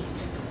way.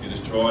 It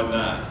is drawing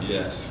nigh.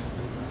 Yes.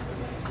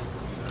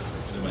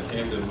 And I'm going to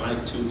hand the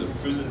mic to the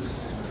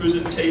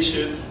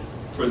presentation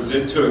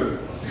presenter.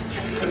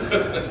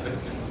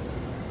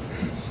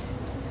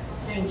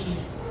 Thank you.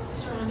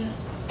 Mr. Ronnie.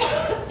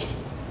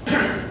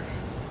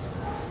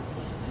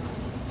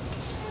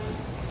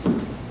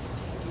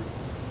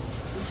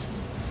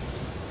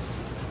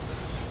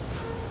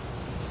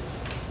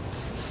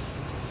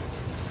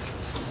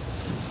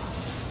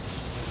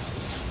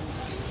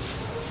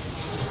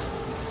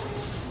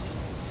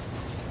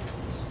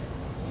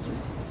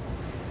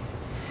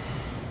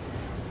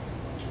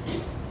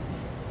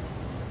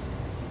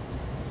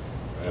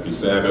 Happy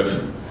Sabbath.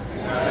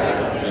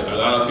 A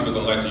lot of people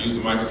don't like to use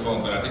the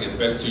microphone, but I think it's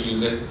best to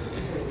use it.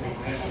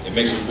 It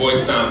makes your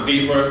voice sound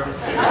deeper.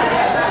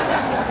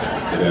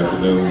 Good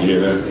afternoon, you hear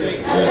that?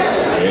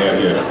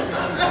 Yeah.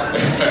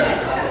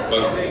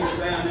 But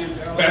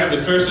Pastor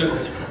McPherson,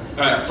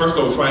 first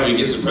of all, before I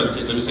get to the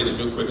presentation, let me say this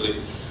real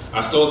quickly.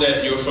 I saw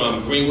that you're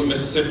from Greenwood,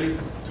 Mississippi,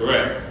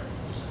 correct?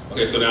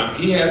 Okay, so now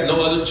he has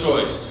no other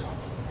choice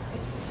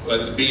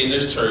but to be in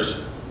this church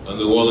of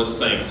New Orleans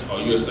Saints.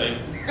 Are you a saint?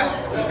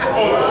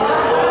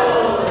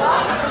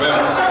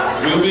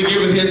 Well, we'll be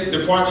giving his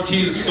departure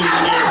keys as soon as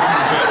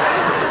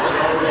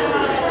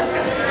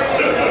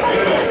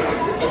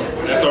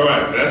That's all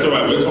right. That's all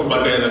right. We'll talk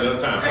about that another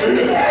time.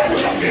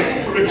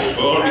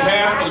 Well, on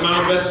behalf of the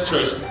Mount Blessed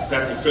Church,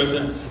 Pastor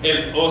McPherson,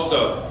 and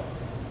also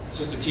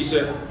Sister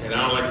Keisha, and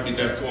I don't like to be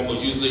that formal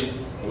usually.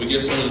 When we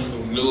get someone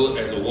who knew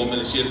as a woman,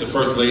 and she is the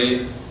first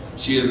lady,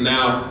 she is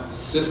now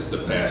Sister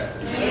Pastor.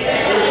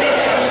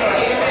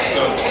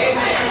 So,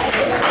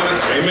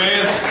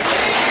 amen.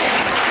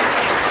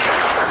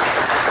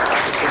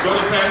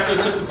 Brother Pastor,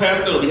 Sister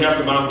Pastor, on behalf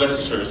of Mount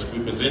Blessed Church, we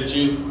present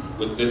you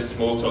with this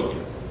small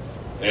token.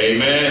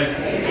 Amen.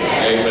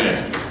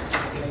 Amen.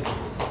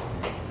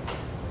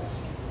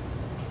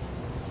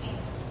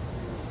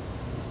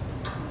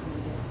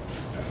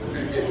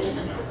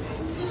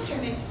 Sister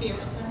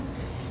McPherson,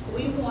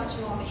 we want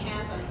you on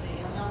behalf of the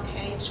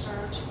MLK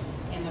Church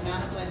and the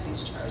Mount of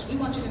Blessings Church. We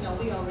want you to know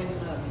we already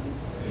love you.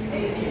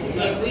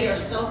 And we are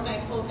so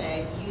thankful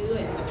that you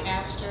and the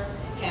pastor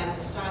have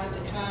decided to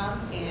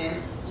come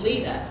and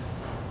lead us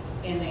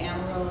in the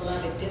Amarillo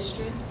Lubbock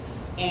District.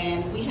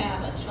 And we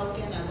have a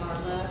token of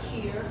our love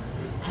here.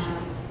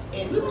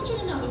 And we want you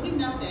to know that we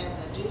know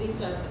that the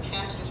duties of the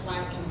pastor's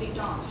wife can be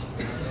daunting.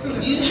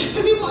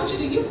 We want you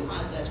to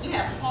utilize us. We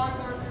have hard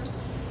workers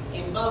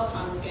in both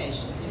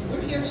congregations. And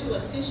we're here to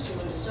assist you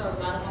and to serve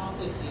right along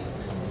with you.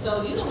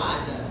 So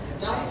utilize us.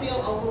 Don't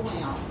feel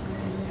overwhelmed.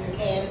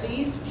 And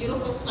these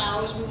beautiful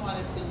flowers we want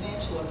to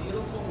present to a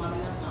beautiful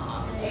woman of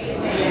God.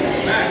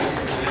 Amen.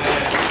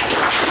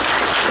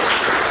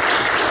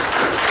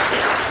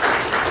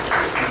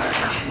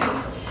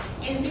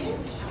 And then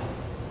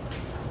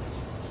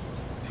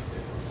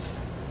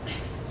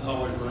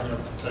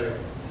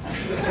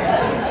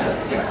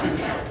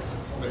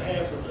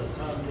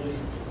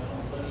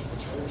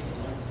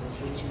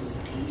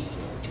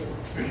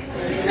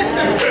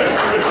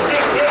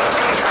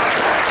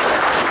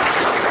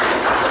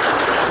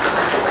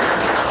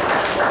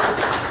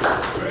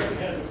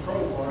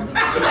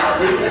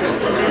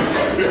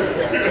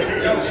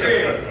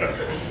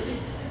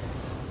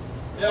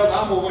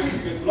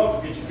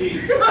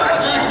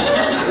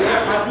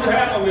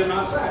been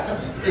outside.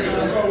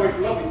 I'm always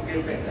loving to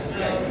get back.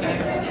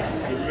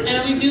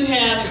 And we do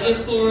have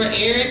gifts for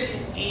Eric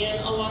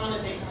and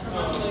Alana. They can come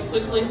up really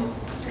quickly.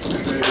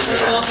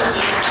 Welcome.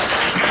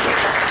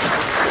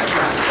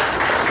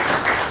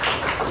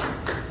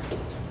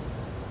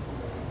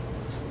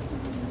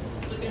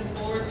 Looking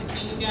forward to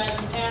seeing you guys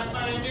in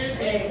Pathfinders.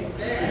 Amen.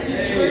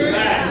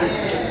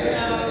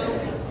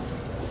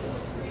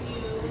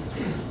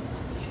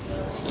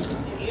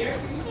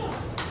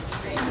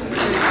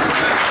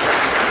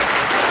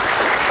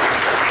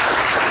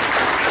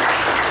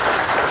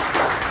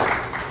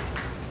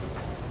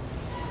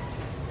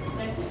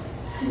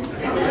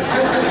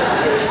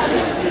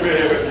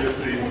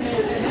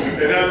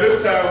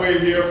 We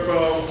hear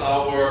from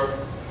our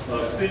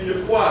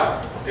senior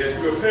choir. As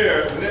we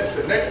prepare,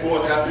 the next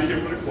voice after you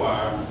hear from the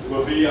choir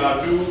will be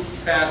our new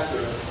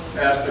pastor,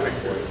 Pastor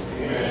McPherson.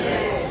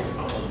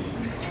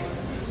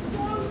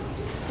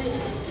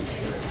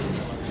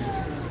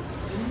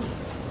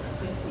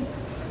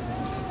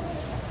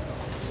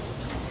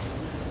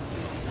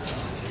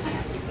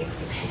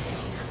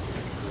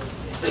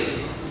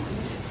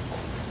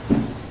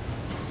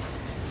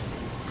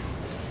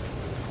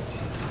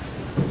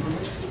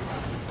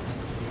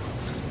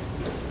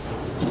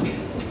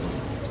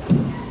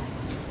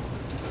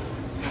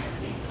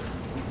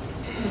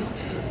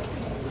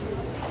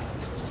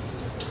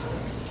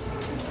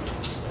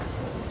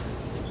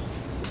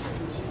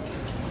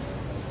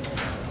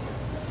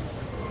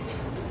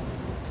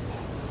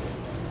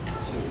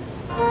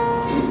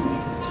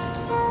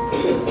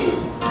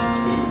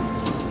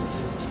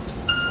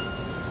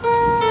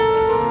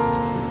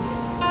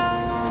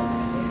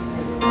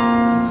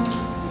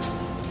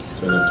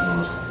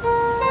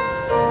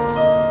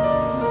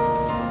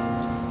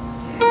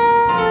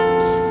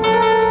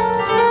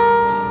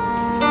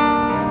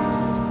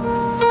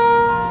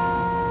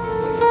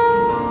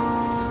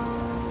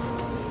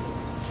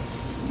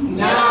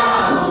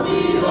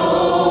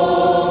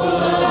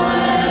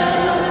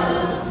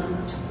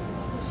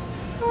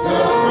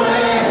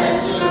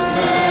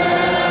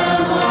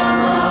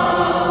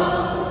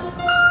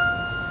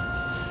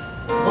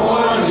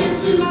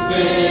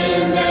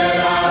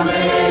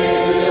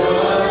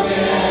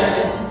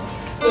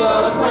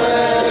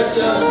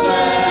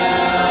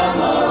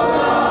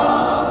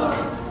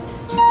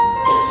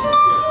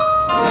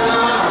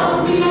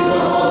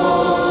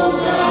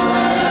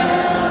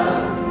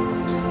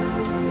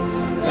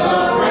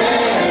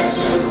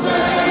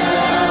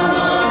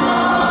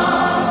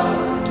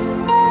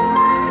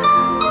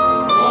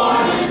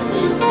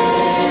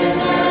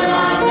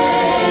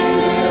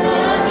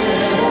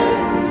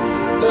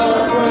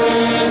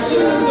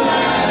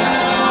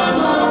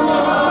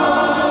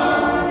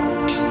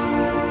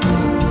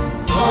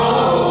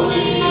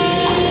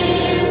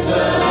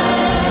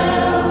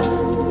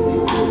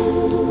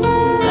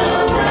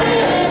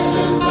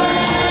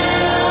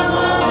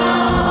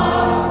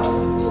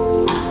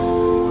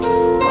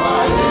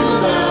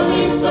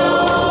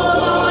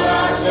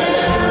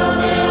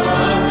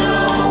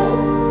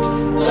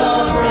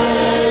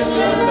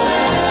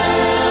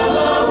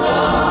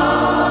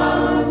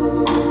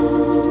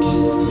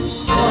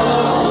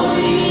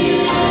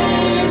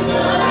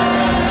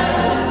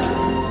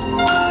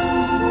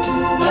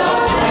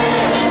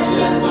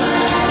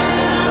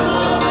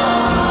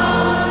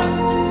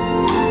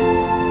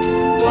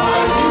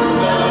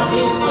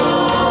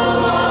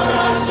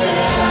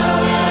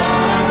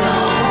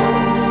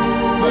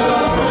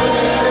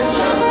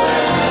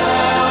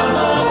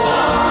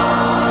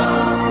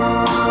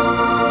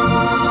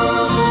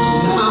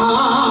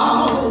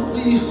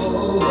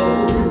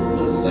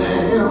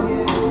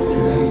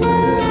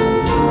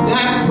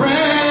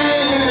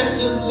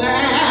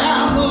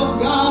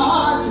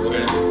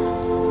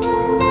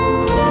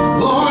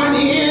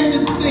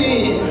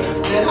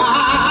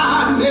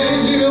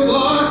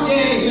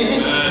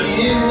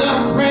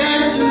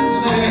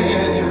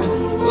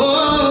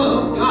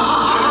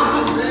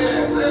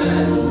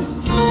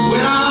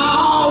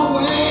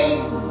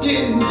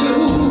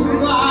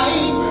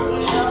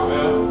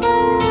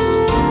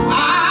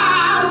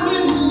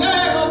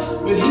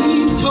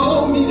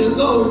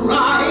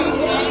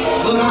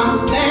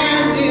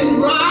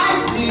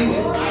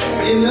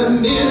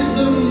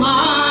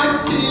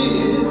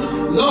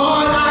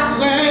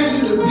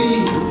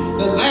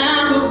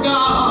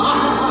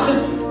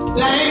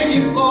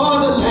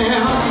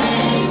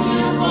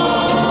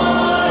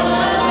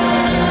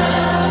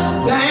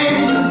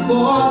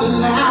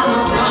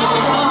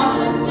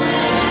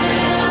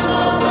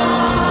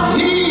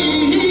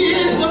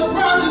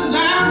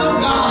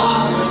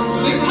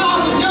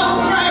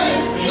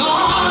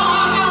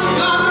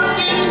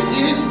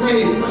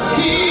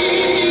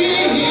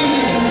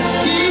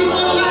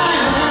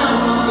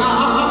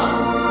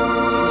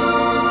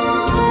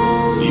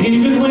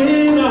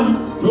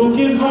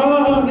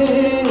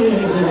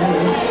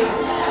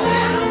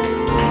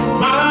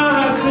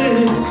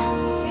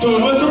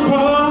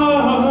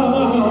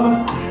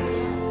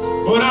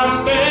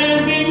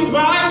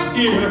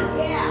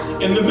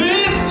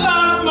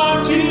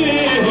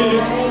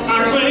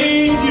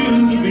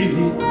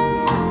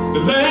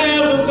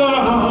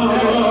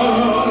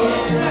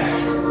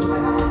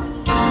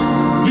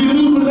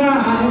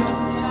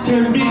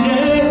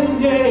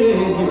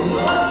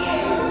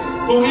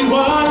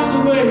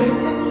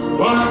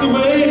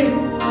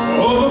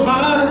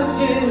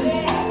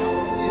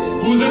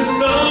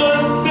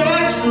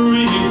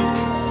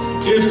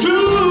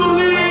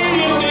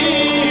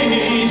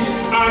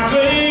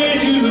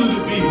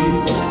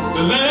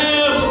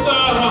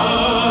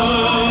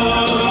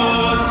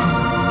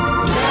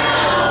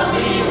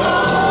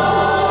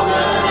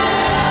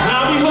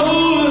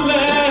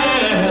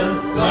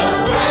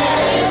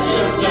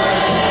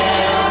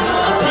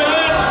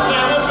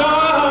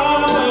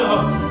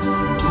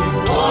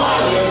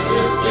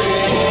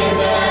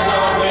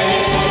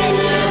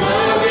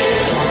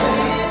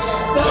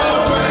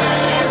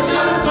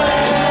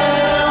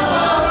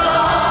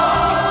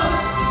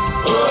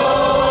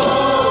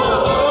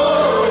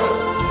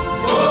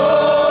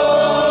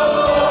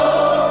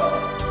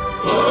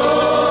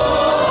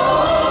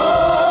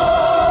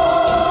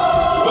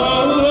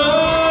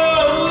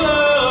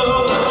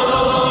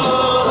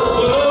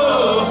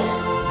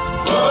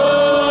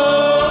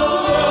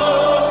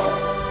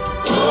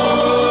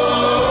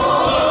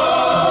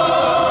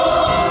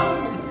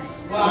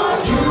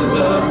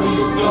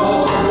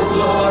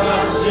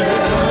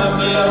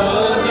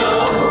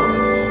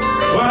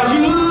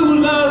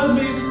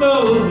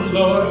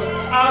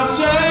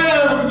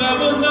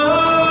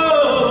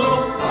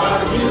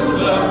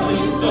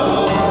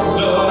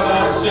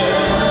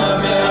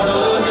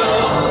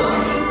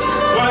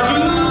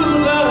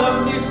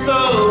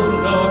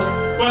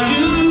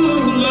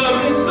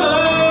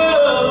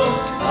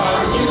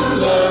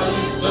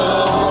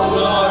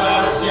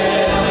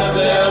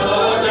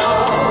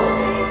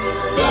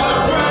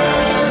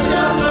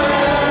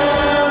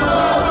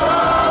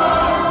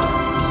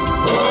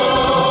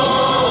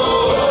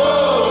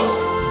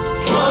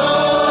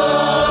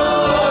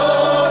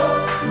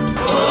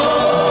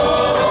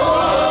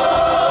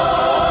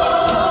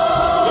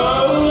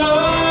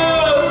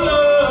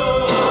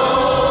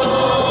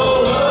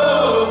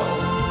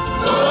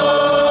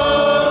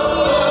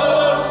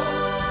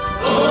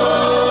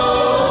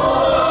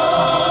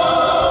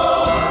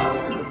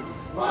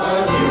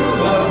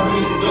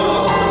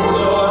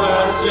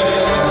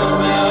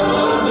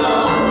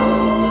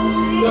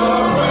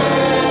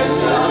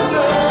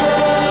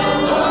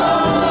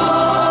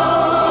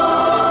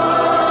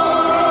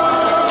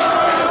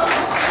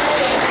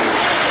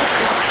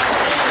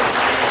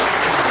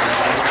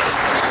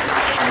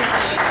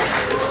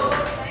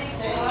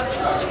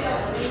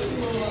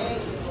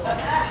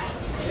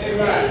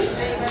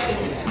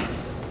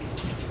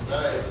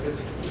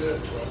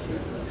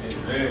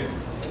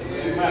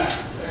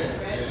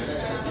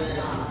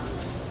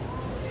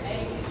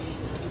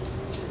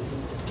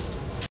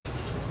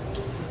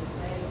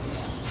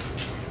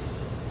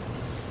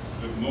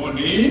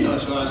 morning, or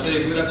shall I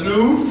say good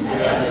afternoon?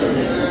 Good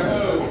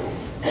afternoon.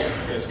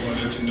 Just want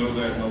to let you know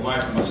that my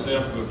wife and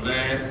myself were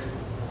glad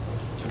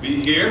to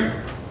be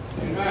here.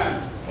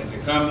 Amen. And to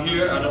come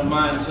here, I don't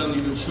mind telling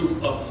you the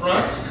truth up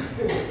front.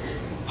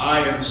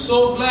 I am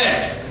so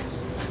glad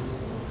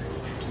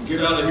to get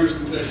out of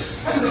Houston,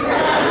 Texas.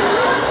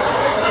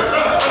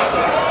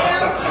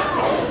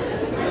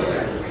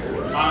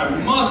 I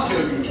must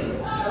tell you the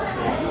truth.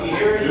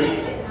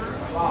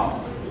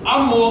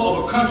 I'm more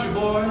of a country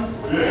boy.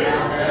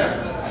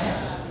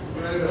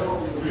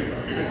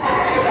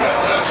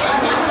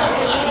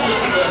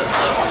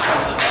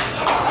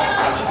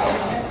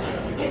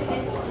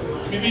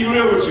 Let me be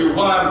real with you.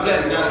 Why I'm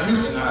glad to get out of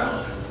Houston,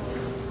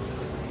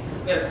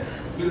 that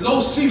below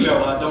sea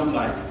level I don't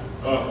like.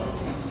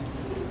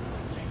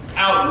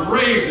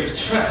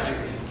 Outrageous traffic.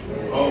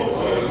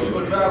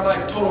 People drive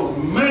like total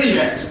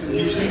maniacs in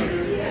Houston.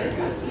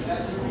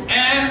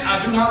 And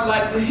I do not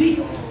like the heat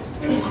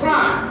and the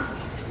crime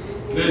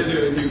that is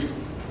there in Houston.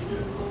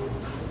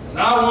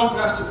 Now I want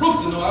Pastor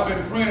Brooks to know I've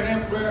been praying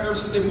that prayer ever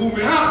since they moved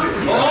me out there.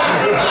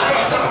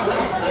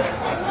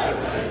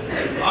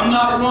 I'm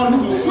not the one who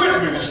will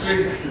quit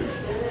ministry,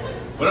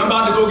 but I'm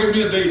about to go get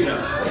me a day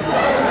job.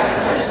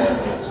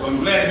 So I'm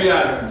glad to be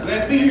out here. I'm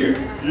glad to be here.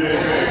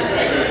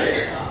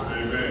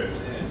 Amen.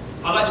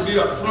 I like to be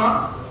up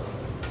front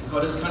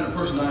because that's the kind of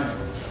person I am.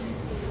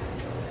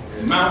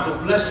 Mount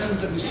of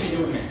blessings, let me see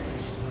your hands.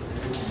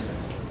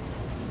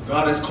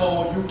 God has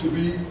called you to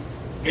be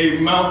a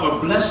mount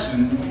of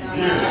blessing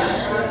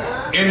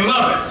in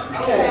Lubbock.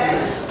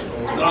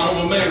 I don't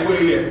know, man, where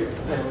he at?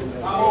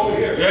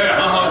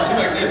 Yeah, see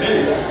like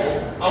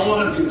that. I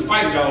want him to be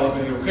fighting y'all up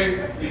in here, okay?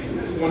 I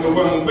want to know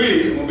where I'm going to be.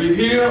 I'm going to be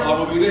here or I'm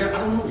going to be there. I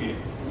don't know yet.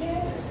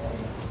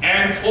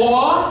 And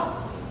for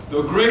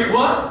the great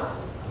what?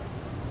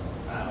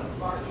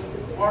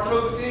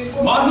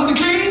 Martin Luther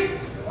King.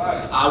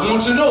 I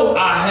want you to know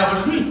I have a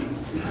dream.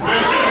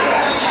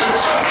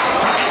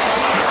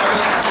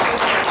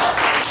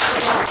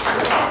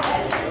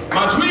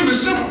 My dream is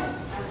simple.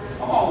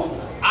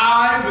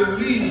 I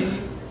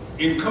believe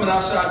in coming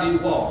outside these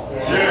walls.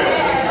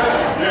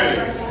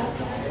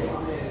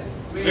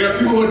 There are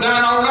people who are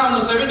dying all around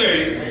us every day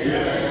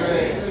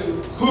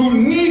who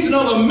need to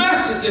know the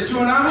message that you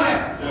and I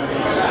have.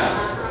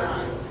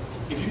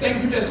 If you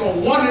think you're just going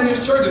to wander in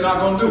this church, you're not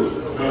going to do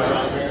it.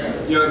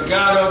 You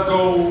gotta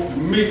go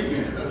meet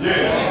them.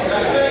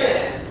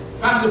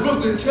 Pastor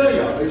Brooks didn't tell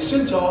y'all. They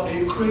sent y'all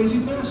a crazy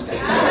pastor.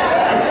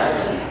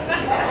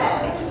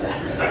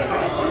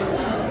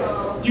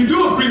 You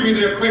do agree with me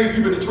there are crazy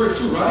people in the church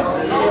too, right?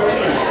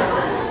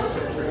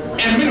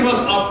 And many of us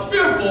are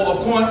fearful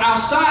of going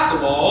outside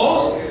the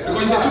walls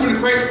because there's too many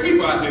crazy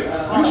people out there.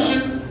 You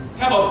should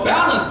have a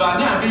balance by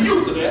now and be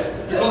used to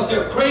that because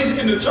they're crazy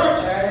in the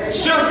church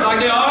just like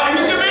they are in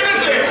the community.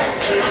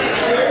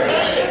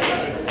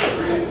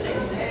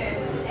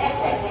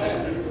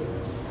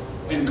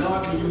 And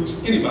God can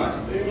use anybody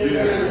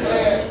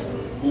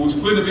who is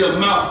willing to be a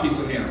mouthpiece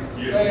for Him.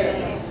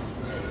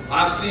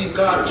 I've seen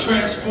God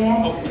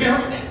transform a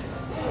pimp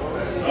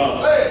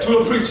to a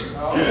preacher,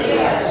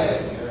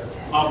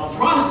 a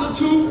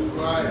prostitute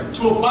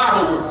to a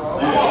Bible worker.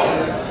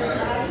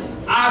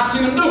 I've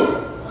seen Him do it.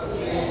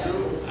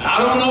 I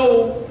don't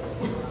know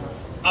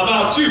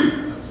about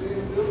you,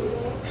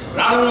 but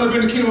I don't want to be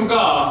in the kingdom of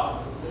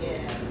God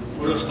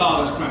with a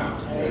starless crown.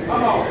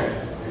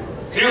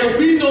 There will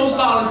be no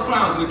starless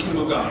crowns in the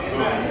kingdom of God.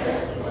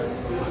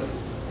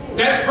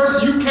 That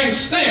person you can't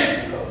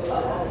stand,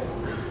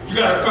 you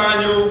got to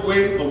find your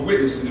way of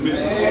witness in the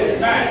ministry.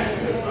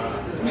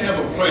 Let me have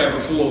a prayer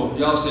before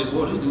y'all say,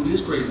 boy, this dude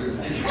is crazy.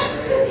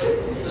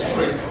 Let's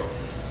pray.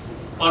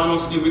 Father,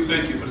 once again, we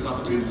thank you for this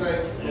opportunity.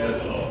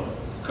 Yes, Lord.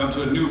 Come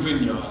to a new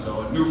vineyard,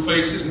 Lord. New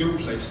faces, new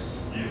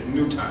places,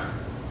 new time.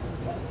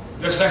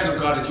 Let's ask,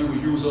 God, that you will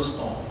use us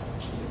all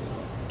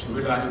to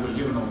realize that we're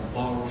living on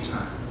borrowed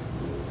time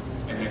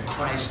and that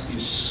Christ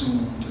is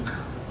soon to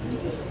come.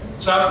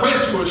 So I pray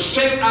that you will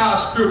shake our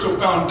spiritual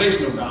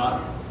foundation, oh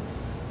God,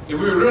 that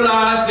we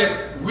realize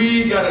that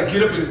we got to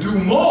get up and do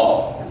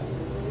more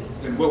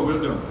than what we're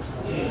doing.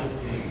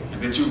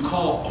 And that you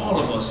call all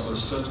of us for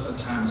such a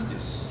time as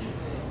this.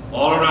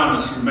 All around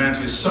us,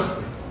 humanity is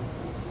suffering.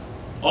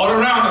 All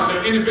around us,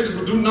 there are individuals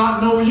who do not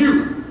know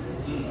you.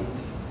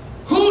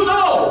 Who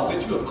knows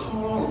that you have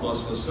called all of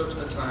us for such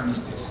a time as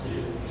this?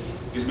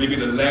 This may be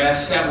the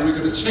last Sabbath we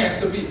get a chance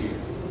to be here.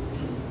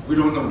 We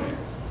don't know that.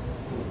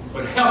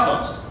 But help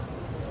us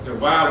that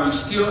while we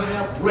still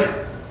have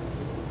breath,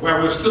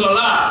 while we're still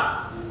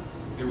alive,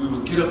 that we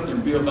will get up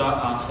and be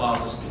about our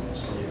Father's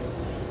business.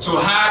 So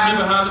hide me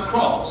behind the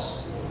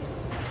cross,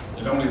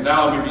 that only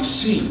thou may be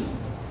seen,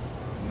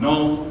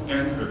 known,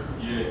 and heard.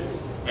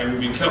 And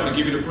we be careful to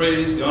give you the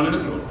praise, the honor, and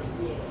the glory.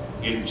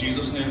 In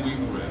Jesus' name we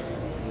pray.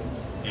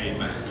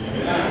 Amen.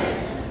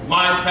 Amen.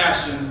 My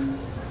passion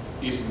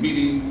is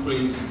meeting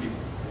crazy people.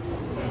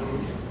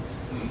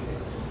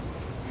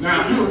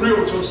 Now, if you're real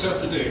with yourself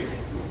today,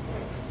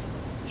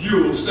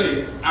 you will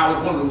say, I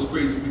was one of those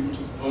crazy people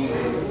too.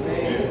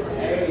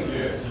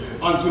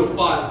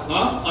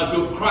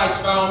 until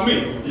Christ found me.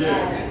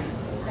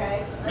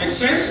 Okay. Make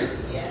sense?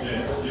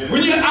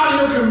 When you're out in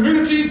your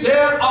community,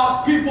 there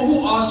are people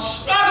who are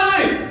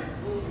struggling.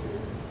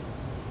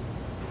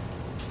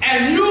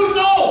 And you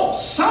know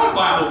some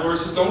Bible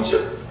verses, don't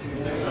you?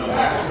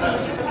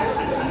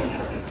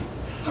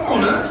 Come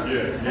on now.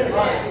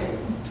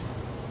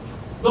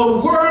 The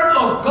Word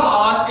of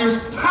God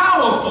is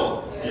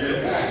powerful.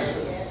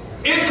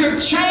 It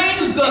could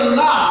change the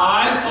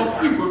lives of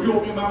people if you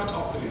open your mouth and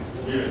talk to them.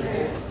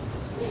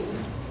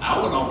 I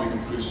wasn't always a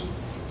Christian.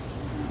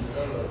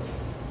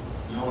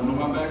 Y'all want to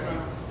know my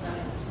background?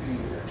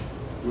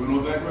 You want to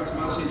know the background?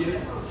 Somebody say yeah?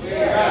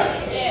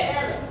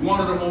 One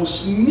of the most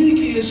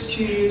sneakiest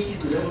kids you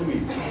could ever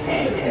meet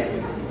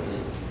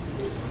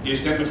is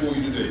standing before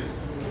you today.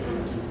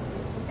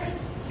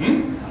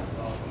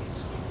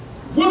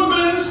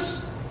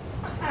 Whippings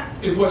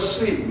is what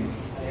saved me.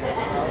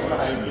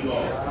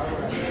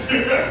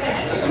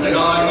 Some of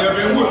y'all ain't never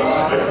been whipped.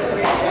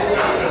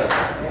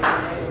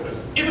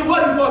 If it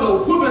wasn't for the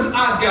whippings I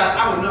got, I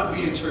would not be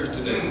in church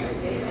today.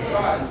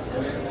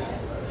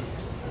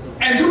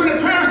 And too many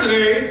parents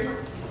today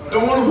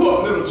don't want to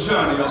whoop little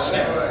Johnny or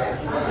Sam.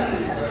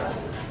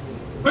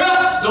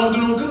 Belts don't do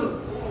no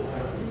good.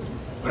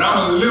 But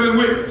I'm a living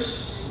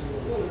witness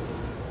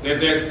that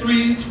that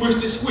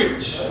three-twisted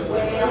switch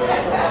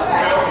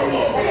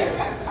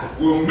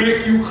will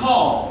make you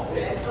call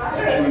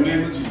on the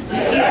name of Jesus.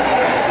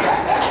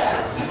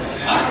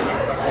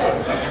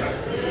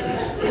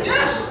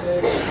 Yes.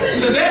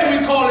 Today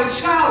we call it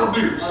child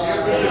abuse.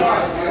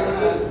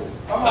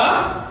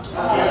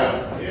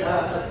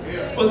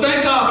 But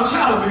thank God for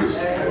child abuse.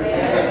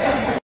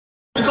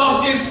 Because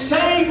it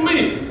saved me.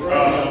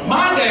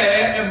 My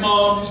dad and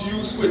mom used to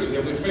use switches. They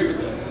were their favorite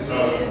thing.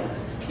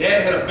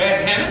 Dad had a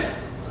bad habit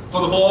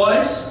for the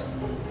boys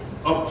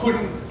of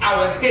putting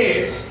our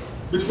heads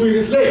between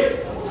his legs.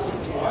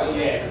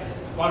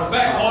 While the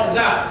back part is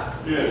out.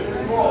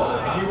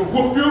 And he would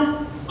whoop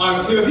you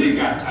until he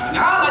got tired.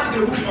 Now I like to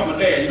get a whoop from my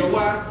dad. You know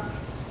why?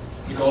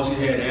 Because he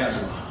had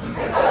asthma.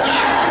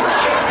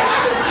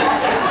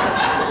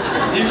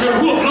 He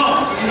couldn't whoop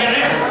long because he had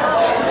asthma.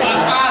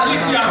 Like 5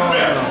 licks he out of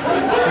breath.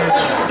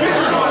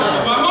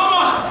 My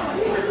mama,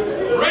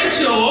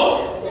 Rachel,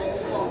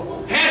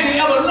 had the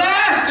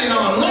everlasting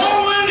on,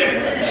 long-winded,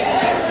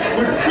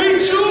 would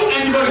beat you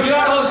and you better get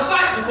out of her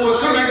sight before it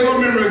come back to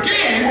remember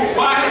again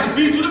why I had to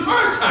beat you the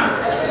first time.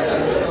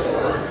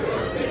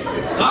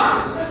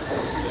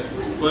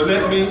 Well,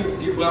 let me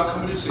get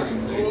welcome to singing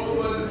today.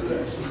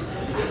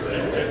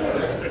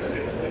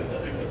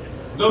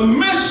 The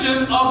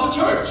mission of the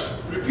church.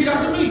 Repeat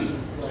after me.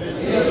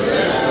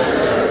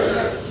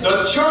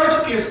 The church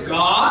is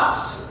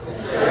God's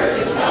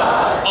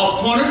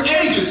appointed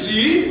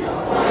agency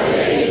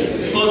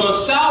for the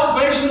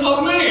salvation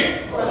of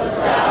men.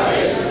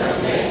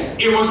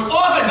 It was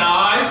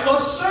organized for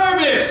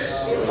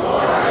service.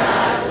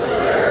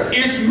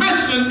 Its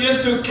mission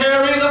is to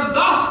carry the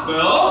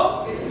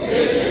gospel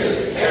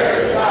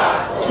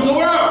to the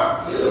world.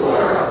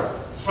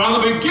 From the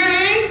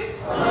beginning,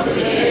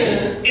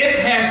 it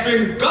has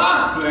been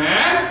God's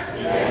plan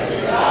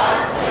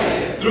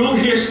through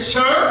His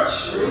church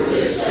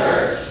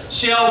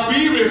shall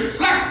be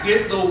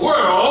reflected the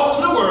world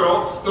to the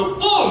world, the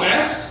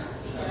fullness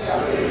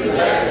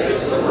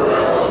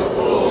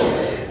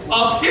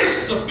of His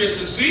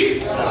sufficiency,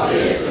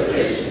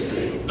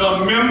 the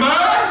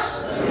members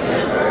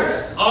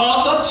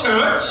of the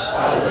church,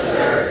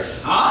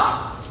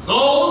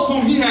 those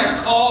whom He has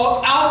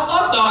called out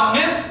of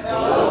darkness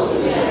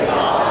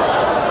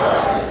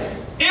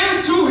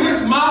into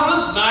His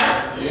marvelous light,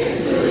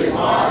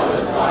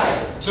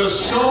 to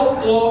show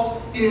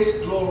forth His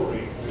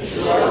glory.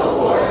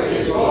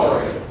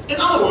 In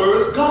other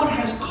words, God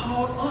has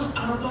called us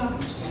out of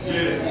darkness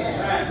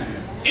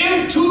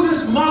into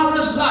this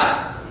marvelous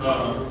light.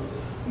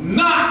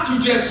 Not to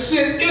just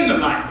sit in the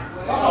light,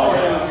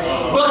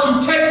 but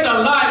to take the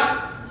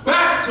light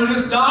back to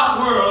this dark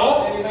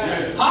world,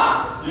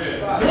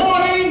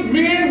 warning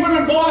men,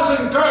 women, boys,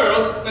 and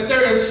girls that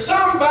there is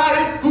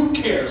somebody who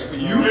cares for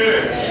you.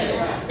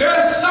 There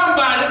is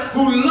somebody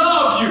who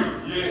loves you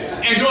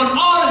and doing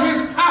all of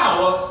His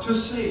power to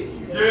save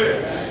you.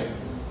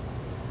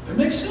 That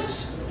makes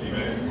sense?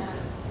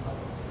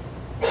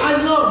 I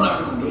love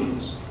knocking on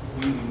doors.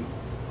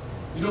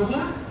 You know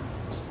why?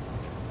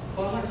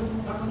 Why I like to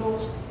knock on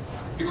doors?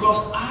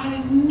 Because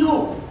I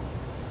know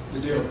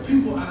that there are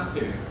people out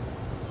there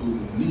who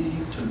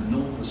need to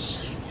know the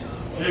Savior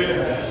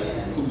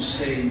who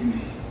saved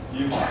me.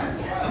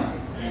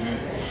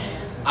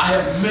 I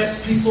have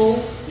met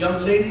people,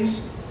 young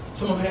ladies,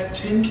 some of them had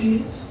 10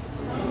 kids,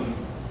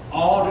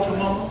 all different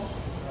mama,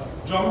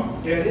 drummer,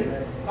 daddy.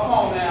 Come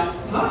on now.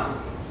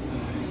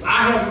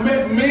 I have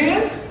met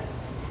men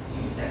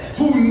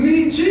who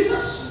need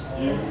Jesus.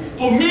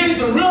 For men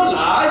to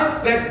realize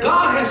that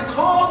God has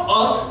called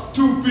us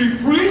to be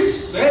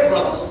priests, say it,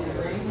 brothers.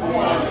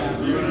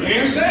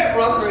 And say it,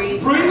 brothers.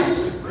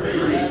 Priests,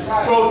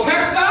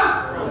 protector,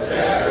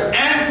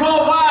 and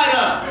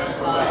provider.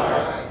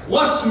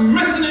 What's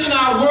missing in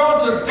our world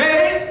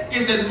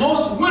said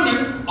most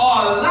women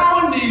are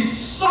allowing these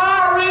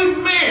sorry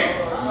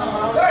men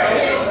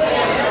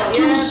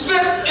to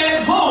sit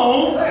at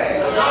home,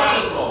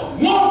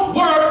 won't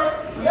work,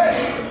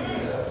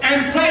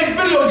 and play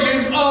video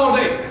games all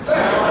day.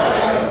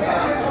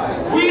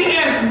 We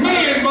as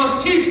men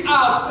must teach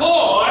our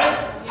boys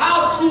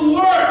how to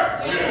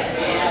work.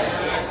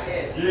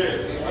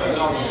 Yes.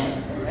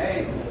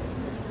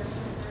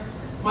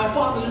 My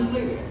father didn't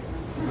play that.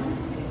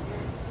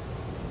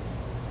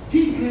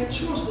 He had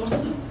chores for us to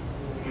do.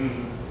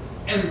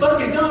 And better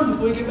get done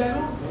before we get back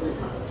home.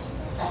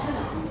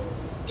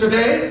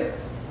 Today,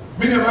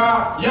 many of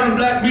our young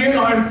black men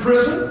are in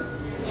prison.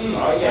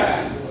 Oh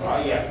yeah.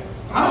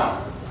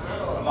 Huh?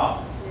 Come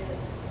on.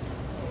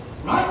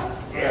 Right?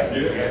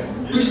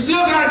 Yeah. We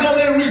still got to go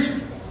there and reach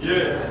them.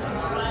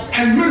 Yeah.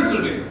 And minister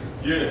to them.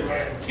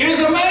 Yeah. It is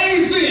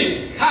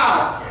amazing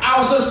how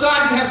our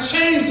society has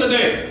changed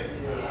today.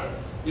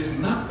 It's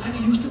not like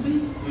it used to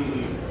be.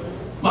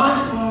 My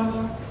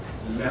father,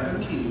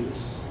 11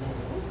 kids,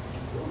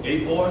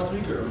 8 boys,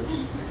 3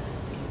 girls.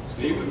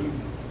 Stay with me.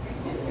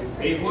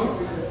 8 what?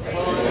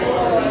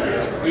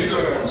 3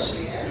 girls.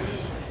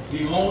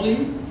 The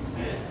only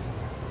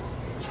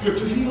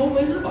scripture he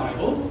obeyed in the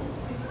Bible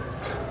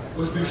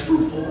was be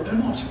fruitful and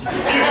multiply.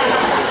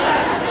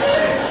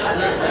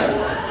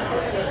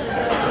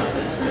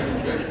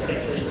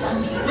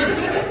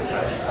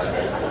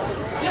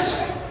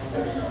 Yes.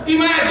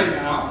 Imagine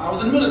now, I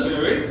was in the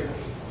military,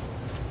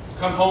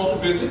 come home to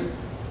visit,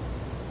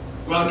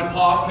 go out in the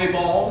park, play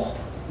balls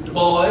with the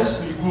boys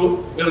who you grew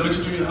up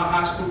elementary, junior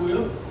high school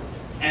with,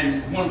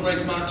 and one bring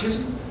to my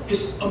attention,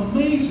 it's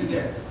amazing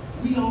that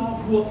we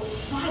all grew up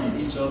fighting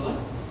each other,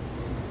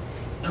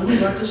 and we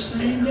got the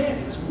same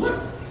daddies. What?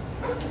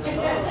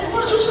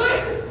 What did you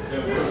say?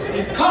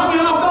 It caught me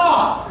off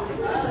guard.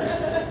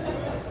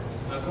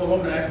 I go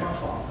home and ask my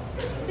father,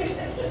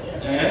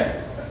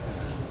 Dad,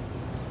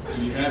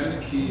 do you have any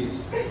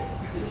kids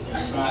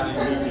beside the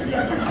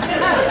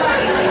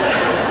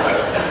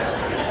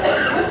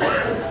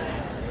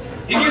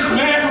He gets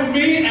mad with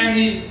me and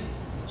he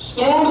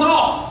storms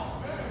off.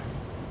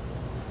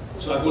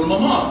 So I go to my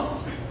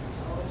mom.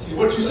 See,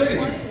 what you say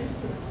to him?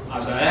 I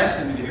said, I asked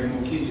him to have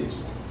more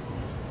kids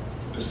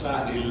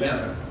beside the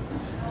 11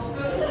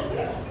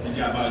 he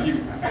got by you.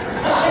 He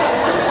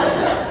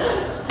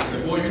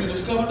said, boy, you didn't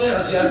discover that?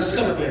 I said, I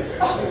discovered that.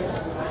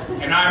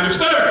 And I'm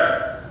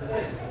disturbed.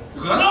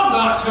 Because I know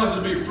God tells us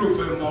to be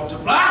fruitful and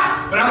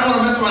multiply, but I don't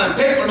want to mess around and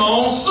date with my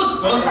own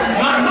sisters,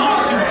 not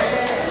noticing my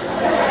sisters.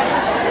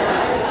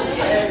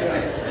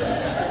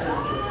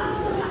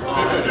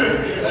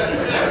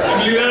 Let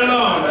me leave that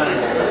alone, man.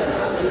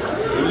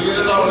 Let me leave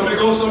that alone. Let me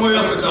go somewhere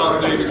else with y'all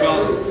today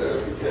because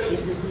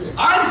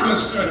I'm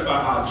concerned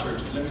about our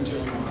churches. Let me tell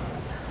you why.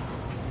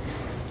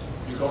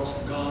 Because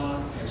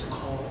God has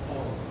called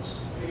all of us,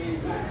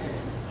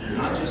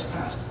 not just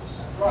pastors.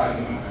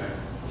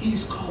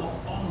 He's called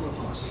all of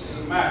us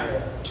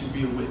to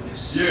be a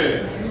witness.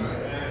 Yeah.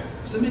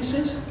 Does that make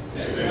sense?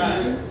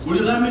 Yeah. Would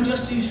you allow me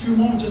just these few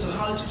moments just to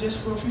holler at you just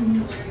for a few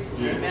minutes?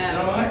 Yeah. Is that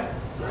all right?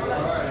 All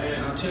right.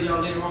 And I'll tell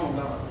y'all later on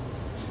about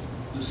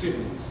the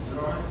siblings. Is that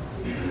all right?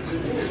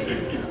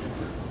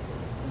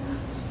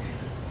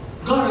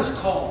 God has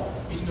called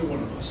each and every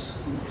one of us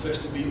who profess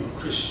to be a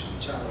Christian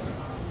child of God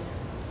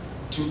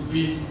to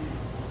be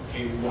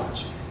a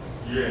watchman.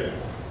 Yeah.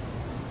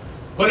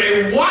 But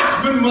a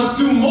watchman must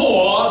do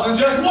more than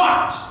just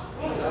watch.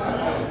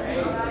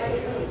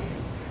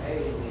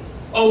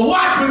 A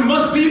watchman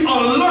must be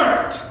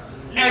alert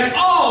at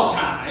all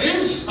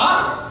times.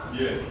 Huh?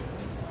 Yeah.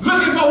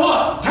 Looking for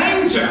what?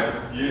 Danger.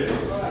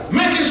 Yeah.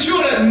 Making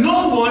sure that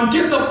no one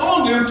gets up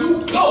on them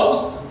too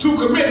close to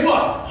commit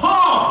what?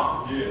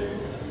 Harm. Yeah.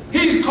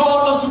 He's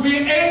called us to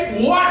be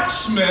a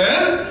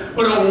watchman,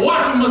 but a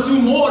watchman must do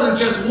more than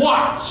just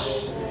watch.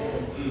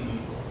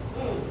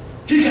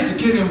 He got to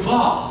get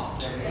involved.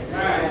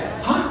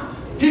 Huh?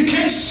 He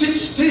can't sit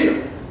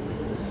still.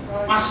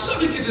 My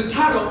subject is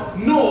entitled,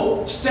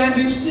 No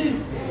Standing Still.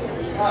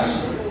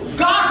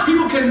 God's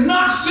people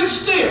cannot sit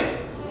still.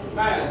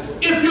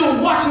 If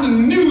you're watching the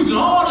news and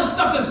all the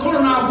stuff that's going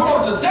on in our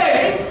world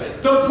today,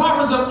 the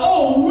prophets of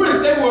old wish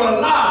they were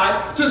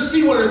alive to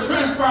see what has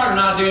transpired in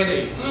our day and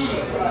age.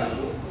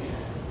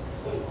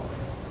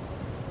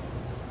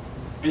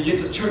 And yet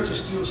the church is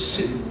still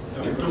sitting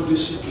and throw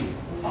this shit in.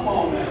 Come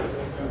on, man.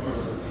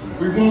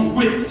 We won't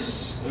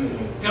witness.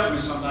 Help me,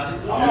 somebody.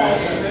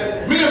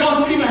 Many of us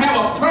don't even have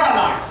a prayer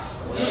life.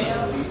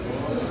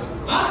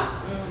 Huh?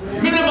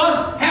 Many of us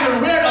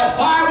haven't read a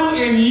Bible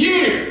in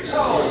years.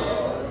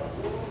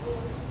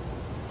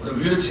 But I'm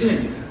here to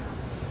tell you,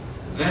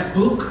 that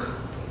book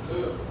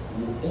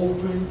will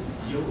open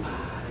your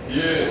eyes.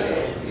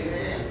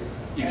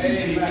 If you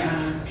take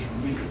time and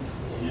read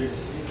it.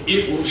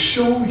 It will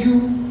show you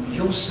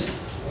yourself.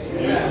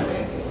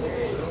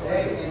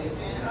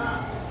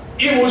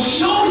 It will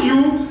show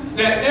you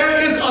that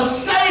there is a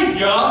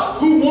Savior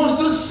who wants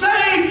to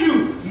save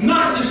you,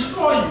 not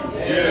destroy you.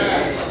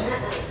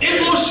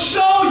 It will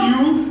show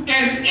you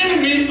an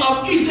enemy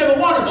of each and every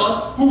one of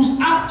us who's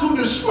out to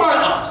destroy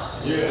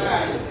us.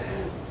 Yeah.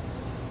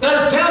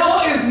 The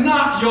devil is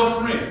not your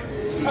friend.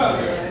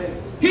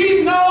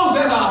 He knows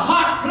there's a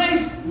hot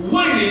place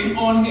waiting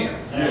on him.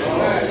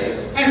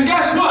 Yeah. And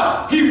guess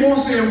what? He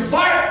wants to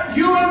invite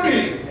you and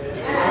me.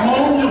 Come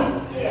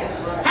on.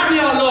 How many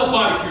of y'all love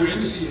barbecue? Let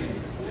me see you.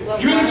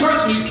 You're in the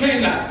church and you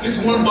can't lie.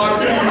 Listen, one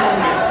barbecue you won't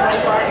miss.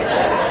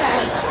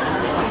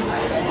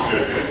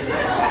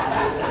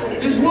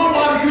 This one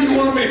barbecue you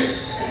won't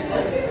miss.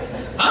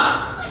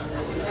 Huh?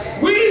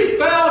 We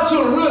failed to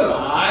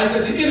realize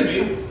that the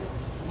enemy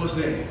was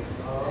there.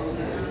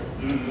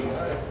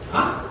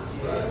 Huh?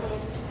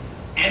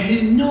 And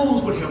he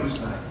knows what heaven is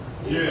like.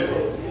 Yeah.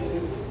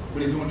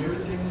 But he's doing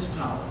everything in his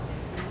power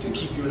to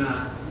keep you and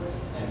I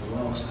on the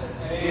wrong side.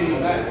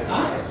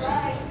 Huh?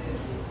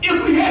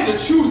 If we had to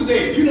choose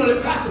today, you know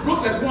that Pastor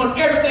Brooks has won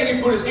everything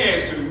he put his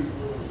hands to.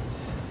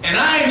 And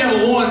I ain't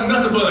never won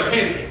nothing but a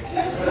headache.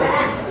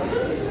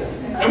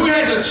 And we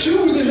had to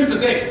choose in here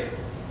today.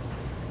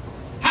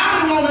 How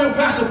many want to be on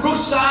Pastor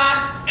Brooks'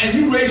 side? And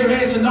you raise your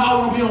hand and say, no, I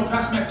want to be on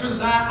Pastor McPherson's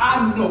side.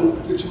 I know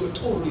that you are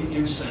totally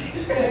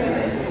insane.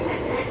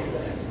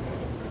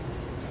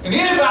 And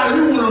anybody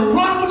who want to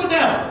run with the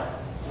devil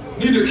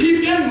need to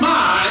keep in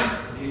mind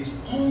he's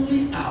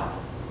only out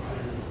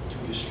to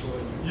destroy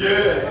you.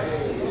 Yes.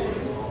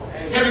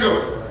 Here we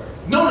go.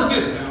 Notice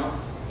this now.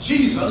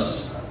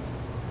 Jesus,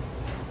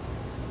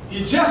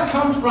 he just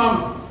comes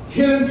from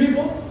healing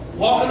people,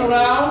 walking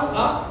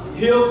around,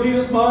 heal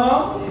Peter's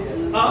mom,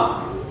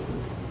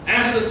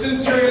 answer the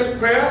centurion's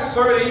prayer,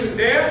 servant even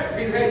there.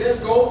 He had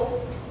just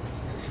go.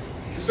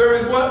 The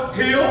servant is what?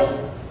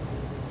 Healed.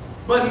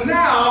 But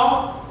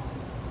now,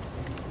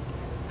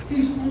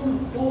 he's on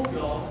the boat,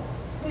 y'all.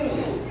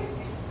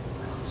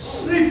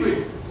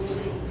 Sleeping.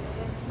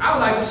 I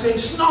would like to say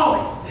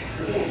snoring.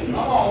 Come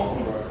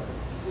on.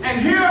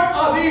 And here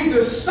are these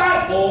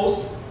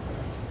disciples.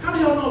 How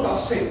many of y'all know about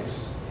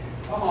sailors?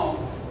 Come on.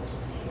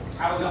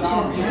 I was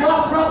some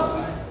rough brothers,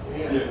 man.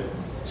 Yeah.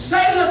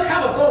 Sailors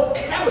have a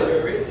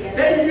vocabulary.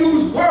 They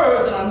use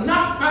words that are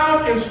not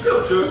found in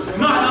Scripture,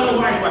 not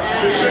otherwise. Right?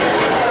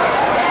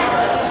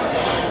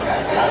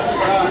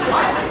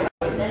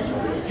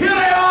 Here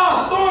they are, a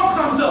storm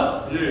comes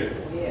up. Yeah.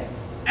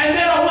 And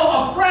they're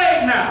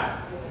afraid now.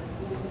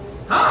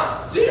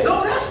 Huh? Jesus,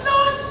 oh, that's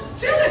not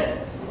chilling.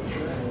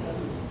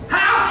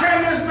 How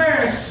can this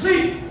man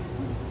sleep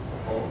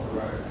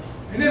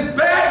in this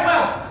bad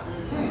weather?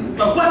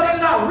 But what they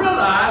did not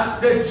realize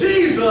that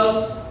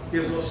Jesus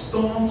is a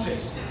storm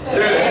chaser.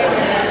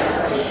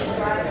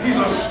 He's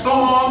a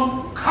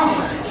storm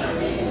comforter.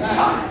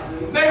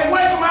 They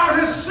wake him out of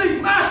his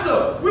sleep.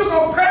 Master, we're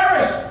going to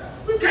perish.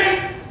 We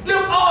can't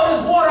dip all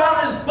this water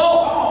out of this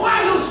boat.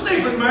 Why are you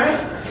sleeping,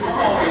 man?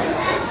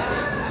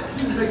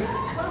 Jesus,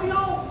 why are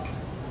y'all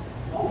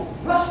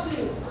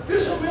rusty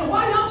fishermen?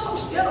 Why are y'all so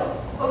scared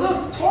of a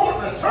little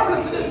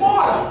turbulence in this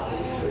water?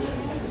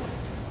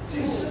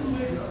 Jesus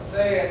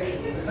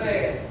said,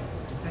 say it.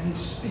 And he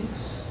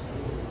speaks.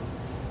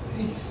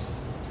 Peace.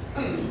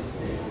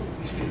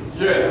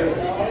 Yeah.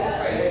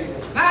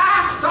 Now, I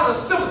sort of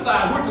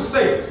sympathize with the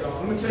sailors, y'all.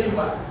 Let me tell you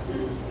why.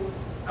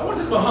 I went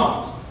to the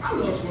Bahamas. I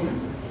love swimming.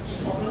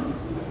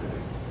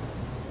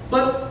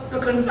 But the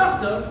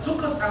conductor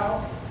took us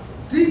out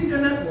deep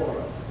in that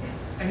water,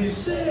 and he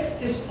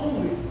said it's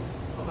only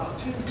about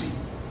 10 feet.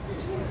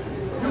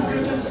 You get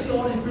a chance to see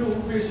all these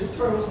beautiful fish and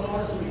turtles and all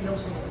that stuff you never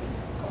seen.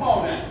 Come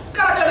on, man.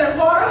 Got out there in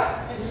that water.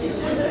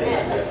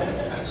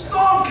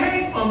 Storm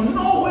came from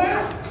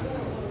nowhere.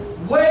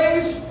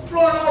 Waves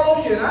flowing all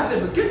over you. And I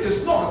said, but get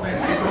this snorkel, man.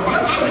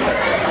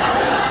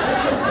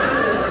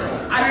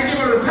 I didn't give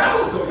her the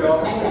paddles though,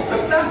 y'all.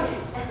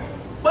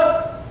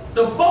 But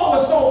the boat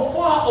was so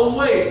far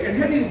away and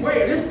hit these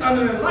waves, it's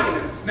thunder and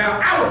lightning. Now,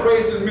 I was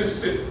raised in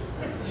Mississippi.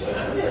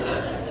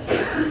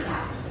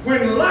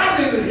 When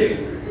lightning is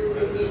hitting,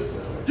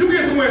 you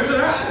get somewhere to sit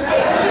down.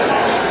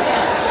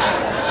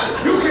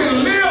 You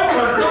can live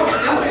or don't.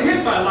 See, I've been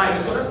hit by lightning,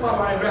 so that's probably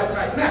why I ain't wrapped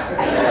tight now.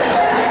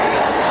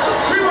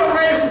 We were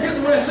raised to get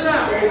somewhere to sit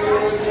down.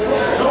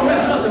 Don't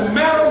mess nothing,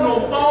 metal, no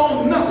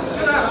phone, nothing.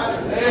 Sit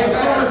down. The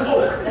storm is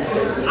over.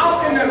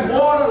 Out in that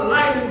water,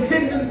 lightning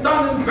hitting and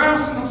thunder,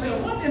 bouncing. I'm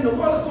saying, what in the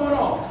world is going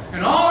on?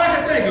 And all I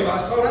could think of, I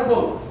saw that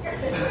boat.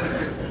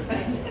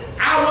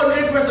 I wasn't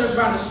interested in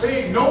trying to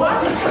save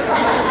nobody.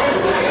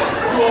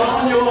 You are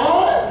on your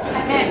own.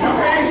 You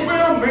can't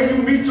swim, may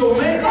you meet your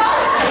maker.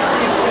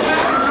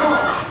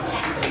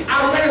 I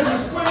managed to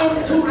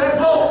swim to that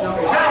boat.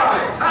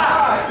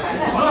 Tired.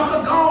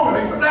 Snorkel gone. The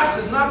flaps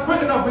is not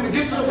quick enough for me to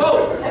get to the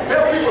boat.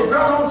 There people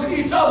grab onto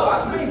each other. I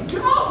said, man,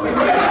 get off me. I'm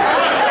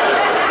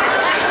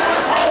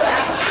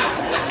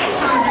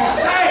trying to get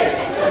saved.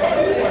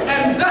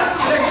 And that's the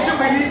relationship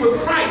we need with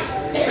Christ.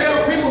 There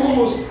are people who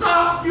will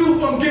stop you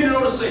from getting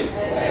on the sea.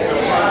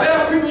 There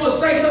are people who will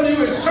say something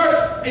to you in church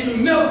and you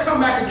never come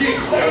back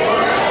again.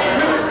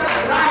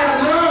 I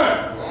have learned.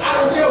 I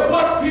don't care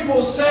what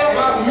people say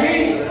about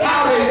me,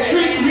 how they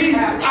treat me.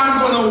 I'm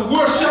going to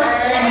worship.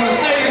 I'm going to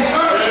stay in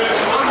church.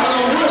 I'm going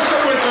to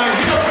worship with the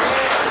hip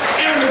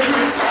and the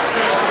grip.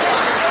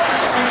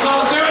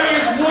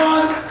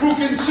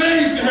 can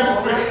change the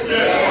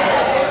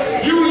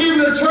hypocrite. You leaving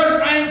the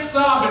church ain't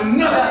solving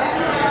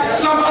nothing.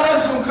 Somebody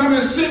else gonna come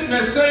and sit in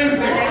that same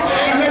place.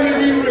 And let me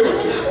be real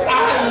with you.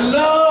 I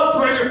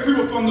love bringing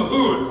people from the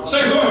hood.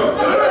 Say hood.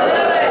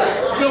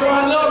 You know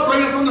why I love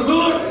bringing them from the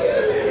hood?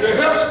 To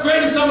help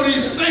straighten some of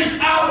these saints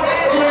out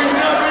who ain't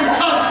never been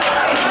cussed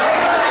out.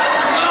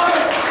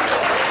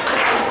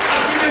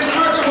 I've been in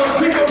churches where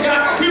people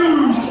got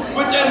pews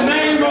with their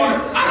name on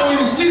it. I don't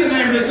even see the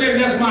name, they say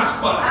that's my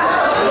spot.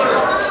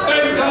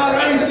 Thank God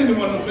I ain't seen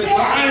them on the place. I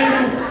ain't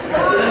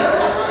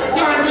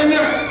been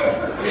there.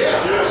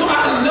 So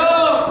I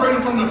love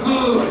bringing from the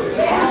hood,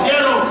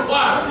 ghetto,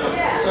 why?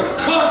 To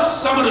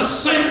cuss some of the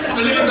saints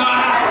to live God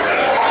out.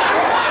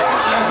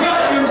 To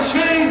help them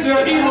change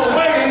their evil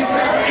ways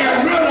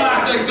and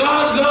realize that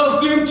God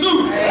loves them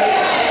too.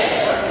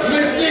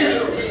 Makes sense?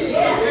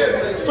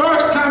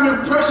 First time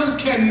impressions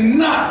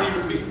cannot be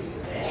repeated.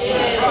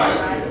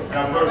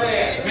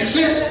 Make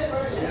sense?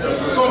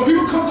 So when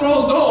people come to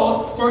those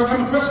doors, first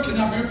time impressions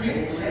cannot be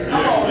repeated.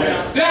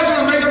 They're going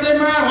to make up their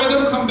mind whether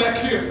they'll come back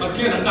here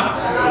again or not.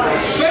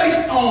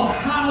 Based on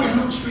how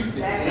you treat them.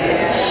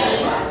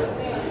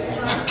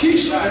 Now,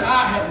 Keisha and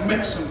I have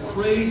met some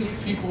crazy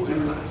people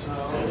in life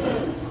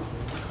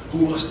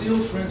who are still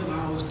friends of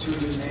ours to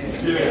this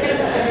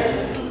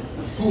day.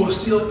 Who are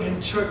still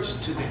in church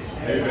today.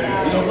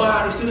 You know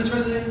why they're still in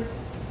church today?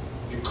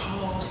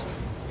 Because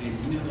they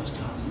never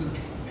stop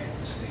looking at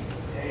the same.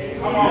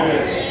 Come on.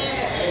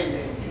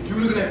 If you're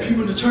looking at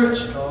people in the church,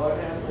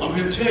 I'm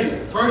here to tell you,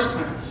 first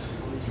time,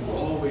 you will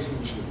always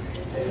lose your way.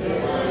 You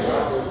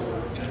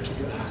got to keep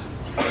your eyes on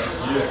Christ.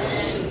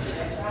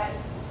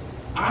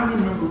 I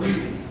remember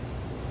reading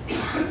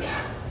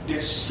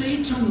that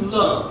Satan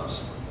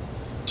loves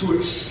to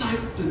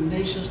excite the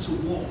nations to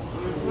war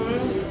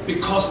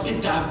because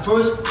it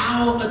diverts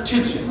our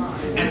attention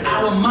and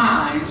our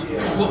minds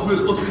from what we're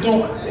supposed to be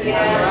doing.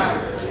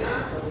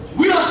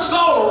 We are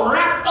so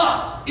wrapped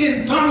up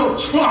in Donald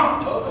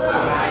Trump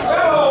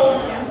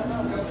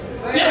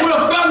that we're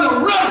about to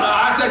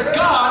realize that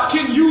God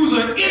can use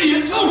an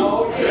idiot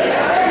too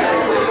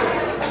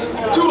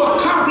to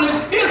accomplish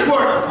his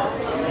work.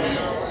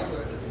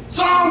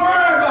 So don't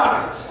worry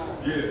about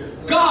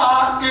it.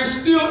 God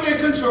is still in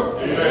control.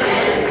 You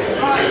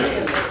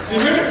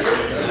hear me?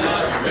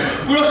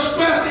 We're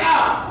stressed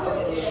out.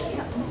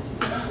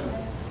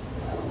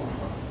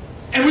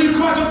 And when you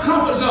come out your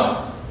comfort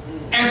zone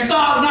and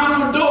start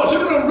knocking on doors,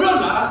 you're going to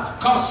realize,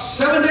 because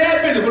 7 Day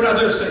Adventist, what I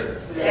just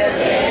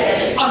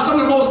said, are some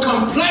of the most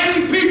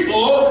complaining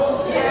people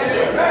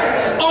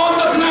on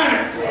the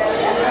planet.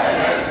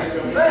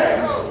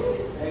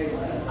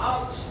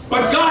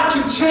 But God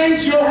can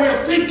change your way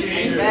of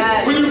thinking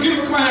when you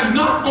get to come and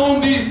knock on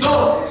these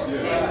doors.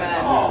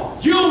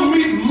 You'll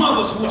meet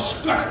mothers who are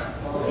struggling,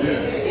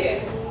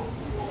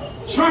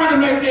 trying to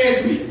make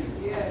ends meet.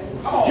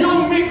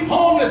 You'll meet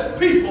homeless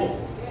people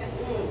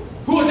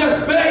who are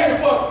just begging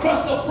for a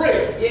crust of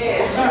bread. You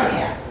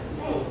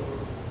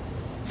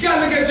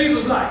gotta look at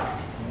Jesus' life.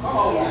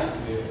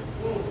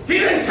 He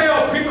didn't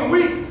tell people,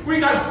 we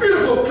got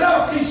beautiful,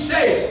 clever,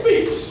 cliche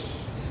speech.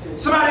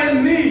 Somebody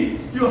in need,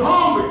 you're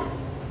hungry,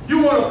 you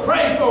want to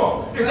pray for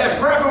them. Is that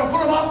prayer going to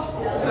put them up?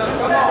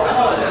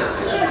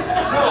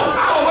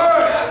 Our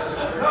words.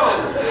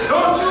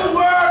 Don't you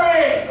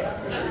worry.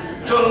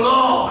 The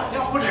Lord.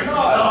 Y'all put it in the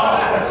Lord.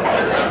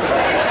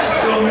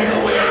 Don't make a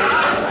way.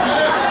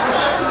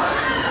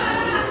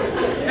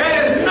 That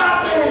is not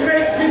going to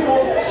make people,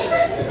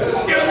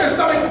 if their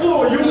stomach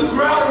full, you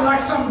growling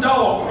like some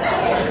dog.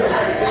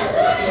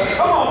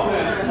 Come on,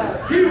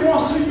 man. He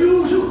wants to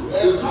use you.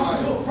 You're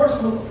talking to a person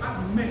who,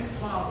 I've met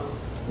fathers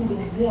who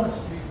don't want us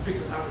to be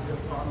victim out of their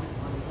family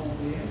on their own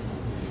end.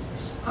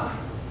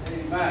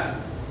 Amen.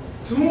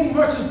 To whom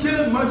much is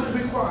given, much is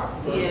required.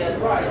 Yeah,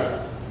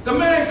 right. The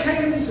man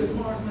came to me and said,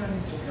 Martin, I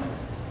need your help.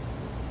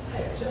 I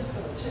had just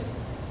got a check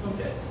from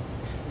that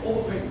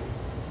overpayment.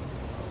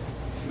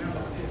 He said, man, I'm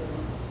about to pay the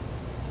money.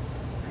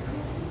 I got no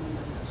food.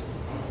 I said,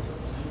 I'm going to tell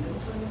the same thing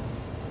to you.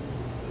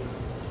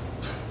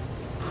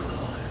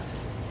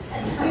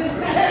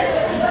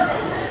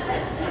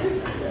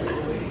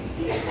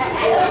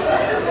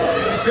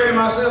 I said to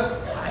myself,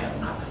 I am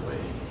not the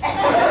way.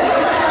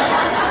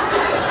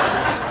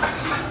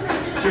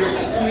 Spirit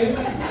to me.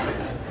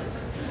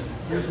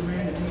 Here's a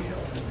man that needs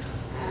help.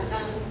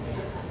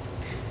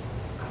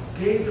 I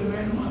gave the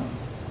man the money.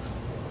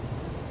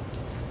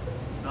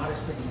 Not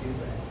expecting to get it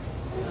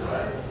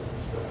back.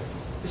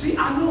 You see, I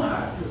know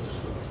how it feels to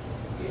struggle.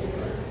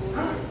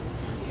 Huh?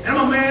 And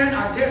I'm a man, I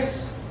guess,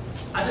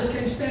 I just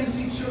can't stand to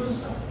see children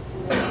suffer.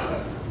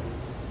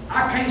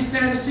 I can't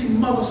stand to see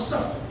mothers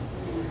suffer.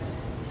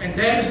 And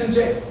dad is in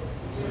jail.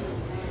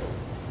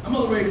 I'm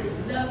going to raise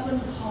 11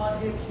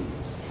 hard-headed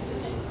kids.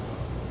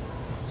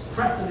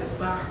 Practically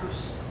by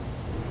herself.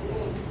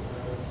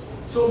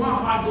 So my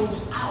heart goes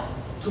out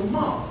to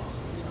moms.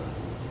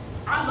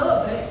 I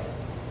love dad.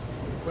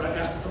 But I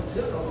got some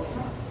tell y'all up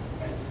front.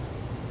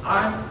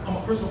 I'm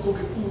a person who go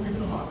get food even in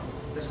the heart.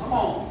 That's my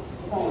mom.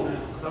 Come on now.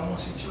 Because I want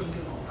to see children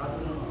get home. I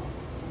do know.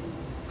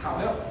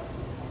 However,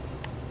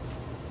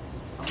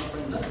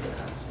 left the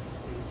house.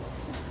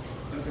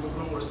 Look at the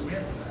worst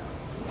man for that.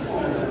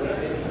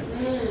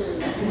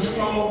 Who's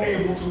strong,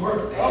 able to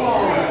work.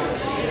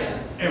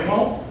 And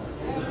won't.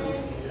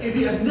 If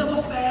he has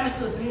never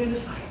fasted a day in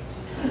his life,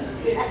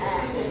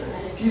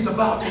 he's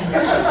about to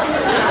miss it.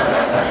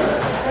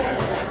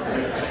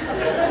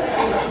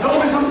 Don't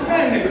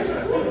misunderstand it.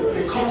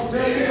 Because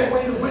there is a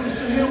way to witness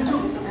to him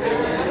too.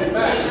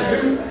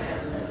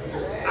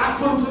 I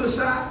put him to the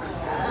side,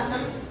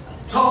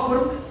 talk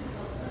with him.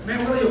 Man,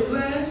 what are your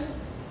plans?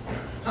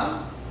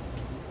 Huh?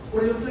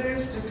 What are your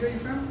plans? Take care of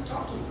your family?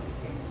 Talk to him.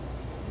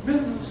 Men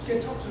are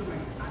scared to talk to the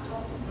man. I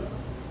talk to him, brother.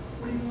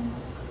 What are you doing?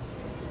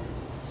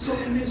 So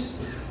in this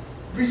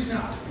reaching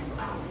out to people,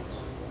 outreach,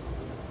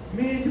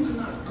 man, you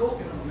cannot go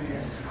in a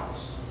man's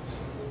house,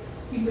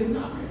 even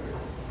not married,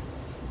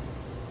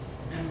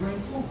 and bring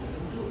food. They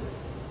don't do it.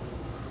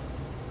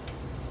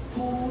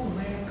 Pull the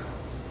man out.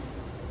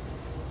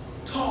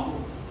 Talk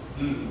with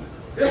him.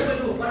 That's why I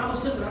do a Bible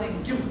study, but I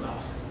didn't give him a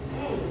Bible study.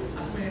 I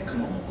said, man,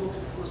 come on, we'll go to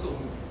the store.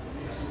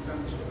 I said,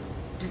 family,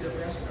 get that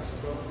basket. I said,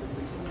 brother, we'll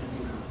be something to do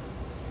now.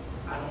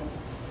 I don't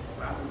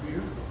Bible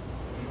beer.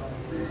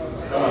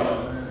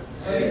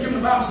 I didn't give him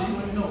the Bible study, you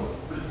wouldn't know it.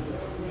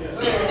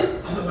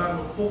 I'm about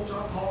to pork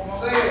chop, hog maw.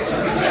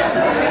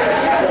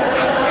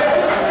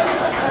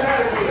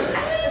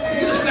 He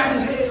just cracked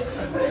his head.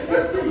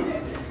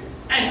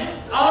 And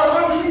all the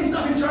Bible study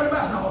stuff, he turned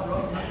about. I said, oh,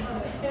 brother,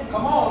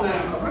 come on now.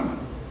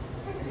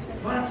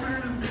 By the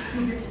time he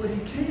gets what he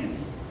can eat,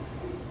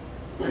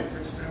 like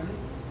this family,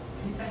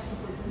 he asked me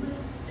for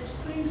permission.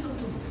 Explain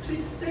something to me. See,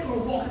 they're going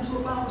to walk into a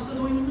Bible study,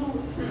 don't even know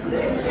it.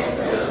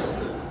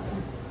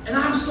 And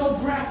I'm so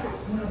graphic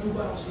when I do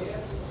Bible study.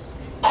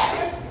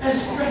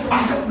 Especially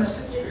on that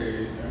message.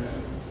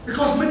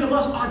 Because many of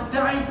us are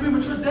dying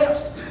premature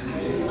deaths.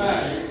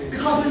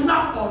 Because we're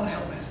not on the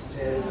help message.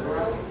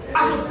 I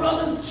said,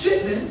 brother,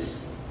 shipments.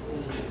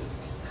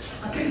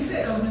 I can't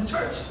say it because I'm in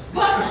church.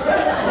 But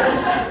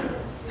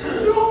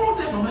you don't want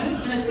that, my man.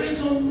 And explain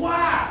to them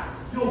why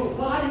your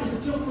body is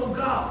the temple of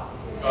God.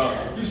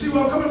 You see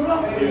where I'm coming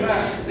from?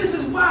 This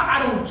is why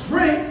I don't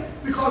drink,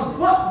 because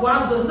what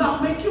wise does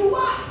not make you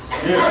wise.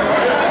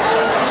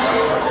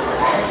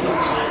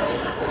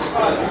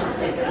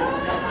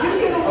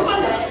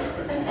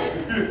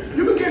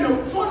 You begin to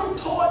point them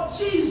toward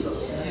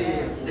Jesus.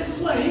 This is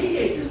what he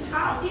ate. This is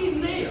how he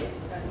lived.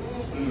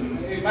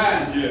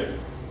 Amen. Yeah.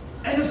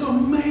 And it's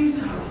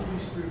amazing how the Holy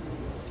Spirit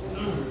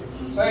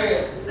moves. Say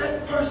it.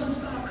 That person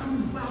started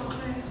coming to Bible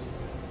class.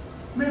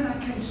 Man, I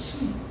can't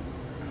see.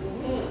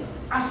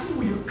 I see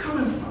where you're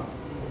coming from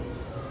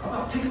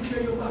about taking care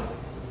of your body.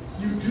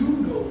 You do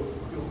know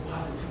your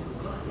body temple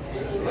of God.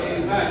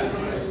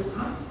 Amen.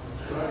 Huh?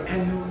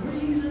 And the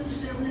reason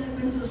Seventh-day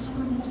Adventists are some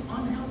of the most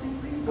unhealthy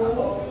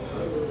people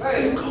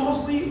is because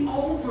we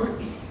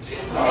overeat.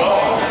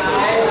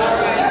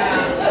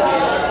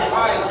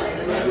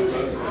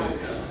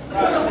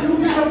 What if you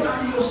get up out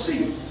of your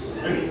seats,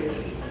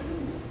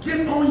 get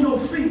on your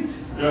feet,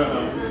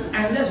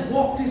 and let's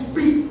walk this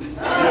beat?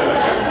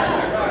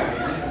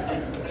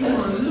 You're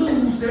going to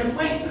lose that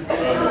weight.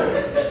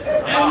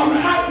 And you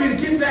might be to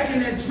get back in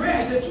that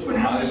dress that you've been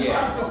having to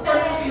try for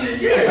 13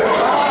 years.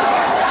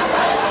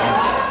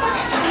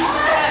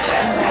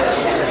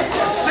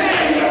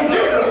 Saying you don't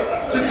get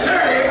to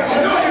church, you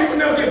know you will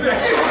never get back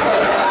in.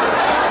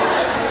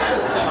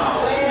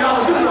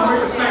 Y'all do not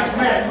make the saints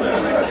mad.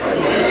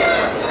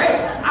 Hey,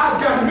 I've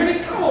got many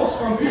calls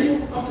from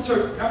people of the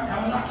church.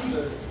 Have a not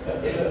Keisha.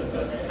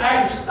 I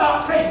had to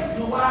stop taking them. You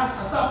know why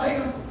I stopped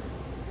taking them?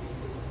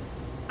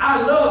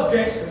 I love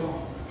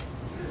basketball.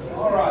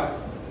 All right.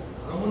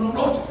 I don't want no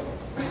roaches.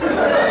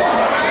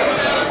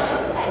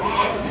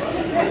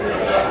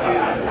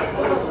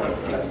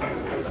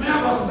 Man,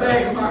 I got some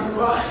bags in my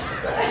garage.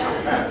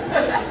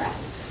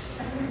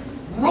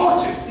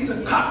 Roaches. These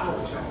are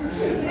cockroaches. I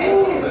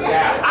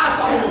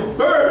thought they were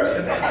birds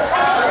in there.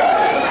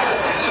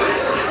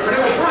 But they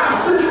were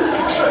flying.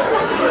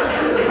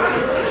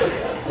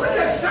 What is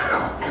that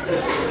sound?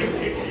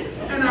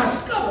 And I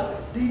discovered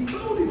the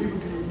clothing people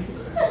gave me.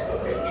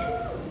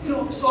 You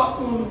know, start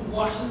doing them,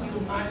 wash them, get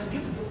them nice, and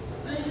get them.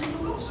 They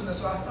ain't no notice in there.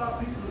 So I thought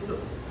people,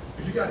 look,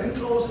 if you got any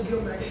clothes to give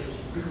them back here,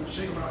 we're going to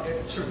shake them out at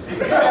the church.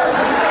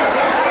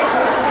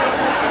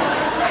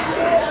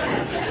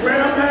 Spread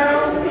them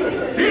down,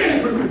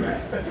 then bring me back.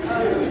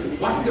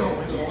 Watch me go.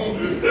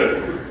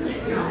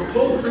 Now, I'm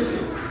close to this.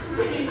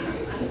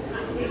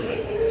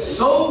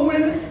 Soul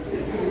winning.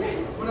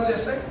 What did I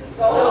just say?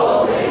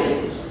 Soul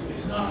winning.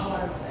 It's not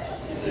hard. I'm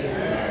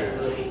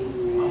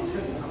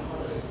telling you, not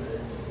hard.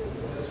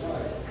 That's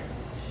right.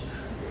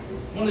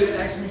 One lady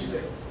asked me, she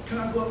said, can I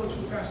go up with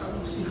you, Pastor? I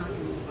want to see how you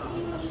do the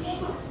Bible. I said,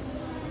 sure.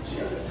 She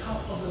at the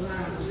top of the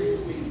line was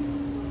able to be.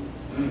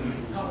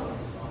 Top of the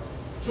line.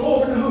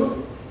 Drove in the hood.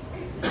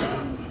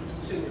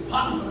 She said,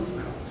 partner for me.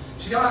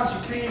 She got out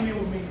and she came in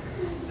with me.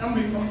 I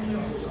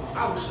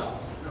was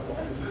shocked.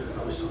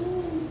 I was shocked.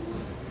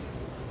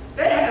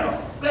 They had a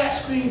flat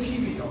screen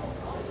TV on.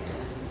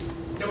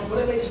 There was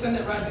whatever they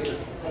extended right there.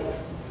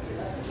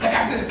 Like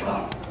after this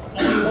clock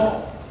on the wall.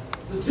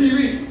 The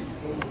TV.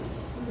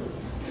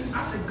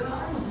 I said, God,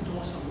 I must be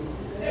doing something wrong.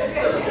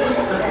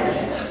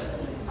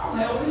 I'm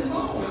having this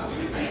wrong.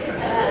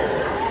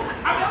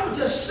 I was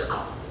just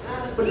shocked.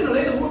 But then the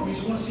lady with me,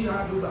 she wanted to see how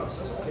I do the Bible.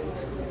 So I said, okay.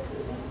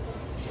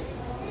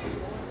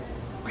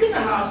 We in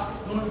the house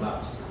doing the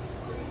Bible.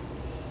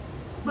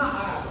 My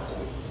eyes are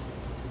quick.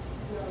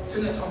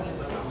 Sitting there talking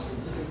about the Bible.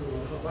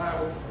 Her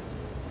Bible.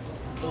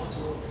 Talk to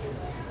her.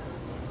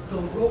 The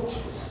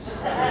roaches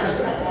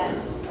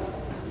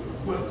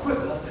were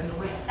quicker than the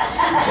rats.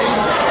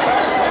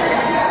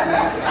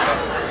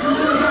 You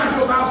see what I'm trying to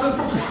do about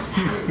something?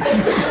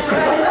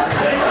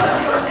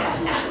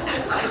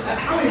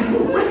 I mean,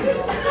 we're wicked.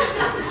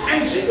 And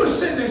she was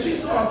sitting there, she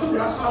saw her too,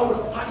 but I saw her with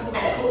a pocketbook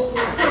all close to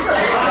her.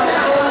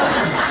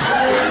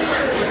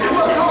 And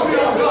what caught me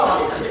off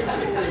guard,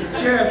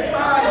 she had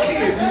 5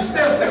 kids, these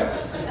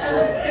step-steppers.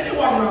 And they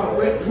walk around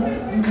wet poop,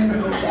 and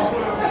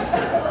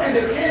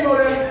they came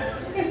over there,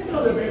 you know,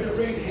 they made the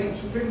ring to him,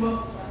 she picked him up,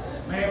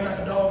 man like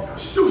a dog.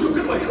 Shoot,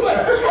 good way, good way.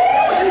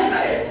 That's what she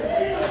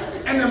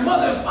said. And the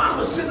mother and father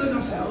was sitting there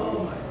and saying,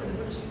 oh my goodness,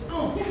 what is she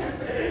doing?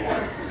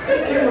 They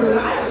came with an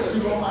eye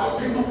suit on, I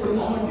picked him up with them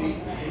on the,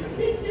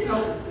 you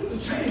know, the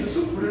change, the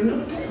suit, put it in the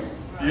door.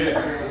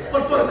 Yeah.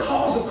 But for the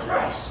cause of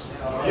Christ,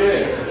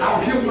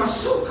 I'll give my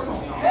suit. Come on.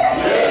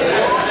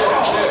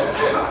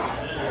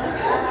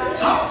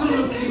 Talk to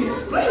little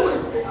kids, play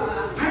with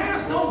them.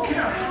 Parents don't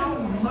care how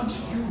much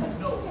you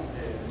know,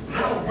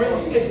 how well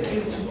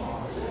educated you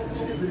are,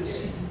 until they really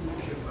see who you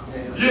care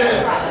about.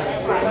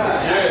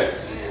 Yes.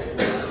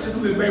 Sit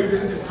with the baby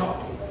and just talk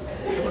to them.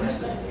 See what I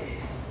said?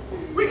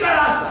 We got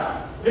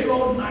outside, big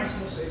old nice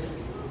and safe.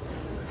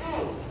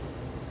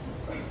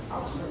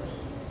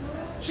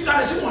 She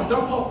got it, she want to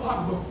dump her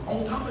pocketbook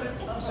on top of that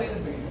Mercedes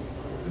Benz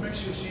to make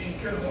sure she ain't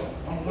killing her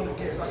on one of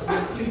the gas. I said,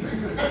 man, please.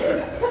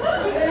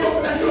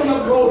 Let's do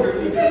another road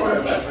here.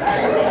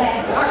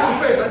 I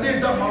confess, I did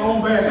dump my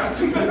own bag out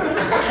too.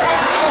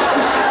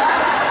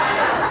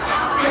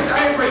 I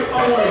ain't break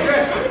all the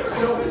gas,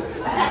 you know.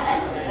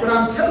 But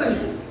I'm telling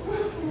you,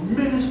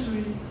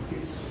 ministry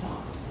is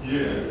fun. You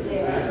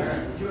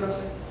know what I'm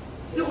saying?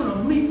 You're going to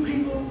meet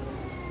people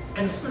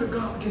and the Spirit of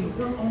God begin to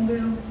work on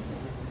them.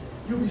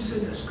 You'll be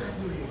sitting there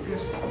scratching your head.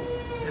 Guess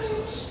what? That's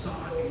a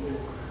star in your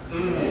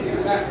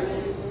crowd.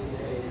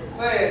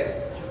 Say it.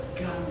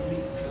 You gotta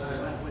meet people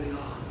right where they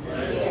are.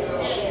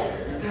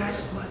 That's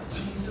what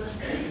Jesus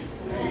did.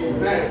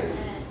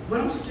 But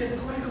I'm scared to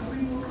go ahead and be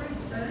more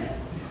crazy than that.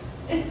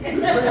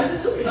 You're crazy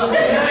too.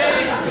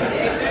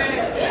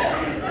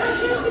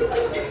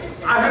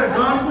 I had a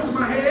gun put to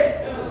my head.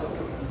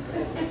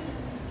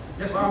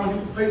 That's why I'm gonna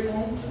use paper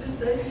on to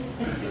this day.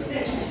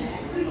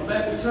 My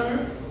back was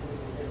turned.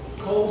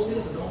 Cold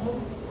still, so don't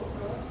move.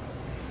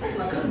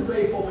 I couldn't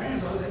wave both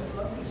hands on that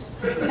like this.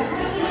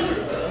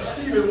 You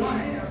see it in one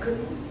hand, I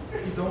couldn't move.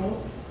 You don't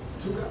move.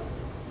 Took out.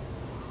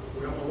 We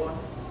got my water.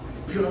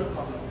 Peeled up.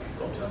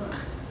 Don't tell me.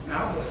 Now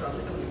I'm gonna start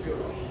looking at the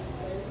peeled up.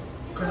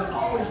 Because I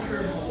always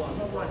carry my water.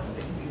 My water, you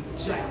think you need the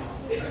jackpot.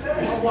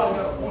 My water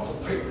got a bunch of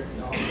paper.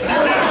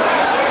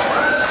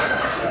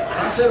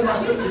 I said to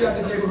myself, we got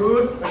this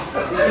neighborhood.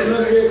 And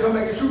another head come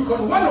back and shoot because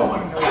there wasn't no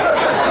money there.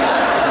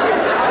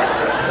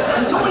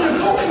 So when you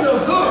go in the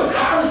hood, I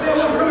understand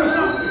where I'm coming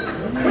from.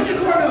 When you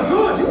go in the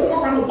hood, you don't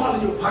walk around no wallet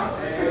in your pocket.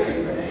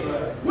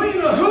 When you're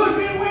in the hood,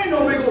 man, we ain't no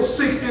big old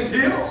 6-inch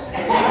heels.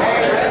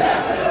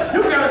 You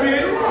gotta be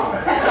in the rock.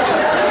 When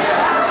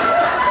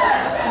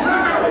I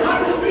got a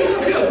pocket with me,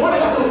 look here, one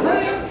of us is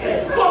praying,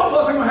 both of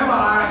us ain't gonna have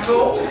our eyes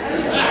closed.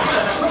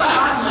 Some of our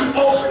eyes will be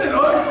open and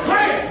others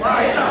praying.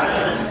 Right?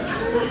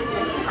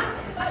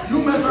 You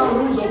mess around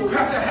and lose a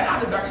patch of hair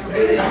out the back of your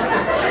head.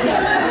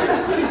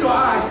 Keep your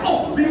eyes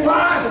open. Be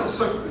wise as a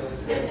serpent.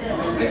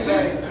 Make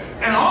sense?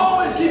 And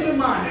always keep in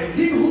mind that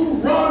he who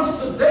runs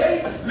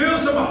today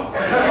lives tomorrow.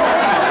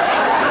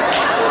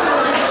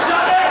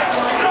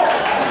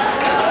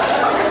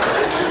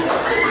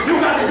 You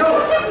got to go.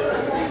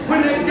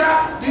 When they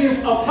got these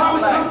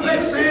apartment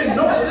complexes saying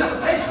no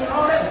solicitation and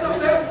all that stuff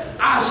there,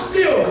 I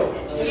still go.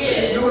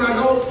 You know when I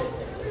go?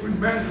 When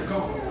management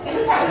come.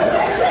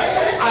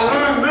 I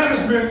learned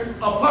management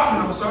apartment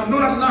number, so I know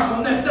not to knock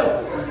on that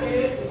door.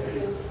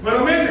 But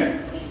I'm in there.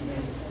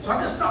 So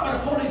I just stopped by the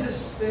police and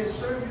said,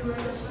 sir, you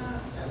ready to sign?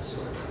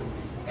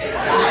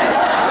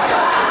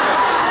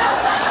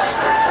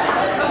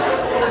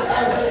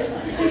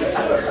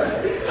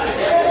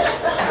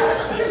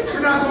 We're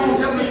not going to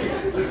tell them again.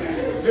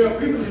 There are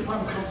people in this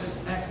apartment complex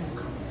ask me to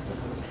come.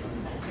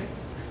 Okay?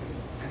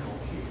 And I'm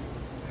here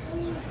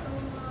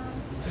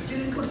to get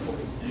in good for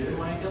me. You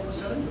know, I ain't there for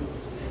selling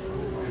drugs.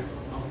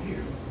 I'm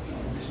here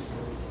on mission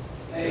for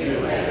you.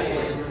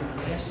 Amen.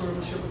 That story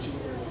will share with you.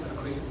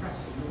 Crazy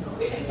practice, you know.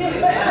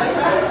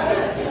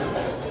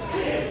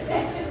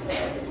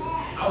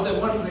 I was at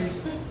one place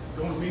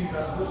doing a meeting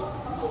about this. I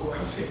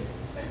was saying,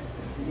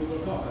 we were going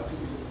to talk about 2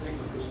 weeks.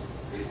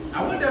 I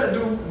went there to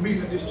do a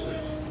meeting at this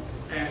church,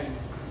 and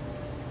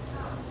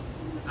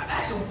I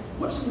asked them,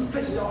 what's some of the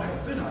places y'all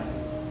have been on?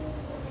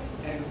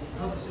 And the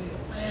brother said,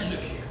 man,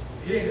 look here.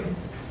 He ain't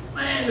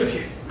man, look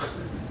here.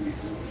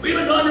 We've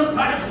been doing them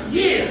projects for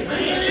years,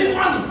 man. It's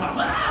one of them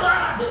projects.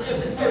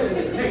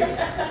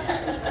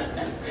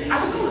 I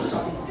said, do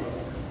something.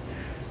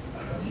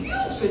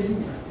 You say you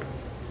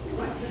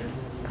right there.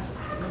 I said, I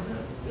don't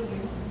know.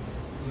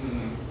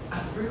 I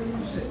very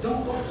much said,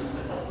 don't go to it.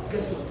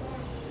 Guess what?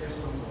 Guess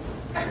what?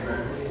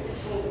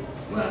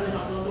 When I didn't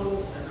have to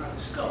know, and I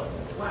discovered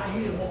why he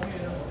didn't want me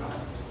in no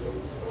project.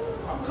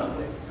 I'm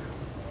coming.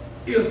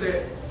 Is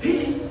that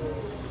he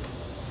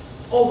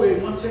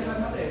always want to take out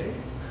my daddy.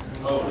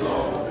 Oh, no.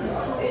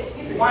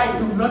 Why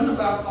do nothing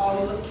about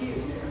all the other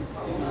kids there?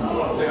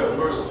 Oh, they're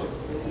mercy.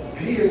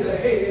 He is the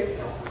head.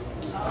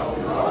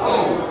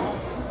 Oh,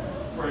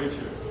 praise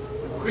you.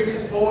 The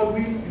quickest board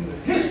meeting in the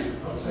history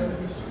of the Sabbath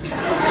history.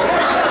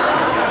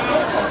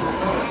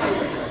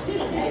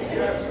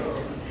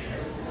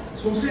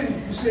 So I'm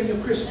saying, you say you're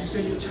a Christian, you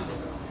say you're a child of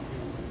God.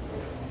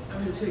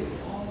 I'm going to tell you,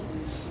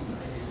 always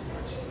somebody.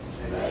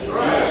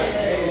 Right.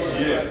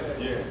 Yeah,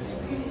 yeah.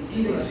 He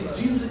didn't see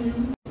Jesus in you,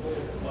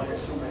 or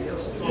there's somebody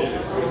else in you. Yeah.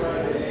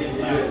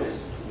 Yes.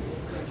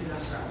 Get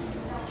outside.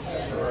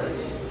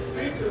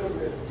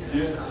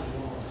 Get outside.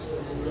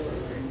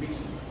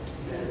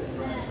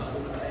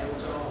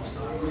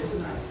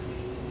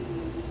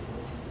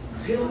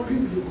 Tell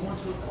people you're going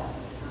to the park.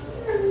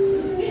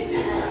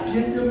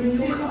 Get them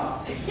in your car.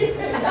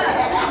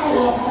 I'm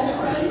going home.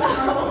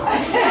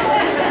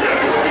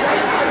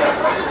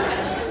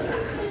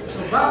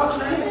 The Bible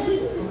class, I'm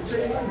going to tell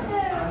you right now, I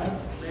don't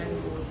plan to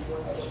go in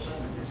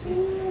 45 minutes. I'm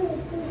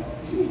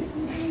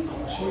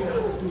going to show you how to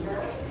do it.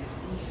 It's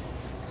easy.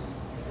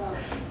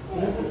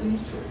 Both of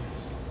these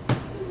churches.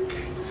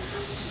 Okay.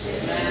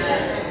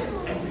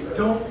 And we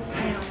don't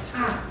have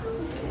time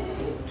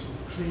to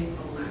play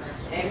around.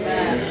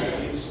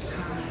 Amen. It's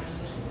time to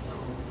go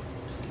to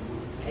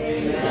work.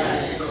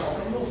 Amen. Because I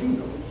know you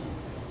know,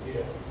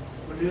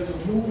 but there's a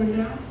movement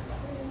now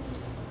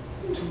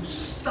to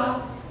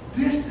stop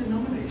this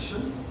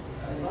denomination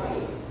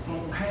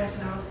from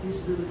passing out this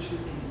literature.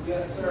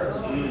 Yes, sir.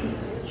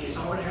 It's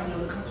already happening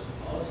in other countries.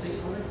 All the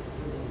states already.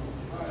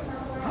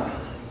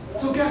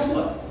 So guess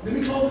what? Let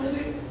me close with this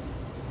here.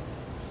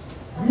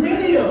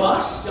 Many of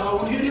us, y'all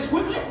want to hear this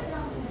quickly?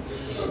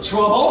 The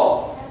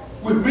trouble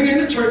with many in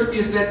the church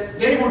is that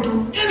they will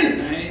do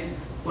anything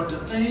but the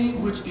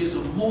thing which is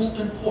of most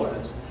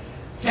importance,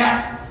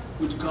 that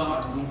which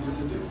God wants them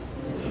to do.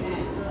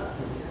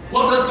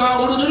 What does God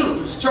want them to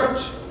do? It's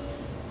church.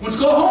 When you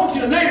go home to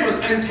your neighbors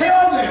and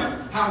tell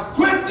them how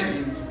great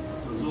things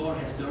the Lord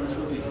has done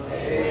for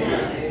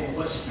them.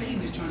 But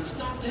Satan is trying to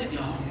stop that,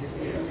 y'all.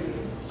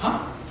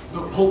 Huh?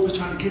 The Pope is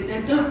trying to get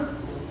that done.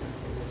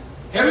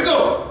 Here we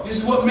go. This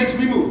is what makes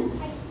me move.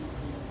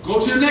 Go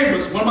to your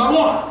neighbors one by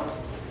one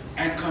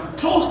and come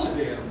close to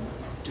them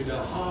till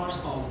their hearts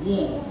are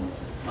warmed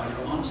by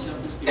your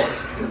unselfish spirit.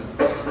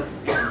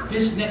 And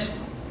this next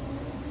one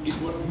is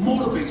what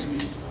motivates me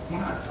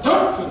when I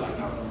don't feel like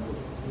I'm going to go.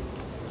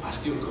 I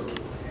still go.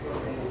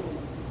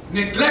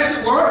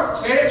 Neglected work,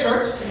 say it,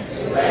 church.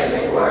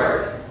 Neglected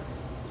work.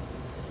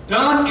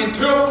 Done in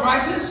terrible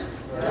crisis.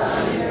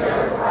 Done in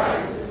terrible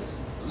crisis.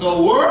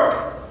 The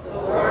work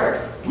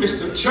which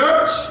the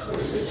church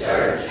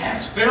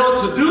has failed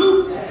to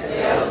do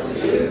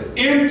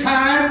in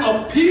time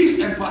of peace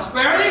and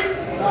prosperity.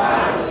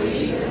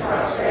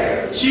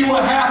 She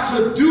will have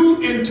to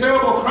do in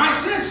terrible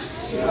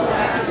crisis.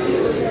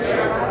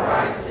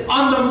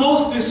 Under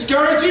most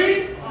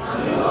discouraging,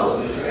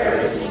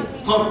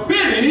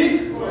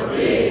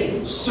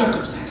 forbidding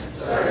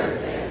circumstances.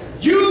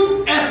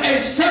 You, as a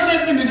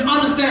Sabbath, need to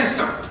understand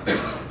something.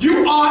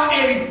 You are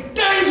a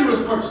dangerous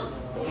person.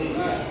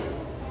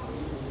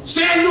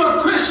 Saying you're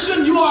a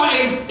Christian, you are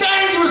a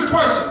dangerous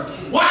person.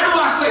 Why do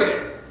I say that?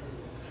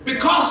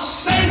 Because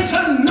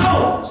Satan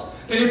knows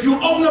that if you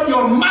open up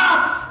your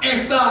mouth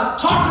and start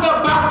talking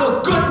about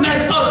the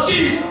goodness of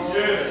Jesus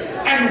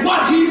and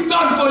what he's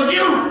done for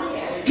you,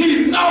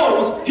 he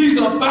knows he's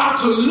about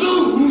to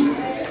lose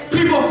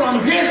people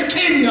from his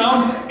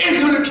kingdom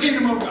into the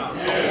kingdom of God.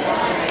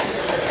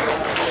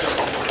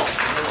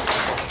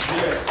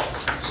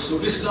 So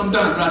this is I'm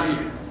done right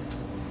here.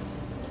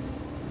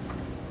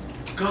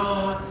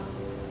 God,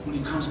 when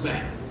he comes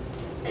back,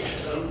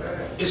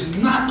 is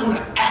not going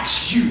to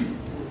ask you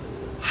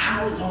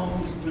how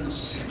long you've been a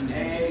 7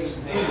 days.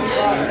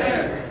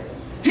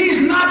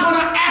 He's not going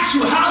to ask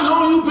you how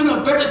long you've been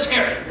a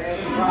vegetarian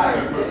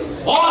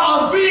or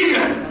a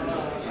vegan.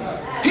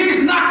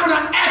 He's not going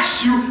to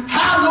ask you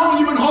how long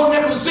you've been holding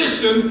that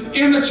position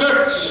in the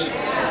church.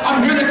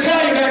 I'm here to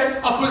tell you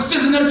that a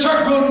position in the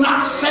church will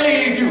not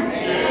save you.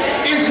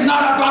 It's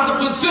not about the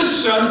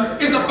position,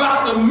 it's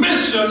about the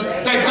mission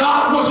that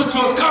God wants you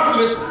to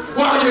accomplish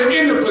while you're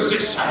in the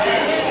position.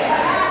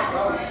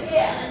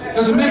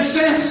 Does it make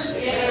sense?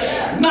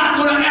 Not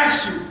going to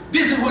ask you.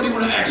 This is what he's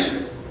going to ask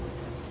you.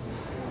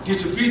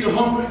 Did you feed the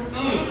hungry?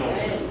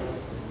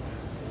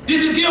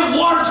 Did you give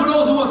water to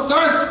those who were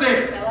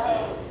thirsty?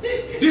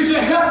 Did you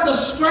help the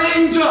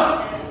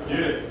stranger?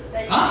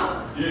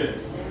 Huh?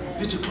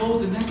 Did you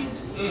clothe the naked?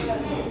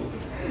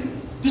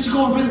 Did you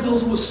go and visit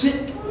those who were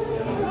sick?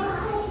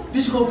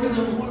 Did you go visit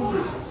them in one of the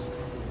prisons?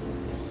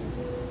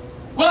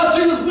 Well,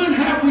 Jesus, when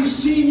have we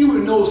seen you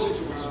in those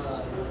situations?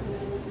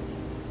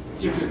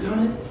 If you've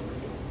done it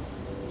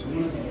to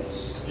one of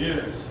these,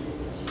 yes.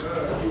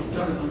 You've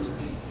done it unto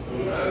me.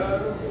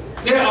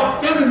 There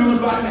are family members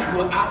right now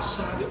who are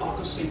outside the ark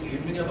of safety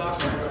in many of our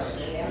families.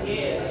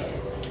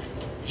 Yes.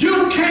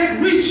 You can't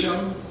reach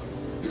them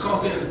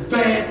because there's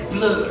bad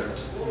blood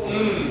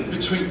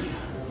between you.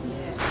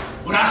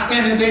 When I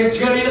stand there and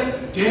tell you,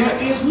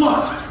 there is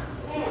one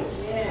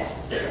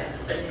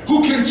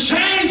who can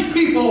change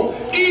people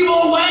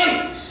evil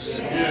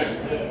ways.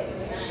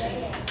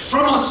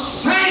 From a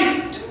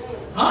saint,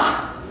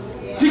 huh?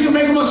 He can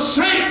make them a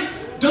saint,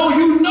 though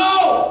you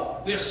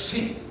know their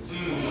sins.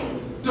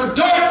 The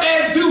dirt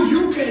they do,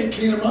 you can't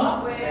clean them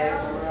up.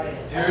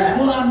 There is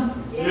one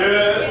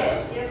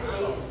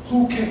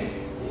who can.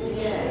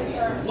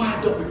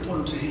 Why don't we point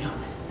them to him?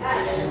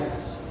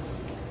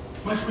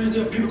 My friends,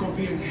 there are people going to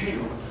be in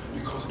hell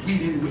because we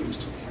didn't witness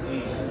to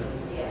them.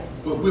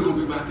 But we're going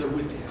to be right there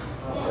with them.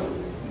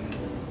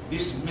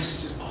 This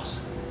message is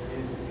awesome.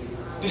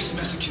 This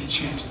message can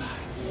change life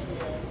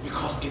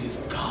because it is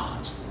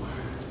God's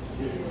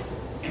word.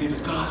 And if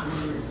it's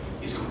God's word,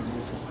 it's going to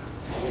move forward.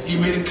 He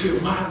made it clear,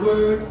 my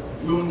word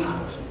will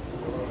not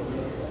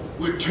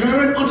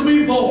return unto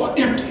me void,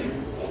 empty.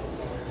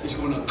 It's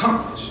going to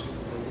accomplish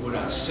what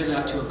I set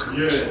out to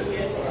accomplish.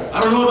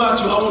 I don't know about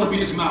you, I want to be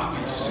his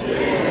mouthpiece.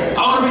 I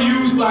want to be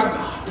used by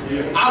God.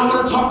 I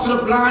want to talk to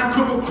the blind,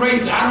 crippled,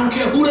 crazy. I don't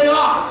care who they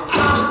are.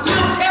 I'll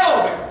still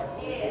tell them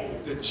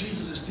that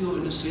Jesus is still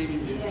in the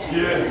saving business.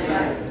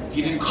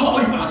 He didn't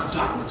call you out of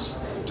darkness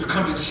to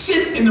come and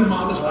sit in the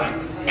marvelous light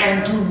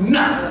and do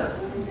nothing.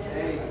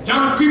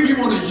 Young people, he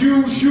want to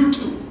use you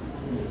too.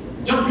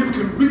 Young people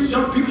can reach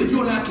young people that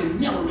you and I can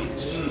never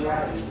reach.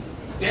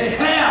 They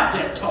have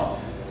that talk.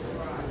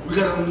 We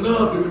got to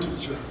love them to the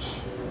church.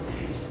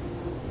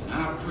 And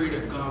I pray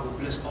that God will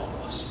bless all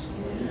of us.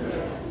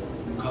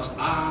 Because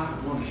I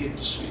want to hit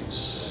the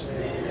streets.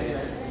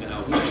 And I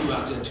want you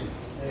out there too.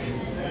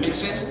 Make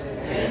sense?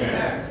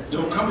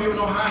 Don't come here with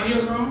no high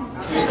heels on.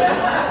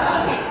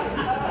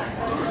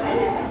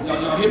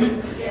 Y'all hear me?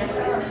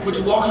 Put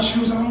your walking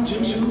shoes on,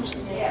 gym shoes.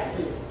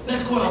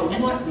 Let's go out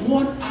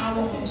 1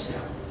 hour on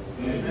Sabbath.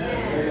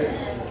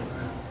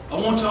 I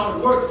want y'all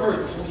to work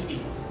first before you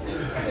eat.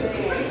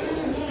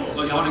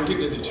 Oh, y'all didn't get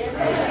that, did you?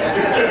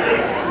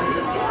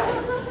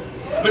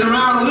 Been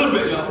around a little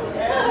bit, y'all.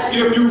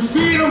 If you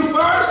feed them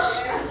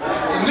first,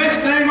 the next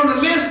thing on the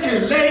list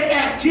is lay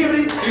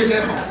activity is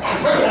at home.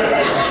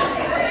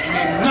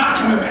 And they're not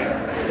coming back.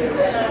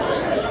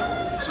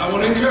 So I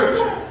want to encourage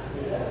you.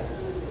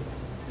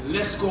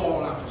 Let's go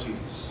all out for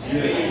Jesus.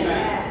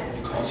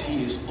 Because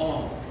he is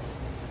all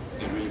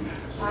that really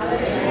matters.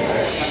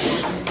 That's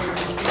what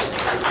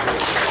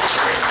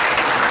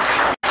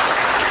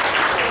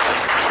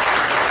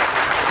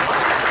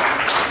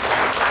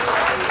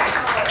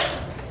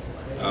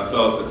I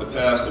thought that the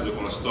pastor was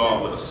going to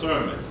start with a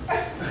sermon,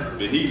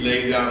 but he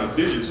laid down a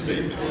vision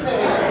statement.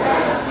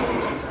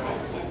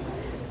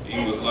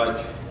 He was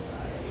like,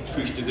 he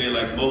preached today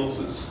like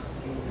Moses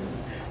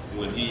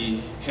when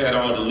he had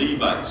all the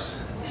Levites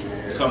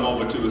come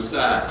over to his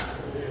side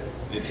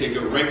and take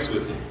up ranks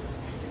with him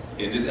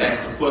and just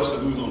ask the question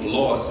who's on the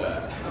Lord's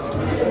side.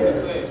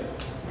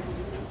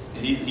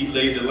 And he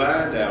laid the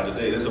line down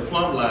today. There's a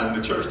plumb line in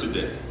the church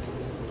today.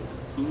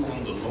 Who's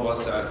on the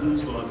Lord's side?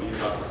 Who's going to be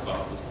about the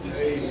Father's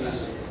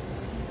business?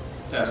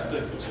 Pastor,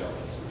 thank you for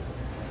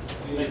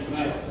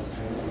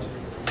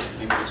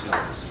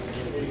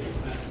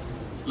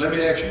Let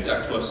me ask you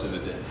that question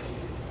today.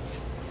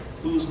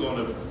 Who's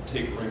going to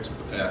take ranks with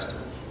the pastor?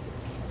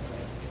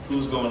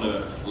 Who's going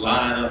to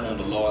line up on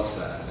the Lord's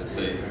side and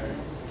say,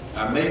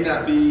 I may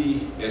not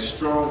be as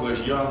strong or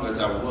as young as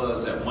I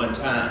was at one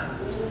time.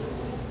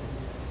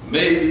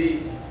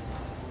 Maybe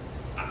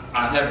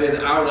I have been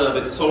out of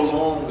it so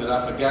long that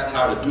I forgot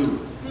how to do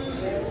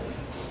it.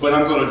 But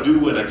I'm going to do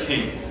what I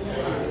can.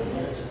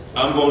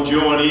 I'm going to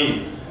join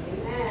in.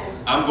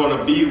 I'm going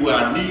to be where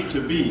I need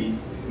to be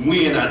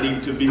when I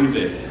need to be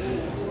there.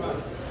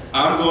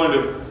 I'm going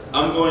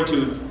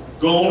to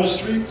go on the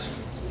streets,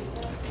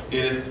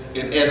 and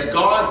as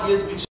God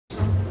gives me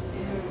strength,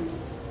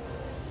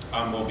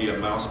 I'm going to be a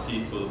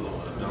mouthpiece for the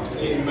Lord. I'm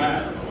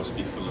going to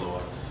speak for the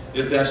Lord.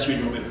 If that's you,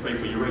 you want me to pray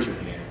for you, raise your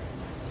hand.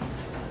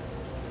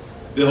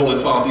 Dear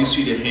Holy Father, you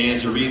see the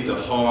hands, you read the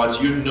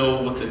hearts, you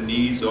know what the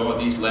needs are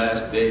these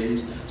last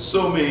days.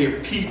 So many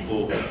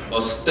people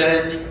are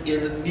standing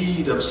in the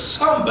need of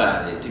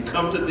somebody to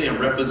come to them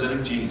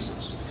representing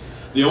Jesus.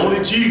 The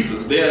only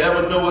Jesus they'll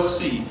ever know or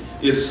see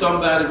is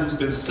somebody who's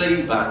been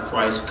saved by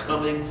Christ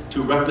coming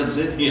to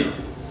represent him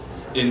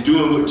and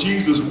doing what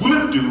Jesus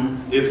would do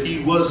if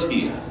he was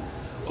here.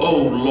 Oh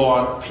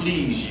Lord,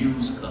 please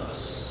use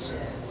us.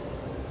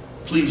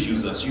 Please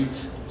use us.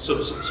 So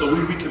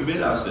we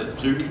recommit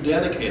ourselves, we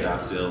rededicate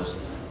ourselves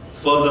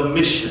for the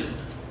mission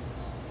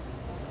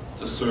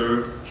to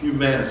serve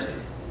humanity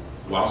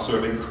while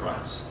serving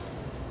Christ.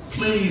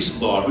 Please,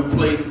 Lord,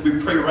 we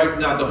pray right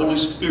now the Holy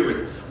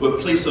Spirit will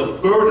place a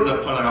burden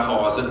upon our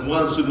hearts as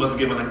ones who must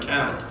give an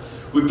account.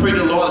 We pray,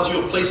 the Lord, that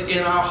you will place in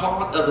our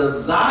heart a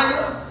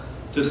desire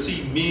to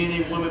see men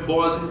and women,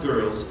 boys and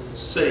girls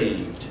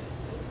saved.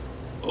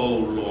 Oh,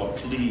 Lord,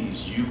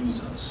 please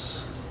use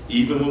us.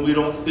 Even when we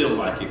don't feel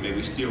like it, may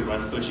we still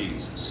run for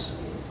Jesus.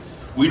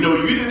 We know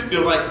you didn't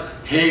feel like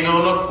hanging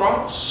on a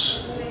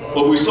cross,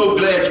 but we're so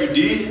glad you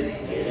did.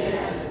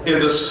 In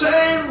the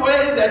same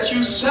way that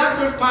you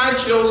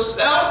sacrificed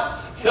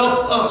yourself,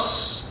 help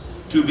us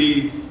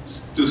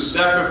to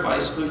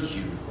sacrifice for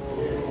you.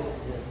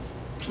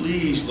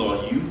 Please,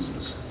 Lord, use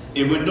us.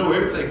 And we know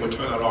everything will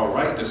turn out all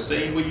right, the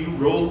same way you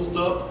rose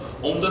up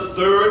on the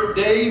third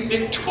day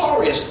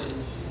victoriously.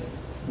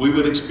 We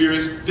will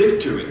experience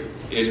victory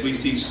as we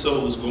see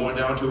souls going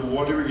down to a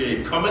watery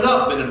grave, coming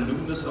up in a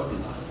newness of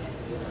life.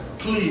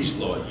 Please,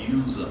 Lord,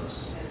 use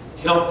us.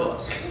 Help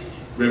us.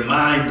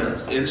 Remind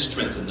us and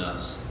strengthen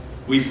us.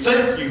 We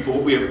thank you for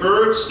what we have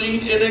heard,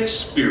 seen, and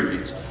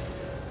experienced.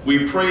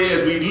 We pray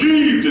as we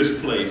leave this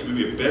place, we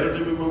be better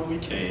than we were when we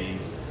came.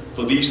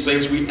 For these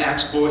things we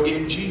ask for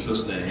in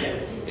Jesus' name.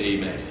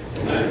 Amen.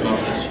 God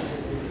bless you.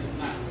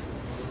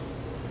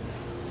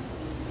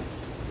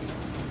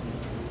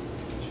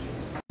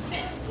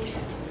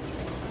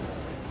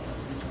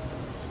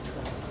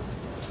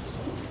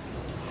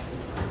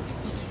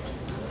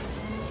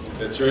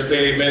 The church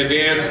say amen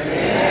again.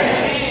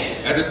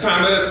 Amen. At this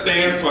time, let us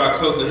stand for our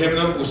closing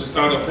hymnal, which is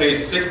found on page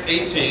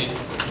 618.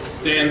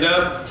 Stand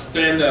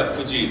up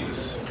for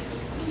Jesus.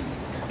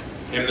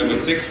 Hymn number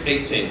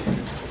 618.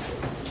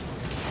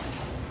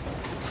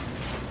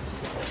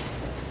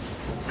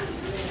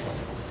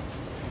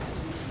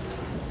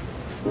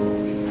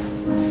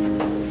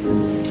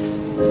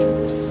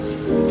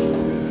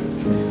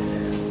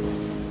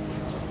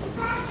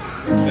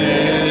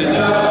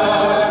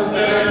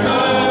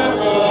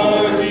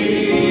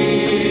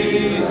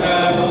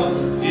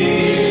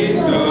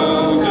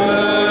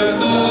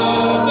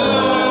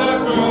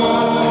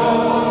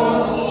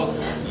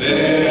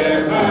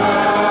 Live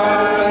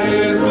high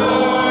in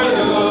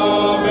royal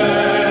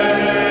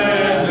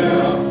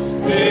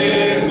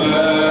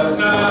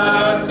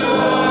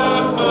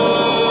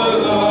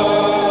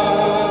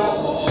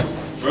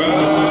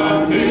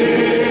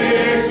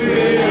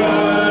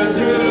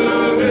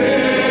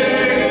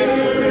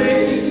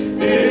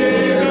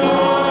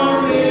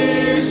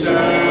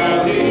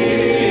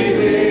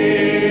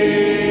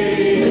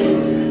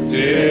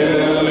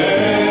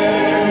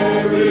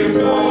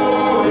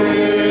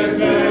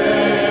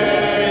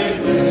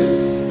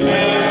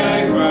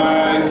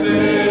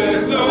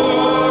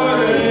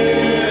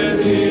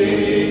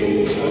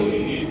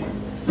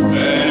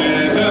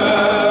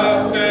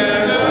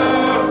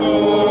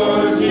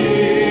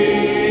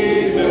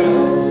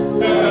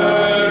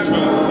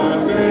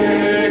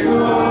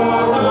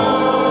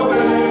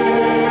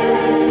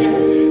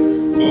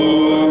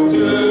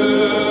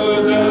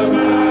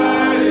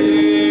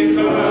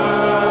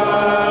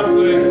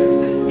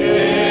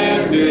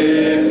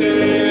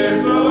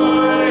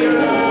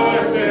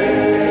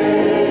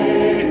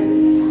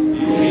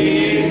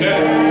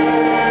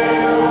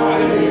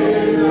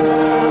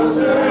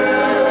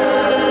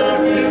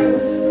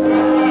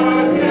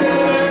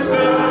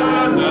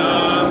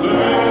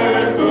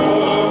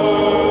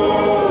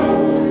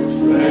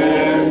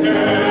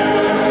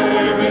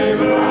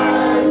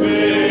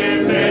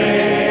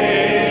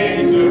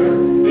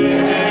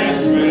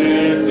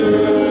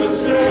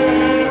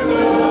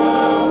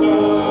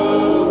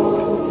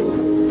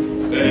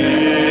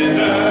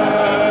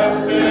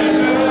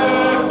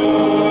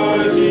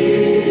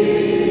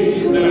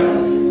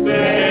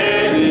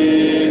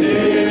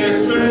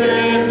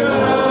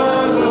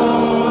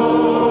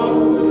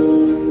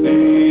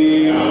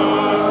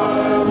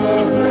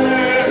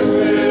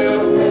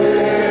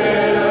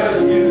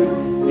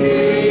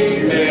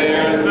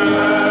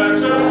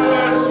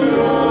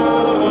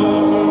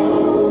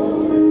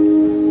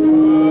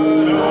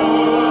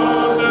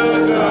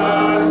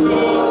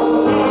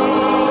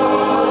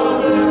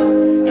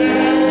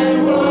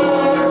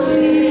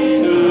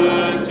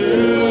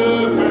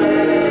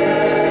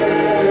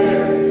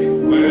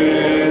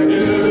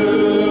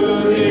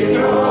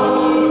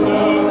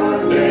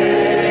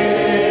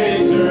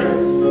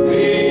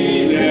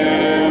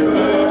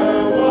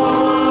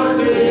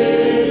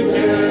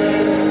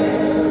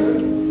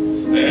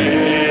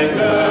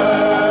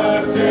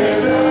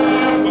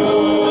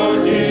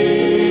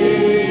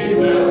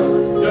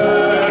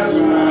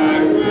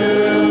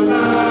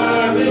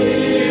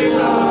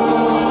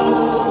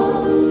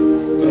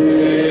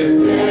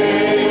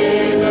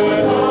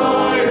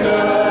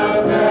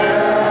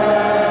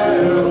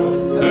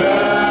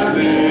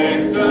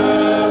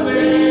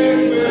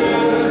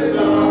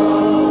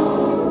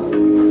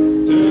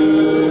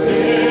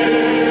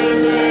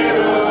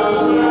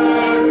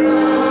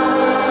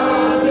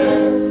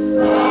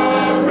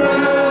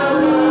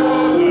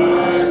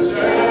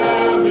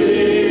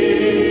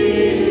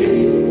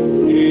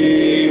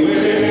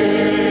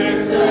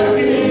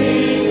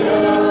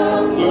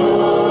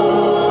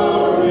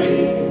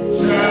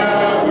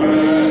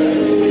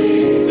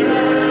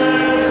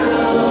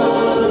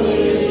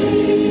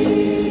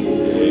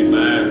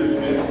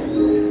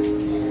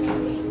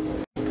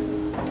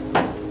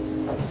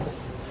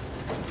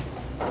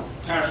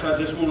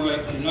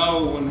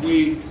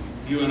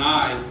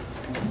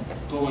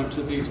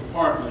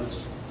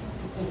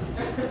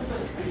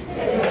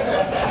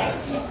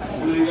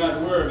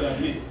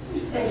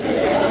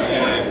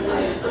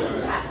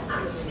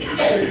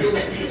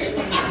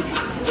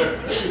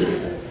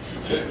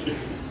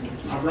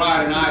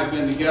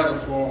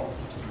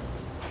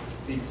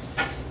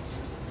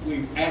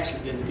we've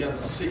actually been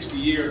together 60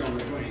 years on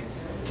the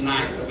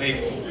 29th of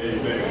April.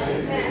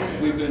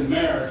 Amen. We've been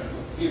married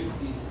for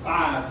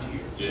 55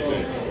 years. So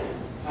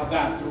I've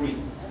got 3.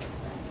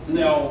 And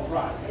they're all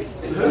right.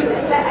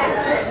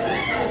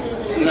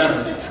 Let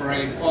us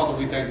pray. Father,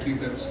 we thank you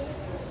this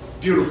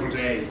beautiful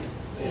day.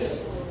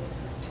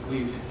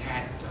 We've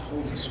had the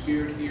Holy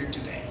Spirit here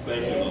today.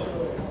 Thank you,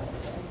 Lord.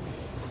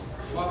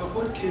 Father,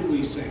 what can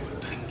we say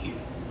but thank you?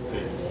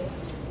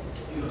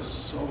 You're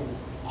so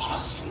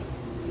awesome.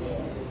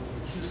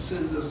 You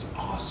send this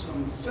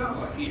awesome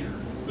fella here.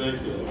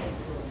 Thank you,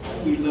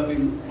 Lord. We love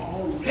him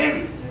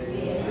already.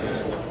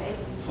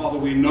 Father,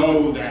 we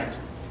know that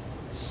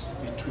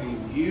between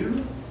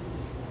you,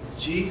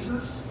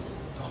 Jesus,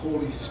 the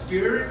Holy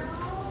Spirit,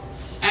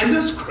 and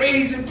this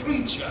crazy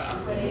preacher,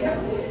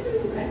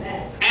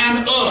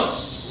 and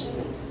us,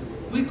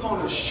 we're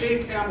going to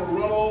shake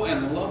Amarillo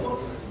and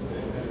Lubbock,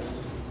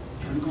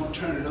 and we're going to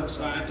turn it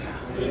upside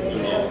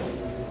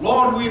down.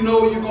 Lord, we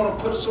know you're going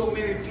to put so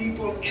many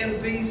people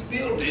in these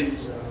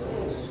buildings,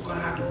 we're going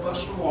to have to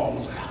bust the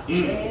walls out.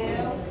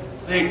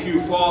 Thank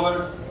you,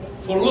 Father,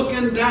 for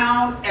looking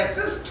down at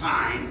this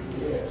time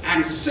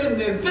and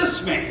sending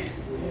this man.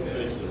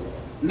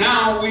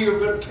 Now we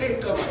will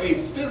take up a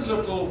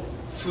physical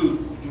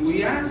food. And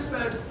we ask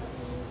that,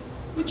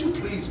 would you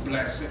please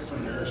bless it for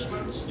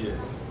nourishment? Yeah.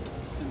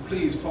 And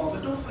please, Father,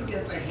 don't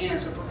forget the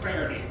hands that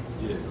prepared it.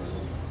 Yeah.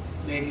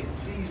 Make it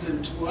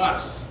pleasing to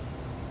us.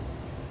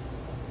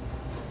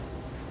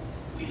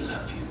 We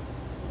love you.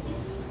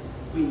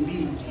 We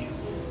need you.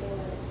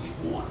 We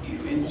want you.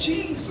 In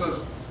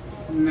Jesus'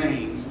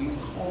 name, we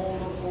call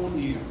upon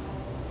you.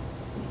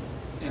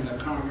 And the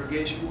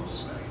congregation will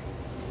say,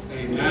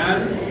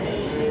 amen,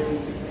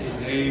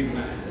 and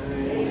amen.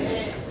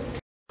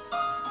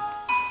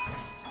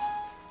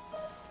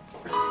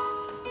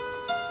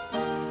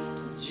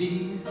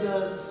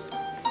 Jesus,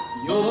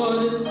 you're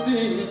the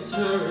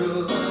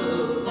center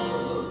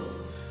of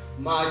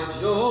my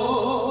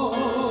joy.